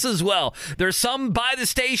saw this as well. There's some by the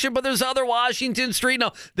station, but there's other Washington Street.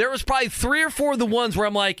 No, there was probably 3 or 4 of the ones where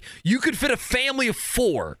I'm like, you could fit a family of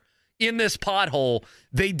 4 in this pothole.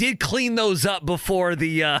 They did clean those up before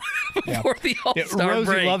the All-Star Rosie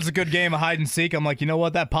break. loves a good game of hide and seek. I'm like, you know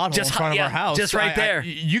what? That pothole in front of our house, just right there.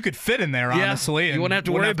 You could fit in there, honestly. You wouldn't have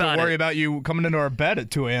to worry about you coming into our bed at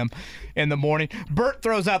 2 a.m. in the morning. Bert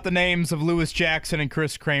throws out the names of Lewis Jackson and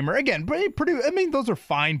Chris Kramer. Again, Purdue, those are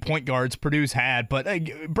fine point guards Purdue's had, but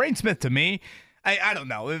Braden Smith, to me, I don't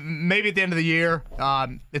know. Maybe at the end of the year,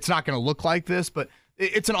 it's not going to look like this, but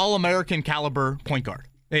it's an All-American caliber point guard.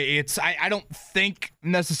 I don't think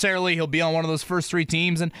necessarily he'll be on one of those first 3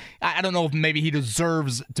 teams, and I don't know if maybe he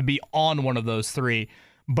deserves to be on one of those 3,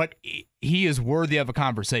 but he is worthy of a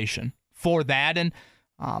conversation for that. And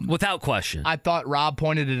without question, I thought Rob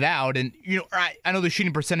pointed it out, and I know the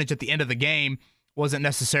shooting percentage at the end of the game wasn't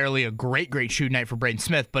necessarily a great shooting night for Braden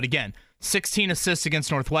Smith, but again, 16 assists against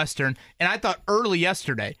Northwestern, and I thought early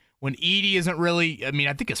yesterday when Edey isn't really,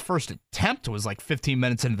 I think his first attempt was 15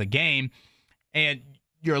 minutes into the game, and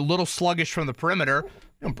you're a little sluggish from the perimeter,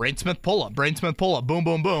 Braden Smith pull up, boom,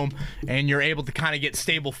 boom, boom, and you're able to kind of get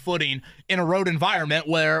stable footing in a road environment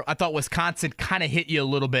where I thought Wisconsin kind of hit you a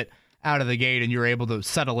little bit out of the gate, and you're able to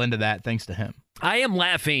settle into that thanks to him. I am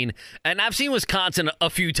laughing, and I've seen Wisconsin a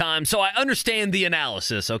few times, so I understand the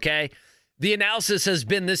analysis, okay? The analysis has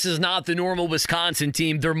been this is not the normal Wisconsin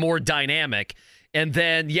team. They're more dynamic. And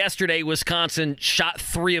then yesterday, Wisconsin shot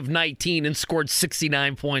 3 of 19 and scored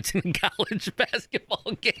 69 points in a college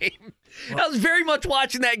basketball game. I was very much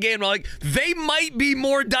watching that game. I'm like, they might be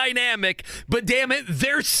more dynamic, but damn it,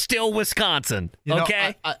 they're still Wisconsin.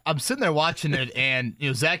 Okay? I'm sitting there watching it, and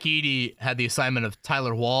Zach Edey had the assignment of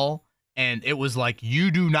Tyler Wall, and it was like,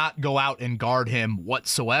 you do not go out and guard him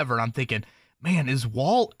whatsoever. And I'm thinking, man, is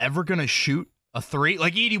Wall ever going to shoot a 3?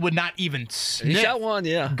 Like, Edey would not even sniff he shot one,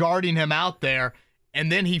 yeah, guarding him out there. And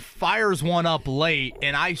then he fires one up late,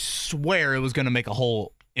 and I swear it was going to make a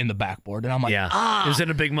hole in the backboard. And I'm like, it was in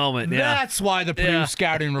a big moment. Yeah. That's why the Purdue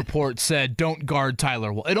scouting report said don't guard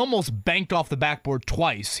Tyler Wall. It almost banked off the backboard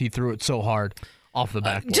twice. He threw it so hard off the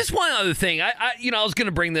backboard. Just one other thing. I was going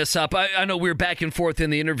to bring this up. I know we were back and forth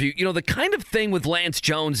in the interview. The kind of thing with Lance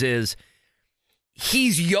Jones is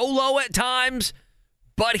he's YOLO at times,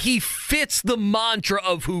 but he fits the mantra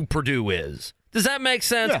of who Purdue is. Does that make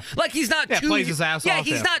sense? Yeah. Like he's not too plays his ass off.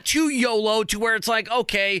 He's not too YOLO to where it's like,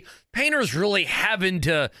 okay, Painter's really having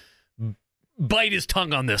to bite his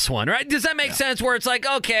tongue on this one, right? Does that make sense? Where it's like,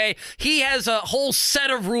 okay, he has a whole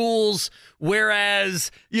set of rules, whereas,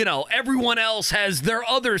 everyone else has their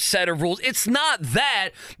other set of rules. It's not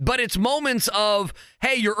that, but it's moments of,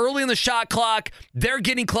 hey, you're early in the shot clock, they're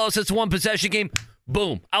getting close, it's a one possession game.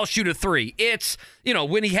 Boom, I'll shoot a 3. It's,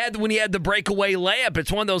 when he had the breakaway layup,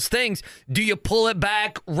 it's one of those things. Do you pull it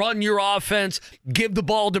back, run your offense, give the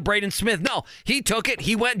ball to Braden Smith? No, he took it,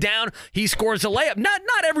 he went down, he scores a layup. Not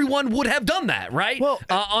everyone would have done that, right? Well,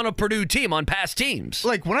 on a Purdue team, on past teams.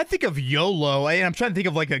 Like, when I think of YOLO, I'm trying to think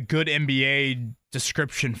of like a good NBA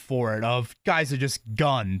description for it, of guys that just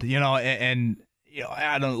gunned, and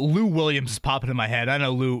I don't know, Lou Williams is popping in my head. I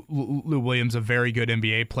know Lou Williams, a very good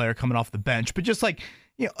NBA player coming off the bench, but just like,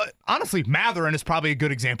 honestly, Matherin is probably a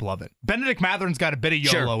good example of it. Benedict Matherin's got a bit of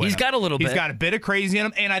YOLO in him. He's got a little bit. He's got a bit of crazy in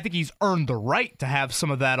him, and I think he's earned the right to have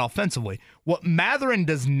some of that offensively. What Matherin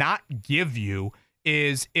does not give you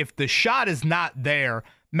is if the shot is not there,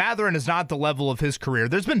 Matherin is not at the level of his career.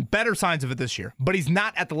 There's been better signs of it this year, but he's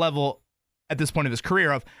not at the level at this point of his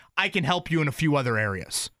career of, I can help you in a few other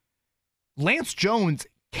areas. Lance Jones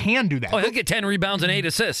can do that. Oh, he'll get 10 rebounds and 8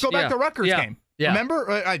 assists. Go back to Rutgers game. Yeah. Remember?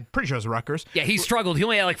 I'm pretty sure it was Rutgers. Yeah, he struggled. He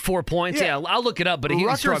only had like 4 points. Yeah, I'll look it up, but he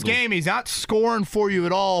struggled. Rutgers game, he's not scoring for you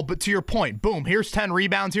at all, but to your point, boom, here's 10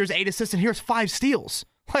 rebounds, here's 8 assists, and here's 5 steals.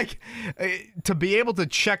 Like, to be able to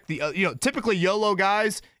check the, typically YOLO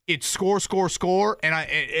guys, it's score, and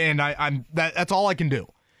I'm that's all I can do.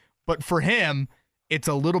 But for him, it's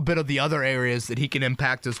a little bit of the other areas that he can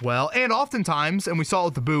impact as well. And oftentimes, and we saw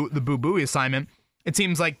it with the Boo Buie assignment, it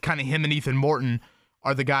seems like kind of him and Ethan Morton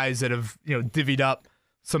are the guys that have, divvied up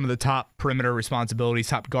some of the top perimeter responsibilities,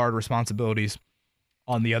 top guard responsibilities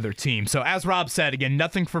on the other team. So as Rob said, again,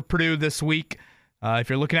 nothing for Purdue this week. If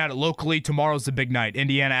you're looking at it locally, tomorrow's the big night.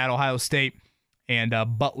 Indiana at Ohio State and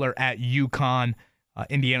Butler at UConn.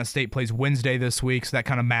 Indiana State plays Wednesday this week, so that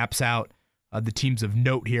kind of maps out the teams of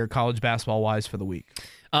note here, college basketball-wise, for the week.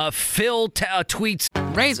 Phil tweets,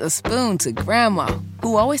 Raise a spoon to Grandma,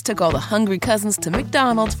 who always took all the hungry cousins to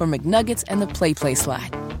McDonald's for McNuggets and the Play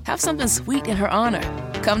Slide. Have something sweet in her honor.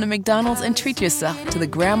 Come to McDonald's and treat yourself to the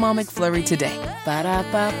Grandma McFlurry today.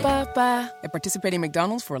 Ba-da-ba-ba-ba. At participating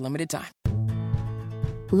McDonald's for a limited time.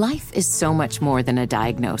 Life is so much more than a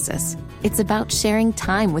diagnosis. It's about sharing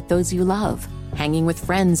time with those you love, hanging with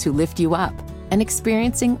friends who lift you up, and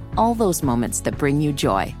experiencing all those moments that bring you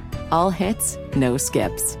joy. All hits, no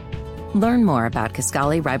skips. Learn more about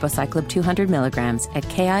Kisqali Ribociclib 200 milligrams at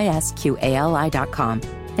KISQALI.com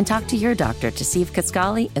and talk to your doctor to see if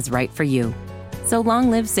Kisqali is right for you. So long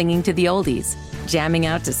live singing to the oldies, jamming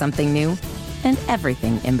out to something new, and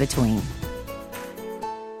everything in between.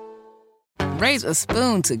 Raise a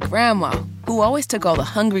spoon to Grandma, who always took all the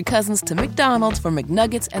hungry cousins to McDonald's for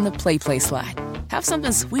McNuggets and the Play Slide. Have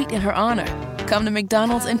something sweet in her honor. Come to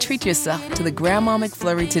McDonald's and treat yourself to the Grandma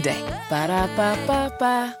McFlurry today.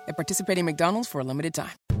 Ba-da-ba-ba-ba. At participating McDonald's for a limited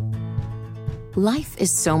time. Life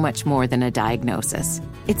is so much more than a diagnosis.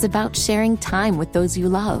 It's about sharing time with those you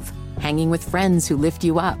love, hanging with friends who lift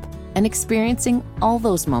you up, and experiencing all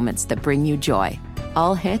those moments that bring you joy.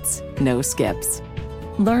 All hits, no skips.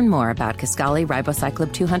 Learn more about Kisqali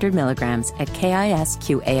Ribociclib 200 milligrams at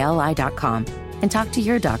KISQALI.com and talk to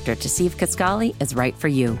your doctor to see if Kisqali is right for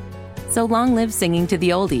you. So long live singing to the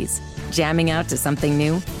oldies, jamming out to something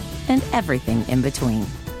new, and everything in between.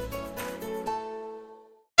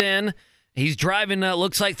 He's driving,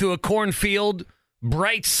 looks like, through a cornfield.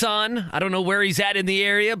 Bright sun. I don't know where he's at in the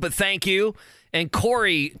area, but thank you. And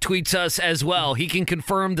Corey tweets us as well. He can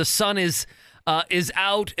confirm the sun is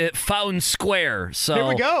out at Fountain Square. So here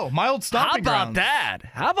we go. My old stomping grounds.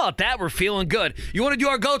 How about that? We're feeling good. You want to do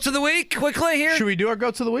our goats of the week quickly here? Should we do our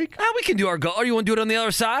goats of the week? We can do our goat. Or you want to do it on the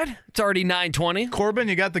other side? It's already 9:20. Corbin,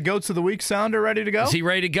 you got the goats of the week sounder ready to go? Is he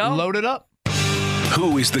ready to go? Load it up.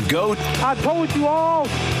 Who is the GOAT? I told you all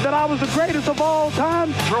that I was the greatest of all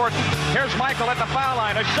time. Jordan, here's Michael at the foul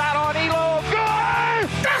line. A shot on Elo. Good!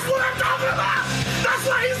 That's what I'm talking about! That's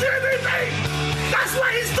why he's the MVP! That's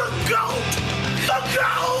why he's the GOAT! The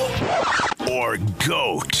GOAT! Or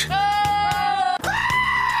GOAT?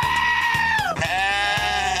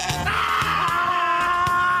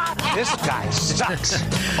 This guy sucks.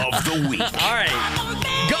 Of the week. All right.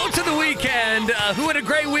 Go to the weekend. Who had a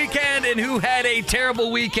great weekend and who had a terrible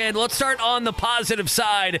weekend? Let's start on the positive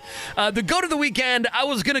side. The go to the weekend, I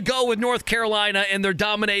was going to go with North Carolina and their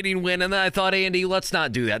dominating win, and then I thought, Andy, let's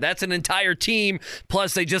not do that. That's an entire team,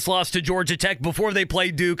 plus they just lost to Georgia Tech before they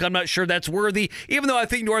played Duke. I'm not sure that's worthy, even though I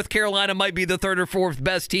think North Carolina might be the third or fourth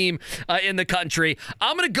best team in the country.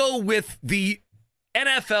 I'm going to go with the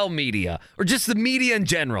NFL media, or just the media in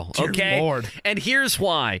general, okay? Dear Lord. And here's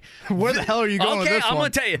why. Where the hell are you going with this I'm one?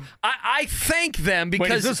 going to tell you. I thank them because...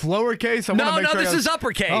 Wait, is this lowercase? This is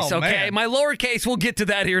uppercase, oh, okay? Man. My lowercase, we'll get to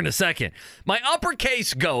that here in a second. My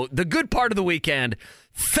uppercase goat, the good part of the weekend,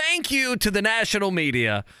 thank you to the national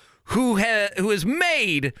media who has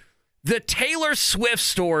made the Taylor Swift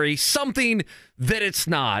story something that it's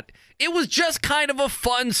not. It was just kind of a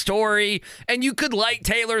fun story, and you could like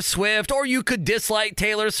Taylor Swift, or you could dislike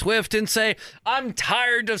Taylor Swift and say, I'm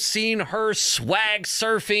tired of seeing her swag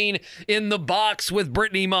surfing in the box with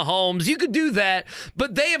Brittany Mahomes. You could do that,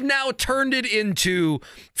 but they have now turned it into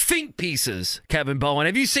think pieces, Kevin Bowen.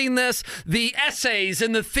 Have you seen this? The essays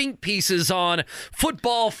and the think pieces on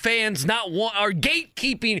football fans are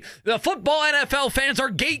gatekeeping. The football NFL fans are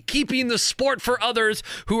gatekeeping the sport for others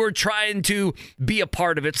who are trying to be a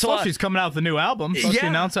part of it. So she's coming out with a new album. She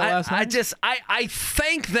announced that last night. I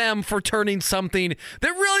thank them for turning something that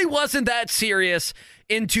really wasn't that serious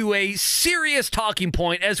into a serious talking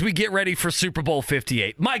point as we get ready for Super Bowl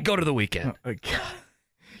 58. My go to the weekend.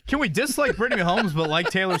 Can we dislike Brittany Mahomes but like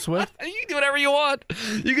Taylor Swift? You can do whatever you want.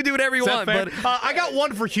 You can do whatever you want. Fair? But I got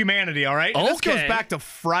one for humanity, all right? Okay. This goes back to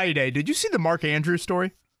Friday. Did you see the Mark Andrews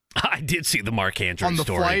story? I did see the Mark Andrews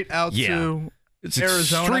story. On the flight out to... It's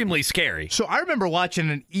Arizona. Extremely scary. So I remember watching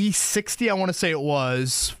an E60, I want to say it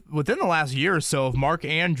was, within the last year or so, of Mark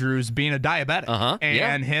Andrews being a diabetic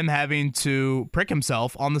and him having to prick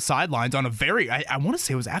himself on the sidelines on a I want to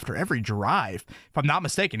say it was after every drive. If I'm not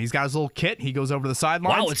mistaken, he's got his little kit. He goes over the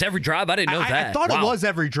sidelines. Wow, it's every drive? I didn't know that. I thought it was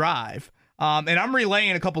every drive. And I'm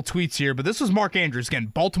relaying a couple tweets here, but this was Mark Andrews, again,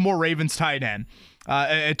 Baltimore Ravens tight end.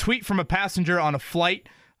 A tweet from a passenger on a flight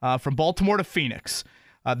from Baltimore to Phoenix.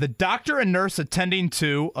 The doctor and nurse attending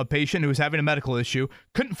to a patient who was having a medical issue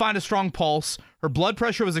couldn't find a strong pulse. Her blood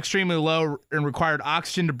pressure was extremely low and required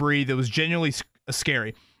oxygen to breathe. It was genuinely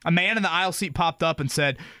scary. A man in the aisle seat popped up and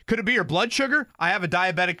said, "Could it be your blood sugar? I have a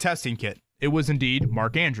diabetic testing kit." It was indeed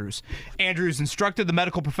Mark Andrews. Andrews instructed the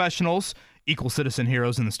medical professionals, equal citizen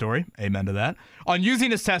heroes in the story, amen to that, on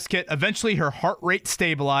using his test kit. Eventually, her heart rate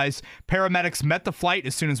stabilized. Paramedics met the flight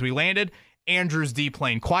as soon as we landed. Andrews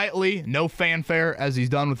deplaned quietly, no fanfare, as he's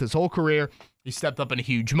done with his whole career. He stepped up in a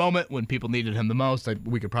huge moment when people needed him the most.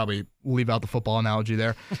 We could probably leave out the football analogy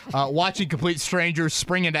there. Watching complete strangers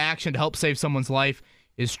spring into action to help save someone's life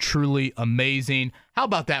is truly amazing. How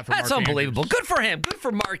about that for Mark That's unbelievable. Andrews? Good for him. Good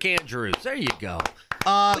for Mark Andrews. There you go.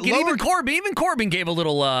 Look, even Corbin gave a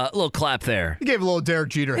little clap there. He gave a little Derek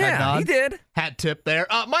Jeter head nod. He did. Hat tip there.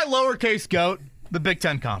 My lowercase goat, the Big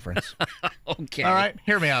Ten Conference. Okay. All right,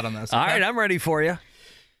 hear me out on this. All okay? right, I'm ready for you.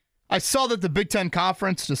 I saw that the Big Ten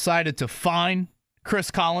Conference decided to fine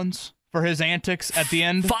Chris Collins for his antics at the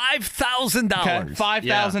end. $5,000. Okay,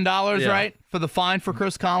 $5,000, right? For the fine for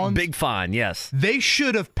Chris Collins? Big fine, yes. They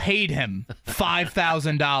should have paid him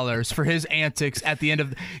 $5,000 for his antics at the end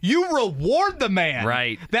of... You reward the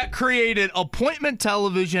man that created appointment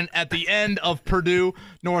television at the end of Purdue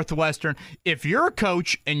Northwestern. If you're a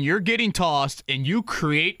coach and you're getting tossed and you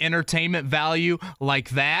create entertainment value like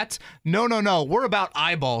that, no. We're about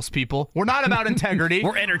eyeballs, people. We're not about integrity.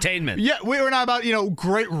 We're entertainment. Yeah, we're not about,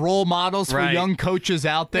 great role models for young coaches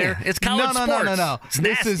out there. Yeah, it's college sports. No.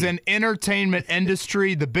 This is an entertainment entertainment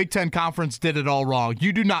industry, the Big Ten Conference did it all wrong.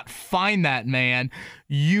 You do not fine that man.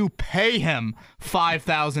 You pay him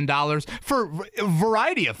 $5,000 for a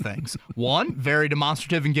variety of things. One, very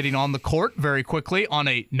demonstrative in getting on the court very quickly on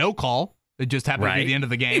a no call. It just happened to be the end of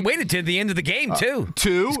the game. He waited to the end of the game, too.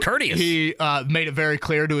 Two, he's courteous. He made it very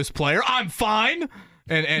clear to his player, I'm fine.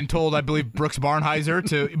 And told, I believe, Brooks Barnheiser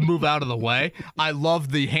to move out of the way. I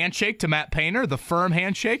love the handshake to Matt Painter, the firm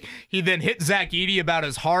handshake. He then hit Zach Edey about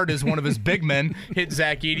as hard as one of his big men hit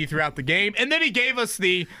Zach Edey throughout the game. And then he gave us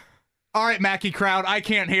the, all right, Mackey crowd, I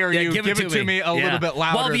can't hear you. Give it to me a little bit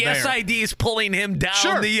louder. While the there. SID is pulling him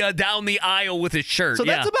down down the aisle with his shirt. So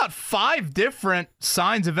that's about 5 different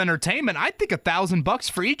signs of entertainment. I think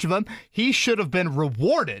 $1,000 for each of them. He should have been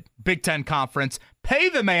rewarded. Big Ten Conference. Pay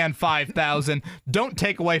the man $5,000. Don't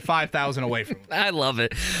take away $5,000 away from him. I love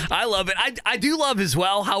it. I do love as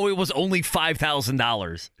well how it was only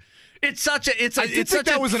 $5,000. It's such a. It's such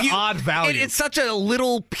that was an odd value. It's such a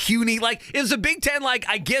little puny. Like it was the Big Ten. Like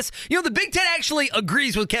I guess the Big Ten actually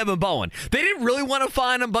agrees with Kevin Bowen. They didn't really want to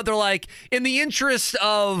fine him, but they're like, in the interest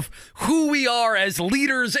of who we are as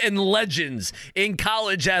leaders and legends in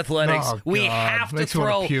college athletics, we have to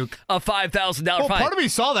throw a $5,000 fine. Part of me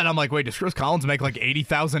saw that. I'm like, wait, does Chris Collins make like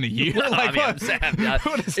 $80,000 a year?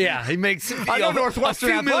 Yeah, he makes. I know Northwestern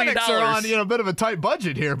Athletics are on a bit of a tight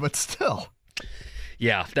budget here, but still.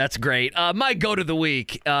 Yeah, that's great. My go to the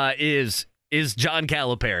week is John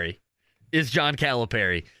Calipari.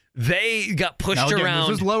 They got pushed around.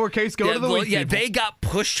 This is lowercase go to the week. Yeah, they got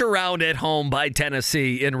pushed around at home by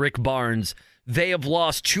Tennessee and Rick Barnes. They have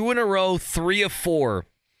lost 2 in a row, 3 of 4.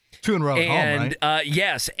 2 in a row at home, right?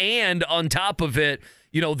 Yes, and on top of it,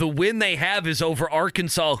 the win they have is over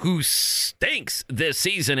Arkansas, who stinks this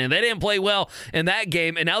season, and they didn't play well in that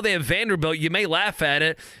game. And now they have Vanderbilt. You may laugh at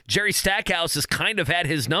it. Jerry Stackhouse has kind of had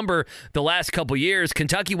his number the last couple years.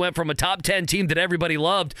 Kentucky went from a top 10 team that everybody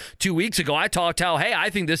loved 2 weeks ago. I talked how, hey, I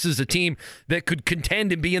think this is a team that could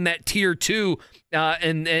contend and be in that tier 2.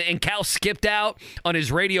 And Cal skipped out on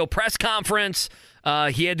his radio press conference.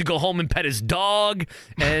 He had to go home and pet his dog,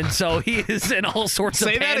 and so he is in all sorts of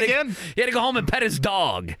panic. Say that again? He had to go home and pet his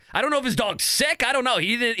dog. I don't know if his dog's sick. I don't know.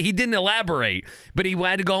 He didn't elaborate, but he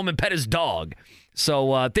had to go home and pet his dog.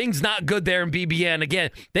 So things not good there in BBN.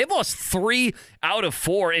 Again, they've lost 3 out of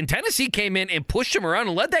 4, and Tennessee came in and pushed them around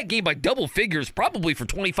and led that game by double figures, probably for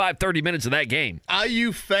 25, 30 minutes of that game.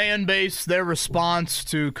 IU fan base, their response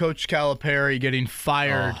to Coach Calipari getting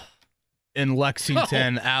fired in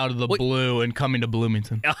Lexington out of the blue and coming to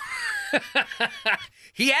Bloomington.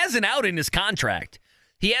 He has an out in his contract.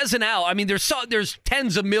 He has an out. I mean, there's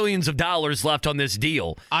tens of millions of dollars left on this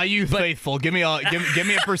deal. IU faithful, give me a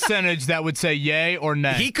percentage that would say yay or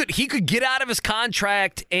nay. He could get out of his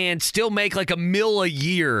contract and still make like $1 million a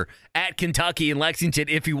year at Kentucky and Lexington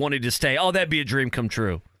if he wanted to stay. Oh, that'd be a dream come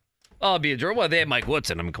true. Oh, it'd be a dream. Well, they had Mike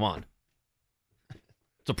Woodson. I mean, come on.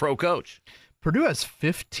 It's a pro coach. Purdue has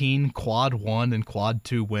 15 quad 1 and quad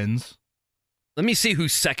 2 wins. Let me see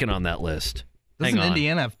who's second on that list. Doesn't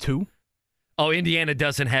Indiana have 2? Oh, Indiana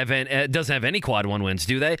doesn't have any quad 1 wins,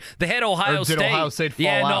 do they? They had Ohio State. Did Ohio State fall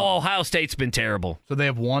out? No, Ohio State's been terrible. So they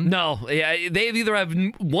have 1? No, yeah, they either have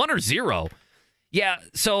 1 or 0. Yeah,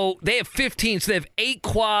 so they have 15. So they have 8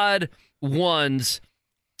 quad 1s.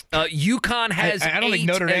 UConn has 8 I don't think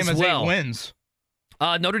Notre Dame has 8 wins.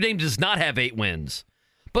 Notre Dame does not have 8 wins.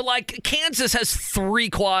 But, like, Kansas has 3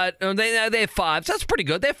 quad. They have 5. So that's pretty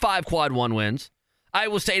good. They have 5 quad 1 wins.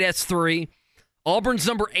 Iowa State has 3. Auburn's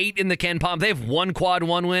number 8 in the Ken Pom. They have 1 quad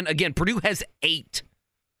 1 win. Again, Purdue has 8.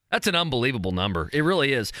 That's an unbelievable number. It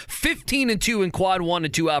really is. 15-2 in quad 1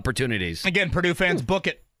 and 2 opportunities. Again, Purdue fans, book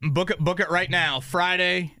it. Book it right now.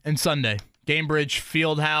 Friday and Sunday. Gamebridge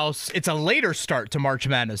Fieldhouse. It's a later start to March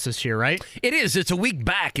Madness this year, right? It is. It's a week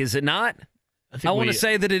back, is it not? I want to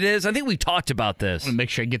say that it is. I think we talked about this. I want to make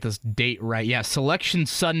sure I get this date right. Yeah, Selection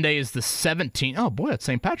Sunday is the 17th. Oh, boy, that's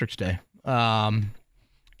St. Patrick's Day. And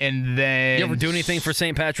then... You ever do anything for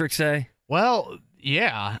St. Patrick's Day? Well,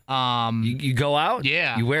 yeah. You go out?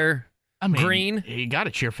 Yeah. You wear green? You got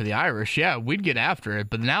to cheer for the Irish. Yeah, we'd get after it.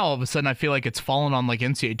 But now, all of a sudden, I feel like it's fallen on like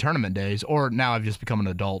NCAA tournament days. Or now I've just become an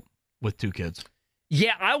adult with 2 kids.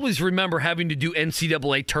 Yeah, I always remember having to do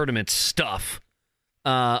NCAA tournament stuff.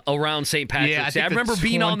 Around St. Patrick's Day. I remember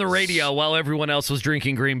being on the radio while everyone else was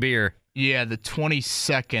drinking green beer. Yeah, the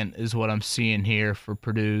 22nd is what I'm seeing here for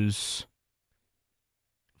Purdue's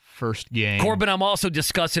first game. Corbin, I'm also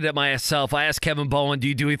disgusted at myself. I asked Kevin Bowen, do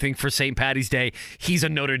you do anything for St. Patty's Day? He's a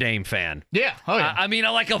Notre Dame fan. Yeah. Oh, yeah. I mean,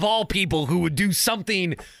 like, of all people who would do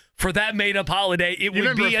something for that made-up holiday, it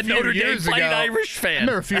would be a Notre Dame Fighting Irish fan. I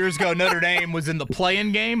remember a few years ago, Notre Dame was in the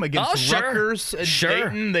play-in game against Rutgers and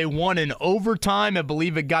Dayton. They won in overtime. I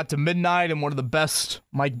believe it got to midnight, and one of the best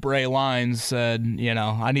Mike Bray lines said,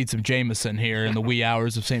 I need some Jameson here in the wee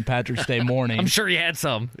hours of St. Patrick's Day morning. I'm sure he had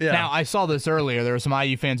some. Yeah. Now, I saw this earlier. There were some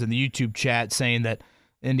IU fans in the YouTube chat saying that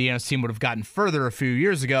Indiana's team would have gotten further a few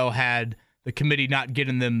years ago had the committee not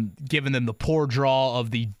given them the poor draw of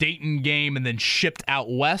the Dayton game and then shipped out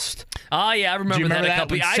west. Oh, yeah, I remember that a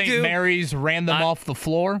couple when St. Mary's ran them off the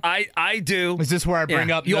floor? I do. Is this where I bring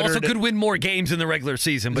up You also could win more games in the regular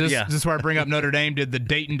season, but Is this where I bring up Notre Dame did the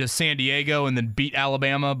Dayton to San Diego and then beat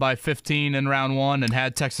Alabama by 15 in round one and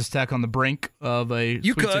had Texas Tech on the brink of a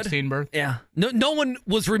Sweet 16 berth? Yeah. No one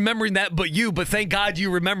was remembering that but thank God you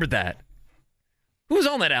remembered that. Who was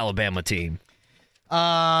on that Alabama team?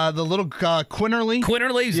 The little Quinterly.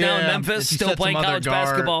 Quinterly's now in Memphis, still playing college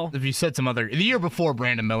basketball. If you said some other, the year before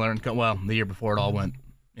Brandon Miller, the year before it all went,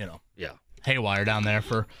 haywire down there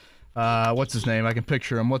for, what's his name? I can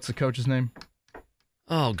picture him. What's the coach's name?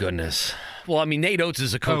 Oh, goodness. Well, I mean, Nate Oates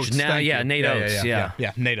is a coach now. Yeah, Nate Oates. Yeah,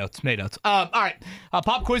 Nate Oates. All right.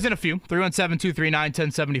 Pop quiz in a few.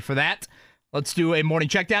 317-239-1070 for that. Let's do a morning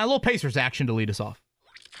check down. A little Pacers action to lead us off.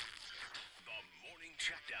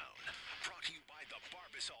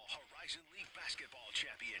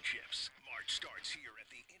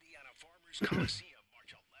 Coliseum,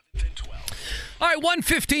 March 11th and 12th. All right,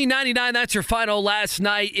 115.99. That's your final last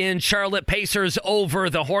night in Charlotte. Pacers over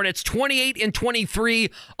the Hornets.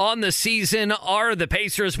 28-23 on the season are the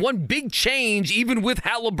Pacers. One big change, even with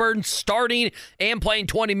Halliburton starting and playing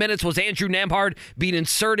 20 minutes, was Andrew Nembhard being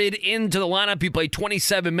inserted into the lineup. He played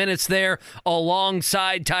 27 minutes there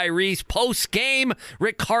alongside Tyrese. Post-game,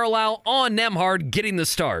 Rick Carlisle on Nembhard getting the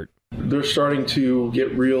start. They're starting to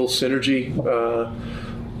get real synergy.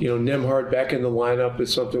 Nembhard back in the lineup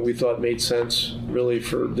is something we thought made sense really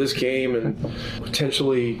for this game and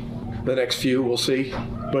potentially the next few. We'll see.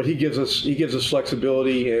 But he gives us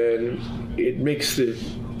flexibility, and it makes the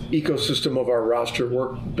ecosystem of our roster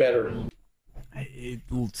work better. It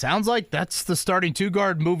sounds like that's the starting two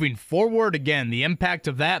guard moving forward. Again, the impact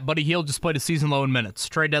of that. Buddy Hield just played a season low in minutes.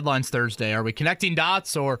 Trade deadline's Thursday. Are we connecting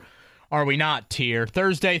dots or are we not here?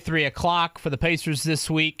 Thursday, 3 o'clock for the Pacers this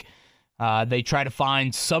week. They try to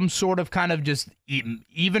find some sort of kind of just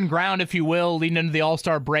even ground, if you will, leading into the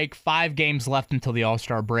All-Star break. 5 games left until the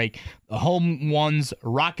All-Star break. The home ones,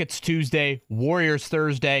 Rockets Tuesday, Warriors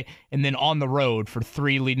Thursday, and then on the road for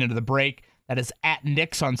 3 leading into the break. That is at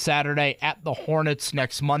Knicks on Saturday, at the Hornets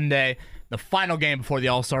next Monday. The final game before the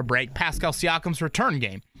All-Star break, Pascal Siakam's return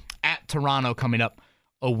game at Toronto coming up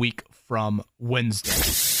a week from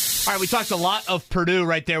Wednesday. All right, we talked a lot of Purdue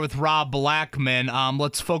right there with Rob Blackman.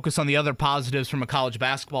 Let's focus on the other positives from a college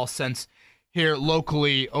basketball sense here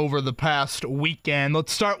locally over the past weekend.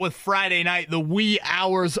 Let's start with Friday night, the wee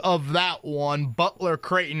hours of that one. Butler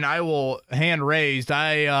Creighton, I will hand raised.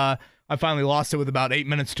 I finally lost it with about 8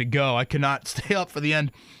 minutes to go. I could not stay up for the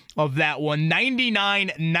end of that one.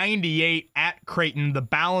 99-98 at Creighton. The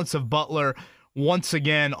balance of Butler once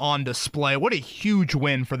again on display. What a huge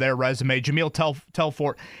win for their resume. Jameel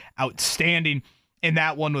Telfort, outstanding in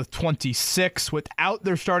that one with 26. Without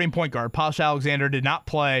their starting point guard, Posh Alexander did not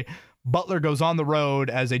play. Butler goes on the road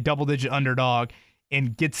as a double-digit underdog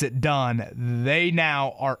and gets it done. They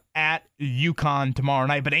now are at UConn tomorrow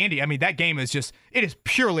night. But Andy, I mean, that game is it is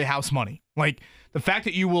purely house money. Like, the fact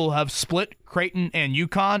that you will have split Creighton and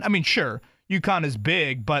UConn, I mean, sure, UConn is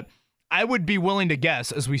big, but I would be willing to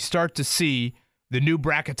guess as we start to see the new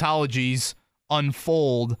bracketologies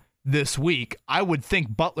unfold this week, I would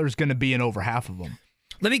think Butler's going to be in over half of them.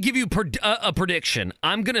 Let me give you a prediction.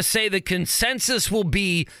 I'm going to say the consensus will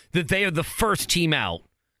be that they are the first team out.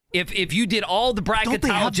 If you did all the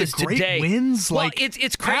bracketologists today, wins well, like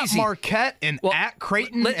it's crazy. At Marquette and at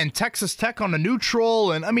Creighton and Texas Tech on a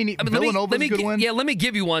neutral, and Villanova's a good win. Yeah, let me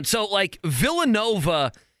give you one. So like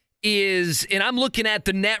Villanova is, and I'm looking at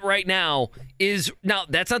the net right now, now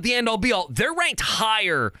that's not the end all be all. They're ranked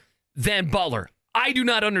higher than Butler. I do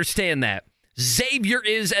not understand that. Xavier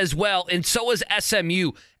is as well, and so is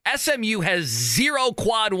SMU. SMU has 0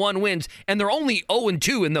 quad 1 wins, and they're only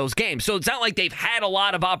 0-2 in those games. So it's not like they've had a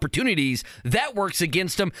lot of opportunities. That works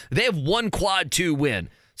against them. They have 1 quad 2 win.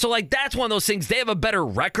 So, like, that's one of those things. They have a better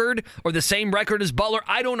record or the same record as Butler.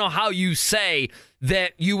 I don't know how you say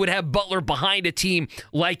that you would have Butler behind a team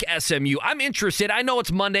like SMU. I'm interested. I know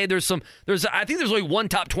it's Monday. I think there's only one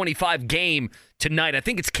top 25 game tonight. I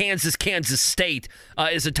think it's Kansas State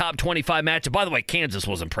is a top 25 matchup. By the way, Kansas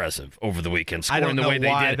was impressive over the weekend, scoring the way they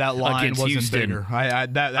did that line against wasn't Houston. Bigger.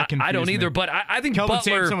 That confused I don't either, me. but I think Kelvin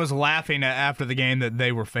Butler Sampson was laughing after the game that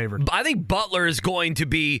they were favored. I think Butler is going to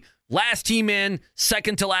be last team in,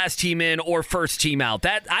 second to last team in, or first team out.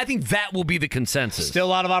 I think that will be the consensus. Still a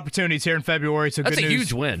lot of opportunities here in February, so that's good a news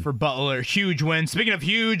huge win for Butler. Huge win. Speaking of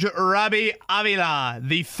huge, Robbie Avila,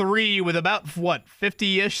 the 3 with about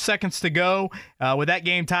 50-ish seconds to go. With that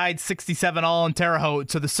game tied 67-all in Terre Haute.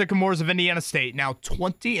 So the Sycamores of Indiana State now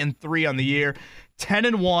 20-3 on the year,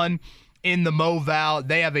 10-1. In the Mo-Val.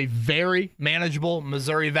 They have a very manageable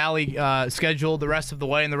Missouri Valley schedule the rest of the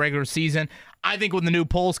way in the regular season. I think when the new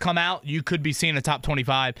polls come out, you could be seeing a top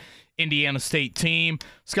 25 Indiana State team.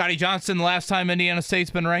 Scotty Johnson, the last time Indiana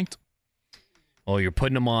State's been ranked? Oh, you're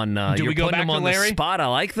putting them on. You're putting them on the spot. I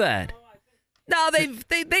like that. No, they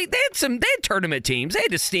had tournament teams. They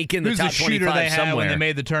had to sneak in the top 25 they had somewhere when they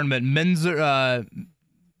made the tournament. Minzer.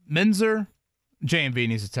 JMV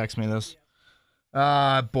needs to text me this.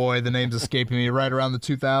 Boy, the name's escaping me right around the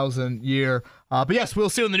 2000 year. But yes, we'll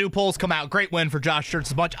see when the new polls come out. Great win for Josh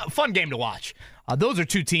Schertz. A bunch fun game to watch. Those are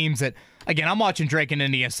two teams that, again, I'm watching Drake and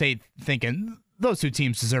Indiana State thinking those two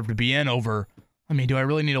teams deserve to be in over. I mean, do I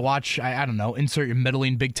really need to watch, I don't know, insert your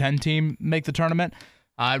middling Big Ten team make the tournament?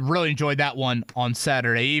 I really enjoyed that one on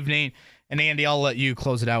Saturday evening. And Andy, I'll let you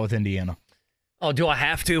close it out with Indiana. Oh, do I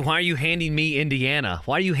have to? Why are you handing me Indiana?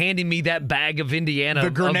 Why are you handing me that bag of Indiana? The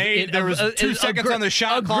grenade. There was 2 seconds on the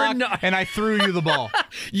shot clock, and I threw you the ball.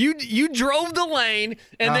 You drove the lane,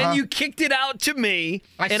 and then you kicked it out to me.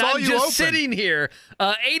 And I'm just sitting here.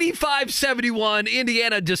 85-71,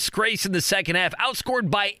 Indiana disgrace in the second half. Outscored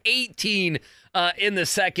by 18 in the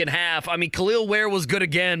second half. I mean, Khalil Ware was good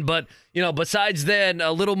again, but, besides then,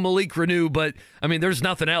 a little Malik Renew, but, I mean, there's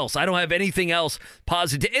nothing else. I don't have anything else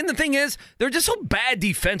positive. And the thing is, they're just so bad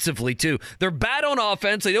defensively, too. They're bad on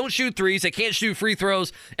offense. They don't shoot threes. They can't shoot free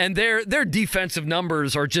throws. And their defensive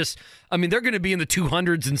numbers are just, I mean, they're going to be in the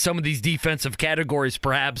 200s in some of these defensive categories,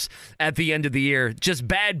 perhaps, at the end of the year. Just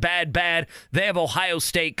bad, bad, bad. They have Ohio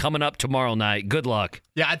State coming up tomorrow night. Good luck.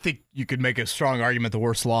 Yeah, I think you could make a strong argument the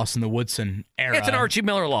worst loss in the Woodson era. It's an Archie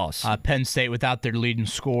Miller loss. Penn State without their leading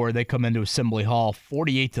scorer. They come into Assembly Hall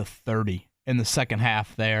 48-30 in the second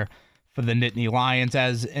half there for the Nittany Lions.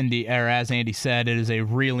 As Andy said, it is a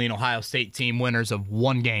reeling Ohio State team, winners of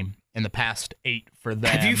one game in the past 8 for them.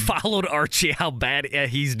 Have you followed Archie, how bad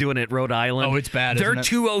he's doing at Rhode Island? Oh, it's bad, They're isn't it?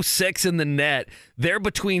 206 in the net. They're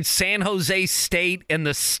between San Jose State and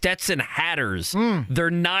the Stetson Hatters. They're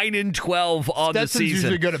 9-12 on the season.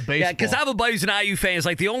 Usually good at baseball. Yeah, because I have a buddy who's an IU fan. It's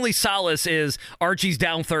like the only solace is Archie's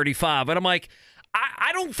down 35. And I'm like,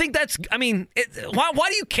 I don't think that's, I mean, why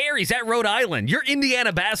do you care? He's at Rhode Island. You're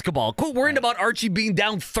Indiana basketball. Quit worrying about Archie being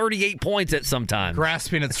down 38 points at some time.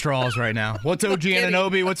 Grasping at straws right now. What's OG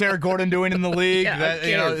Anunoby? What's Eric Gordon doing in the league? Yeah,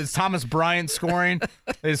 is Thomas Bryant scoring?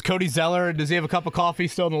 Is Cody Zeller? Does he have a cup of coffee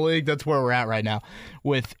still in the league? That's where we're at right now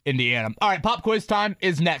with Indiana. All right, pop quiz time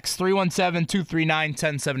is next.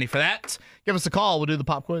 317-239-1070 for that. Give us a call. We'll do the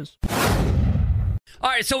pop quiz. All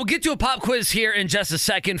right, so we'll get to a pop quiz here in just a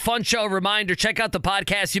second. Fun show. Reminder, check out the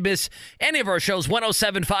podcast. You miss any of our shows,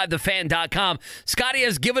 1075thefan.com. Scotty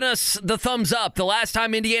has given us the thumbs up. The last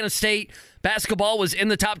time Indiana State basketball was in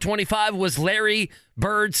the top 25 was Larry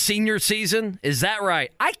Bird's senior season. Is that right?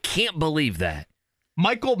 I can't believe that.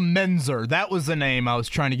 Michael Menzer, that was the name I was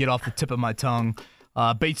trying to get off the tip of my tongue.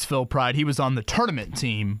 Batesville Pride. He was on the tournament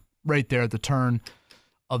team right there at the turn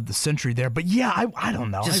of the century there. But yeah, I don't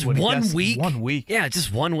know. Just 1 week? 1 week. Yeah,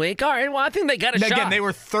 just 1 week. All right, well, I think they got a shot. Again, they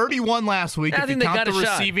were 31 last week. I if think you they count got the a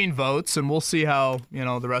shot. receiving votes, and we'll see how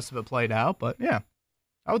the rest of it played out. But yeah,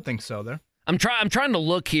 I would think so there. I'm trying to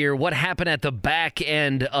look here what happened at the back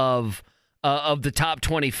end of the top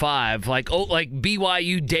 25, like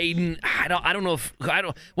BYU, Dayton. I don't know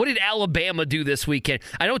what did Alabama do this weekend?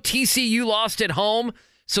 I know TCU lost at home,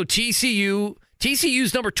 so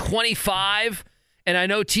TCU's number 25, and I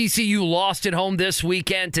know TCU lost at home this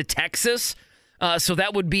weekend to Texas. So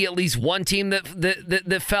that would be at least one team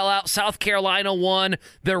that fell out. South Carolina won.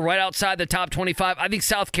 They're right outside the top 25. I think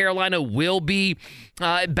South Carolina will be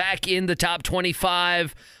back in the top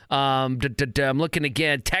 25. I'm looking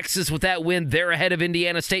again. Texas with that win, they're ahead of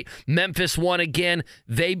Indiana State. Memphis won again.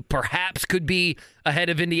 They perhaps could be ahead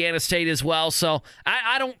of Indiana State as well. So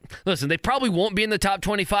I don't listen. They probably won't be in the top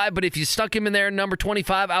 25, but if you stuck him in there, number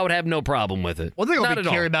 25, I would have no problem with it. Well, I think I'll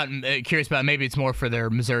be curious about. Maybe it's more for their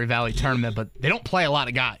Missouri Valley tournament, but they don't play a lot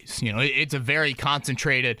of guys. It's a very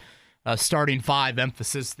concentrated starting five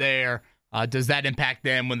emphasis there. Does that impact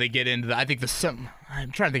them when they get into the?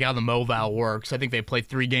 I'm trying to think how the MoVal works. I think they play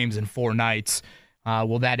 3 games in 4 nights.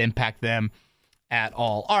 Will that impact them at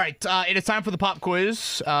all? All right, it is time for the pop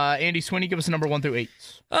quiz. Andy Swinney, give us a number 1 through 8.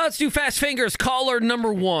 Let's do fast fingers. Caller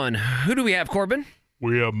number 1. Who do we have, Corbin?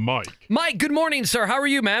 We have Mike. Mike, good morning, sir. How are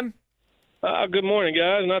you, man? Good morning,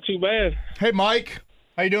 guys. Not too bad. Hey, Mike.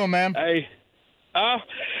 How you doing, man? Hey. I'm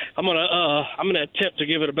gonna attempt to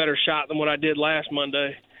give it a better shot than what I did last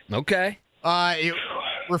Monday. Okay.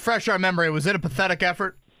 Refresh our memory. Was it a pathetic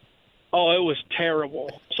effort? Oh, it was terrible.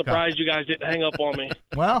 Surprised you guys didn't hang up on me.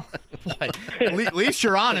 Well, at least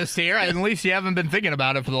you're honest here, and at least you haven't been thinking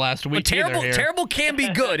about it for the last week. Terrible can be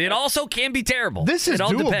good. It also can be terrible. This is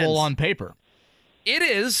doable on paper. It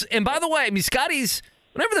is. And by the way, Scotty's.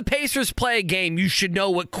 Whenever the Pacers play a game, you should know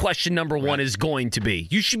what question number 1 is going to be.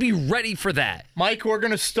 You should be ready for that. Mike, we're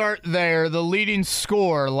going to start there. The leading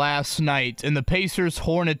scorer last night in the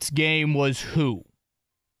Pacers-Hornets game was who?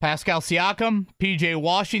 Pascal Siakam, P.J.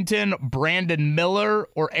 Washington, Brandon Miller,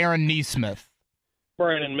 or Aaron Nesmith?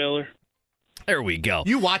 Brandon Miller. There we go.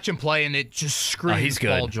 You watch him play, and it just screams he's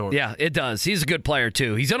good. Paul George. Yeah, it does. He's a good player,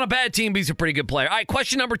 too. He's on a bad team, but he's a pretty good player. All right,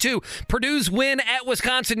 question number 2. Purdue's win at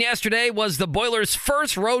Wisconsin yesterday was the Boilers'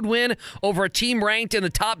 first road win over a team ranked in the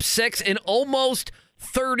top 6 in almost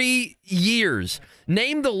 30 years.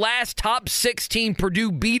 Name the last top 6 team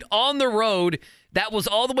Purdue beat on the road. That was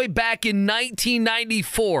all the way back in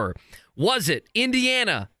 1994. Was it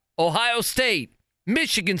Indiana, Ohio State,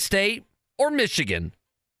 Michigan State, or Michigan?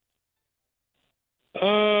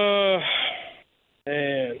 Man.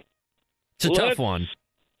 It's a tough one.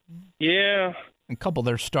 Yeah. A couple of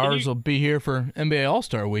their stars will be here for NBA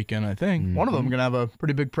All-Star Weekend, I think. Mm-hmm. One of them going to have a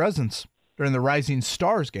pretty big presence during the Rising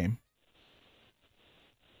Stars game.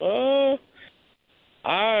 What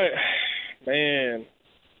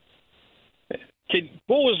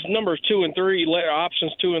was numbers 2 and 3?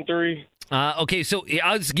 Options 2 and 3. Okay, so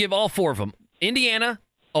I'll just give all 4 of them: Indiana,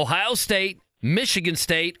 Ohio State, Michigan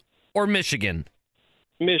State, or Michigan.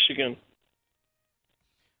 Michigan.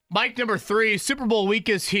 Mike, number 3, Super Bowl week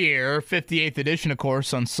is here, 58th edition, of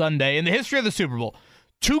course, on Sunday. In the history of the Super Bowl,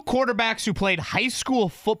 2 quarterbacks who played high school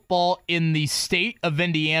football in the state of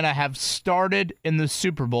Indiana have started in the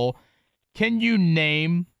Super Bowl. Can you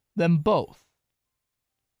name them both?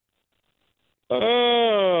 They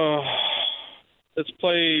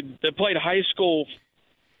played high school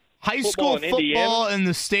football in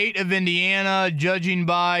the state of Indiana, judging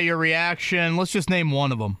by your reaction. Let's just name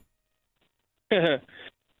one of them.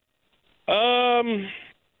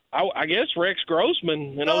 I guess Rex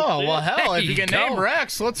Grossman. Well, hell, if you can name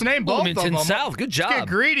Rex, let's name both of them. South, good job. Let's get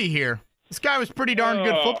greedy here. This guy was a pretty darn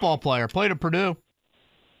good football player. Played at Purdue.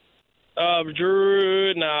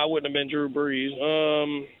 Drew. I wouldn't have been Drew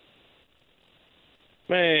Brees.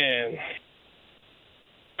 Man.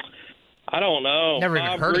 I don't know. Never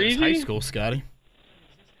even heard of his high school, Scotty.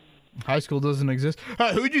 High school doesn't exist.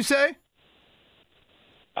 Who'd you say?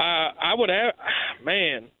 I would have.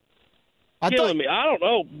 Man. Killing me. I don't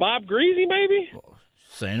know. Bob Greasy, maybe?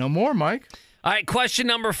 Say no more, Mike. All right, question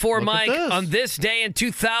number 4, Mike. On this day in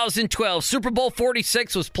 2012, Super Bowl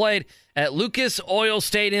 46 was played at Lucas Oil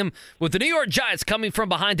Stadium with the New York Giants coming from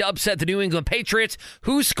behind to upset the New England Patriots.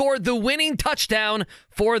 Who scored the winning touchdown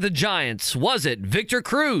for the Giants? Was it Victor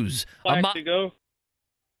Cruz? Plaxico.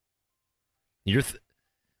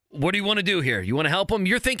 What do you want to do here? You want to help him?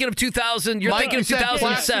 You're thinking of 2000. You're thinking of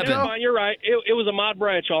 2007. You're right. It was Ahmad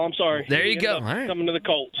Bradshaw. I'm sorry. There you go. All right. Coming to the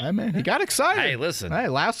Colts. Hey, man, he got excited. Hey, listen. Hey,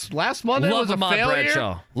 last Monday was a Ahmad failure.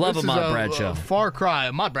 Bradshaw. Love Ahmad Bradshaw. Far cry.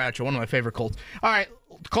 Ahmad Bradshaw, one of my favorite Colts. All right,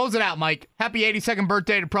 close it out, Mike. Happy 82nd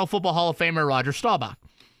birthday to Pro Football Hall of Famer Roger Staubach.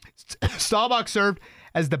 Staubach served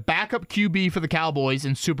as the backup QB for the Cowboys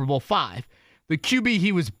in Super Bowl V. The QB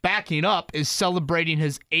he was backing up is celebrating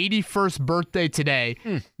his 81st birthday today.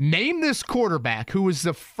 Name this quarterback who was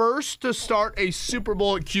the first to start a Super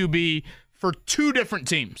Bowl at QB for 2 different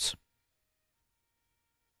teams.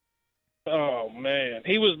 Oh, man.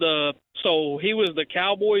 He was the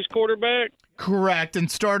Cowboys quarterback? Correct, and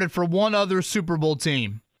started for one other Super Bowl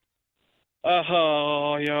team.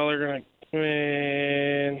 Oh, y'all are going to...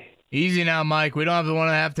 Man... Easy now, Mike. We don't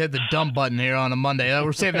have to hit the dump button here on a Monday.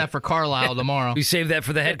 We're saving that for Carlisle tomorrow. We saved that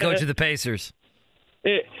for the head coach of the Pacers.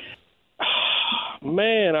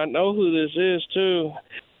 Man, I know who this is too.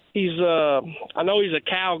 I know he's a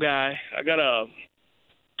cow guy.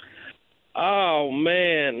 Oh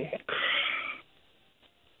man.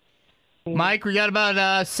 Mike, we got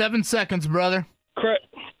about 7 seconds, brother.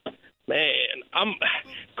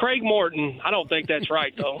 Craig Morton. I don't think that's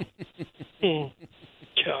right though. God.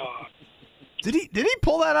 Did he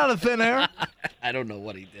pull that out of thin air? I don't know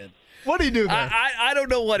what he did. What did he do there? I don't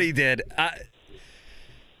know what he did.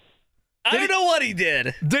 I don't know what he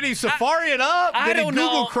did. Did he Safari it up? Did he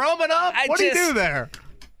Google Chrome it up? What did he do there?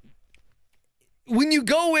 When you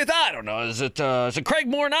go with, I don't know, is it Craig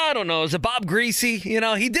Morton? I don't know. Is it Bob Greasy? He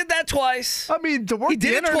did that twice. I mean, to work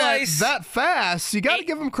the internet that fast, you got to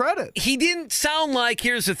give him credit. He didn't sound like,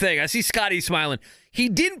 here's the thing. I see Scotty smiling. He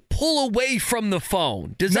didn't pull away from the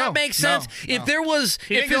phone. Does that make sense? No. If there was,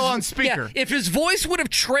 he didn't go on speaker. Yeah, if his voice would have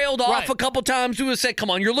trailed off a couple times, we would have said, come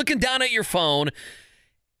on, you're looking down at your phone.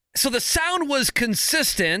 So the sound was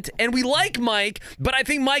consistent, and we like Mike, but I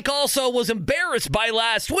think Mike also was embarrassed by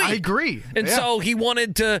last week. I agree. And so he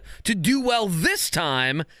wanted to do well this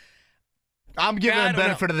time. I'm giving him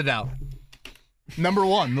benefit of the doubt. Number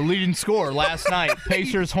one, the leading scorer last night,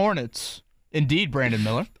 Pacers Hornets. Indeed, Brandon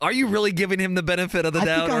Miller. Are you really giving him the benefit of the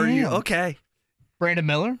doubt? Think I am. Okay. Brandon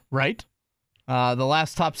Miller, right? The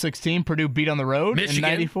last top 16, Purdue beat on the road Michigan. in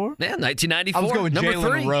 94. Yeah, 1994. I was going Number 3.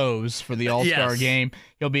 Jalen Rose for the All-Star game.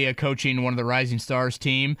 He'll be coaching one of the Rising Stars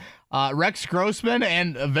team. Rex Grossman,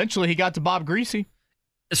 and eventually he got to Bob Greasy.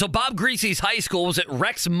 So Bob Greasy's high school, was it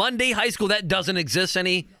Rex Monday High School? That doesn't exist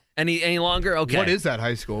any longer? Okay. What is that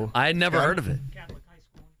high school? I had never heard of it.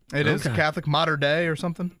 It is Catholic Modern Day or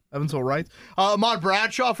something. Evansville Wright. Ahmad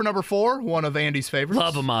Bradshaw for number 4, one of Andy's favorites.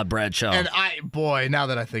 Love Ahmad Bradshaw. And now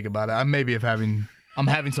that I think about it, I'm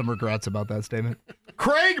having some regrets about that statement.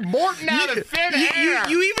 Craig Morton out of thin air.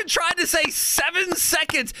 You even tried to say 7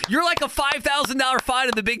 seconds. You're like a $5,000 fine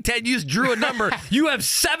in the Big Ten. You just drew a number. You have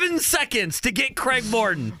 7 seconds to get Craig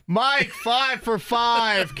Morton. Mike, 5 for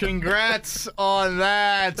 5. Congrats on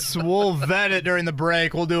that. We'll vet it during the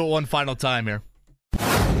break. We'll do it one final time here.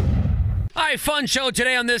 All right, fun show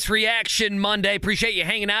today on this Reaction Monday. Appreciate you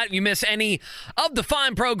hanging out. If you miss any of the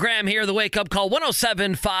fine program here, the Wake Up Call,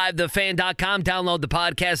 1075thefan.com. Download the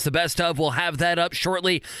podcast, the best of. We'll have that up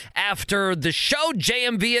shortly after the show.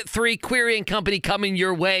 JMV at 3, Query and Company coming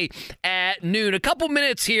your way at noon. A couple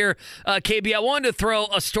minutes here, KB, I wanted to throw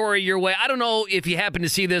a story your way. I don't know if you happen to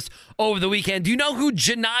see this over the weekend. Do you know who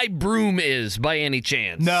Janai Broome is by any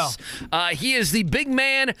chance? No. He is the big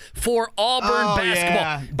man for Auburn basketball.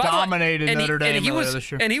 Yeah. Dominated Notre Dame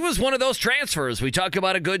and he was one of those transfers. We talk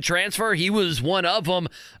about a good transfer. He was one of them.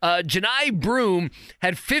 Janai Broome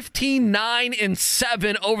had 15, 9, and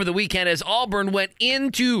 7 over the weekend as Auburn went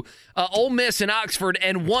into Ole Miss in Oxford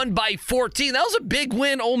and won by 14. That was a big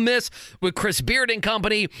win. Ole Miss with Chris Beard and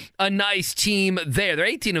company, a nice team there. They're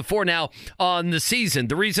 18-4 now on the season.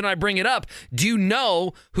 The reason I bring it up, do you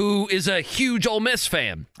know who is a huge Ole Miss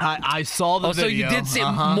fan? I saw the video. So you did see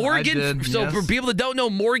Morgan. I did, so yes. for people that don't know,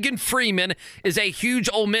 Morgan Freeman is a huge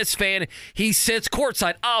Ole Miss fan. He sits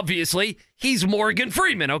courtside. Obviously, he's Morgan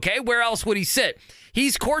Freeman, okay? Where else would he sit?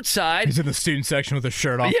 He's courtside. He's in the student section with his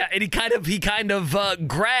shirt off. Yeah, and he kind of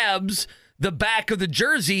grabs the back of the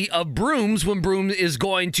jersey of Broome's when Broome is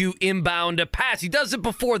going to inbound a pass. He does it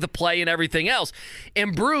before the play and everything else.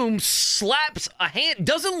 And Broome slaps a hand,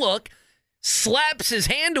 doesn't look, slaps his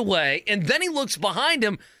hand away, and then he looks behind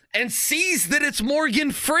him and sees that it's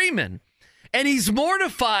Morgan Freeman. And he's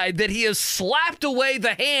mortified that he has slapped away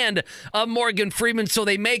the hand of Morgan Freeman, so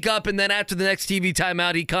they make up, and then after the next TV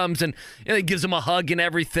timeout, he comes and he gives him a hug and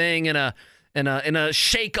everything, and a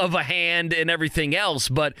shake of a hand and everything else.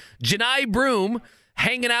 But Janai Broome,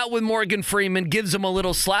 hanging out with Morgan Freeman, gives him a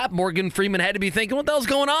little slap. Morgan Freeman had to be thinking, what the hell's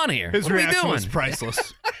going on here? His what are we reaction doing? was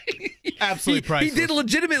priceless. Absolutely priceless. He did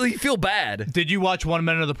legitimately feel bad. Did you watch 1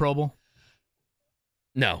 minute of the Pro Bowl?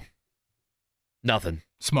 No. Nothing.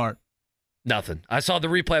 Smart. Nothing. I saw the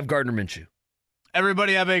replay of Gardner Minshew.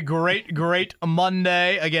 Everybody have a great, great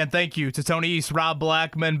Monday. Again, thank you to Tony East, Rob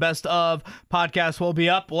Blackman. Best of podcast will be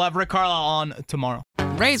up. We'll have Rick Carlisle on tomorrow.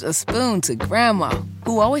 Raise a spoon to Grandma,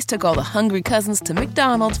 who always took all the hungry cousins to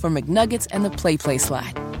McDonald's for McNuggets and the Play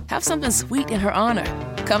Slide. Have something sweet in her honor.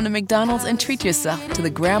 Come to McDonald's and treat yourself to the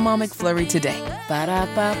Grandma McFlurry today.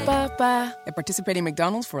 Ba-da-ba-ba-ba. At participating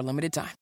McDonald's for a limited time.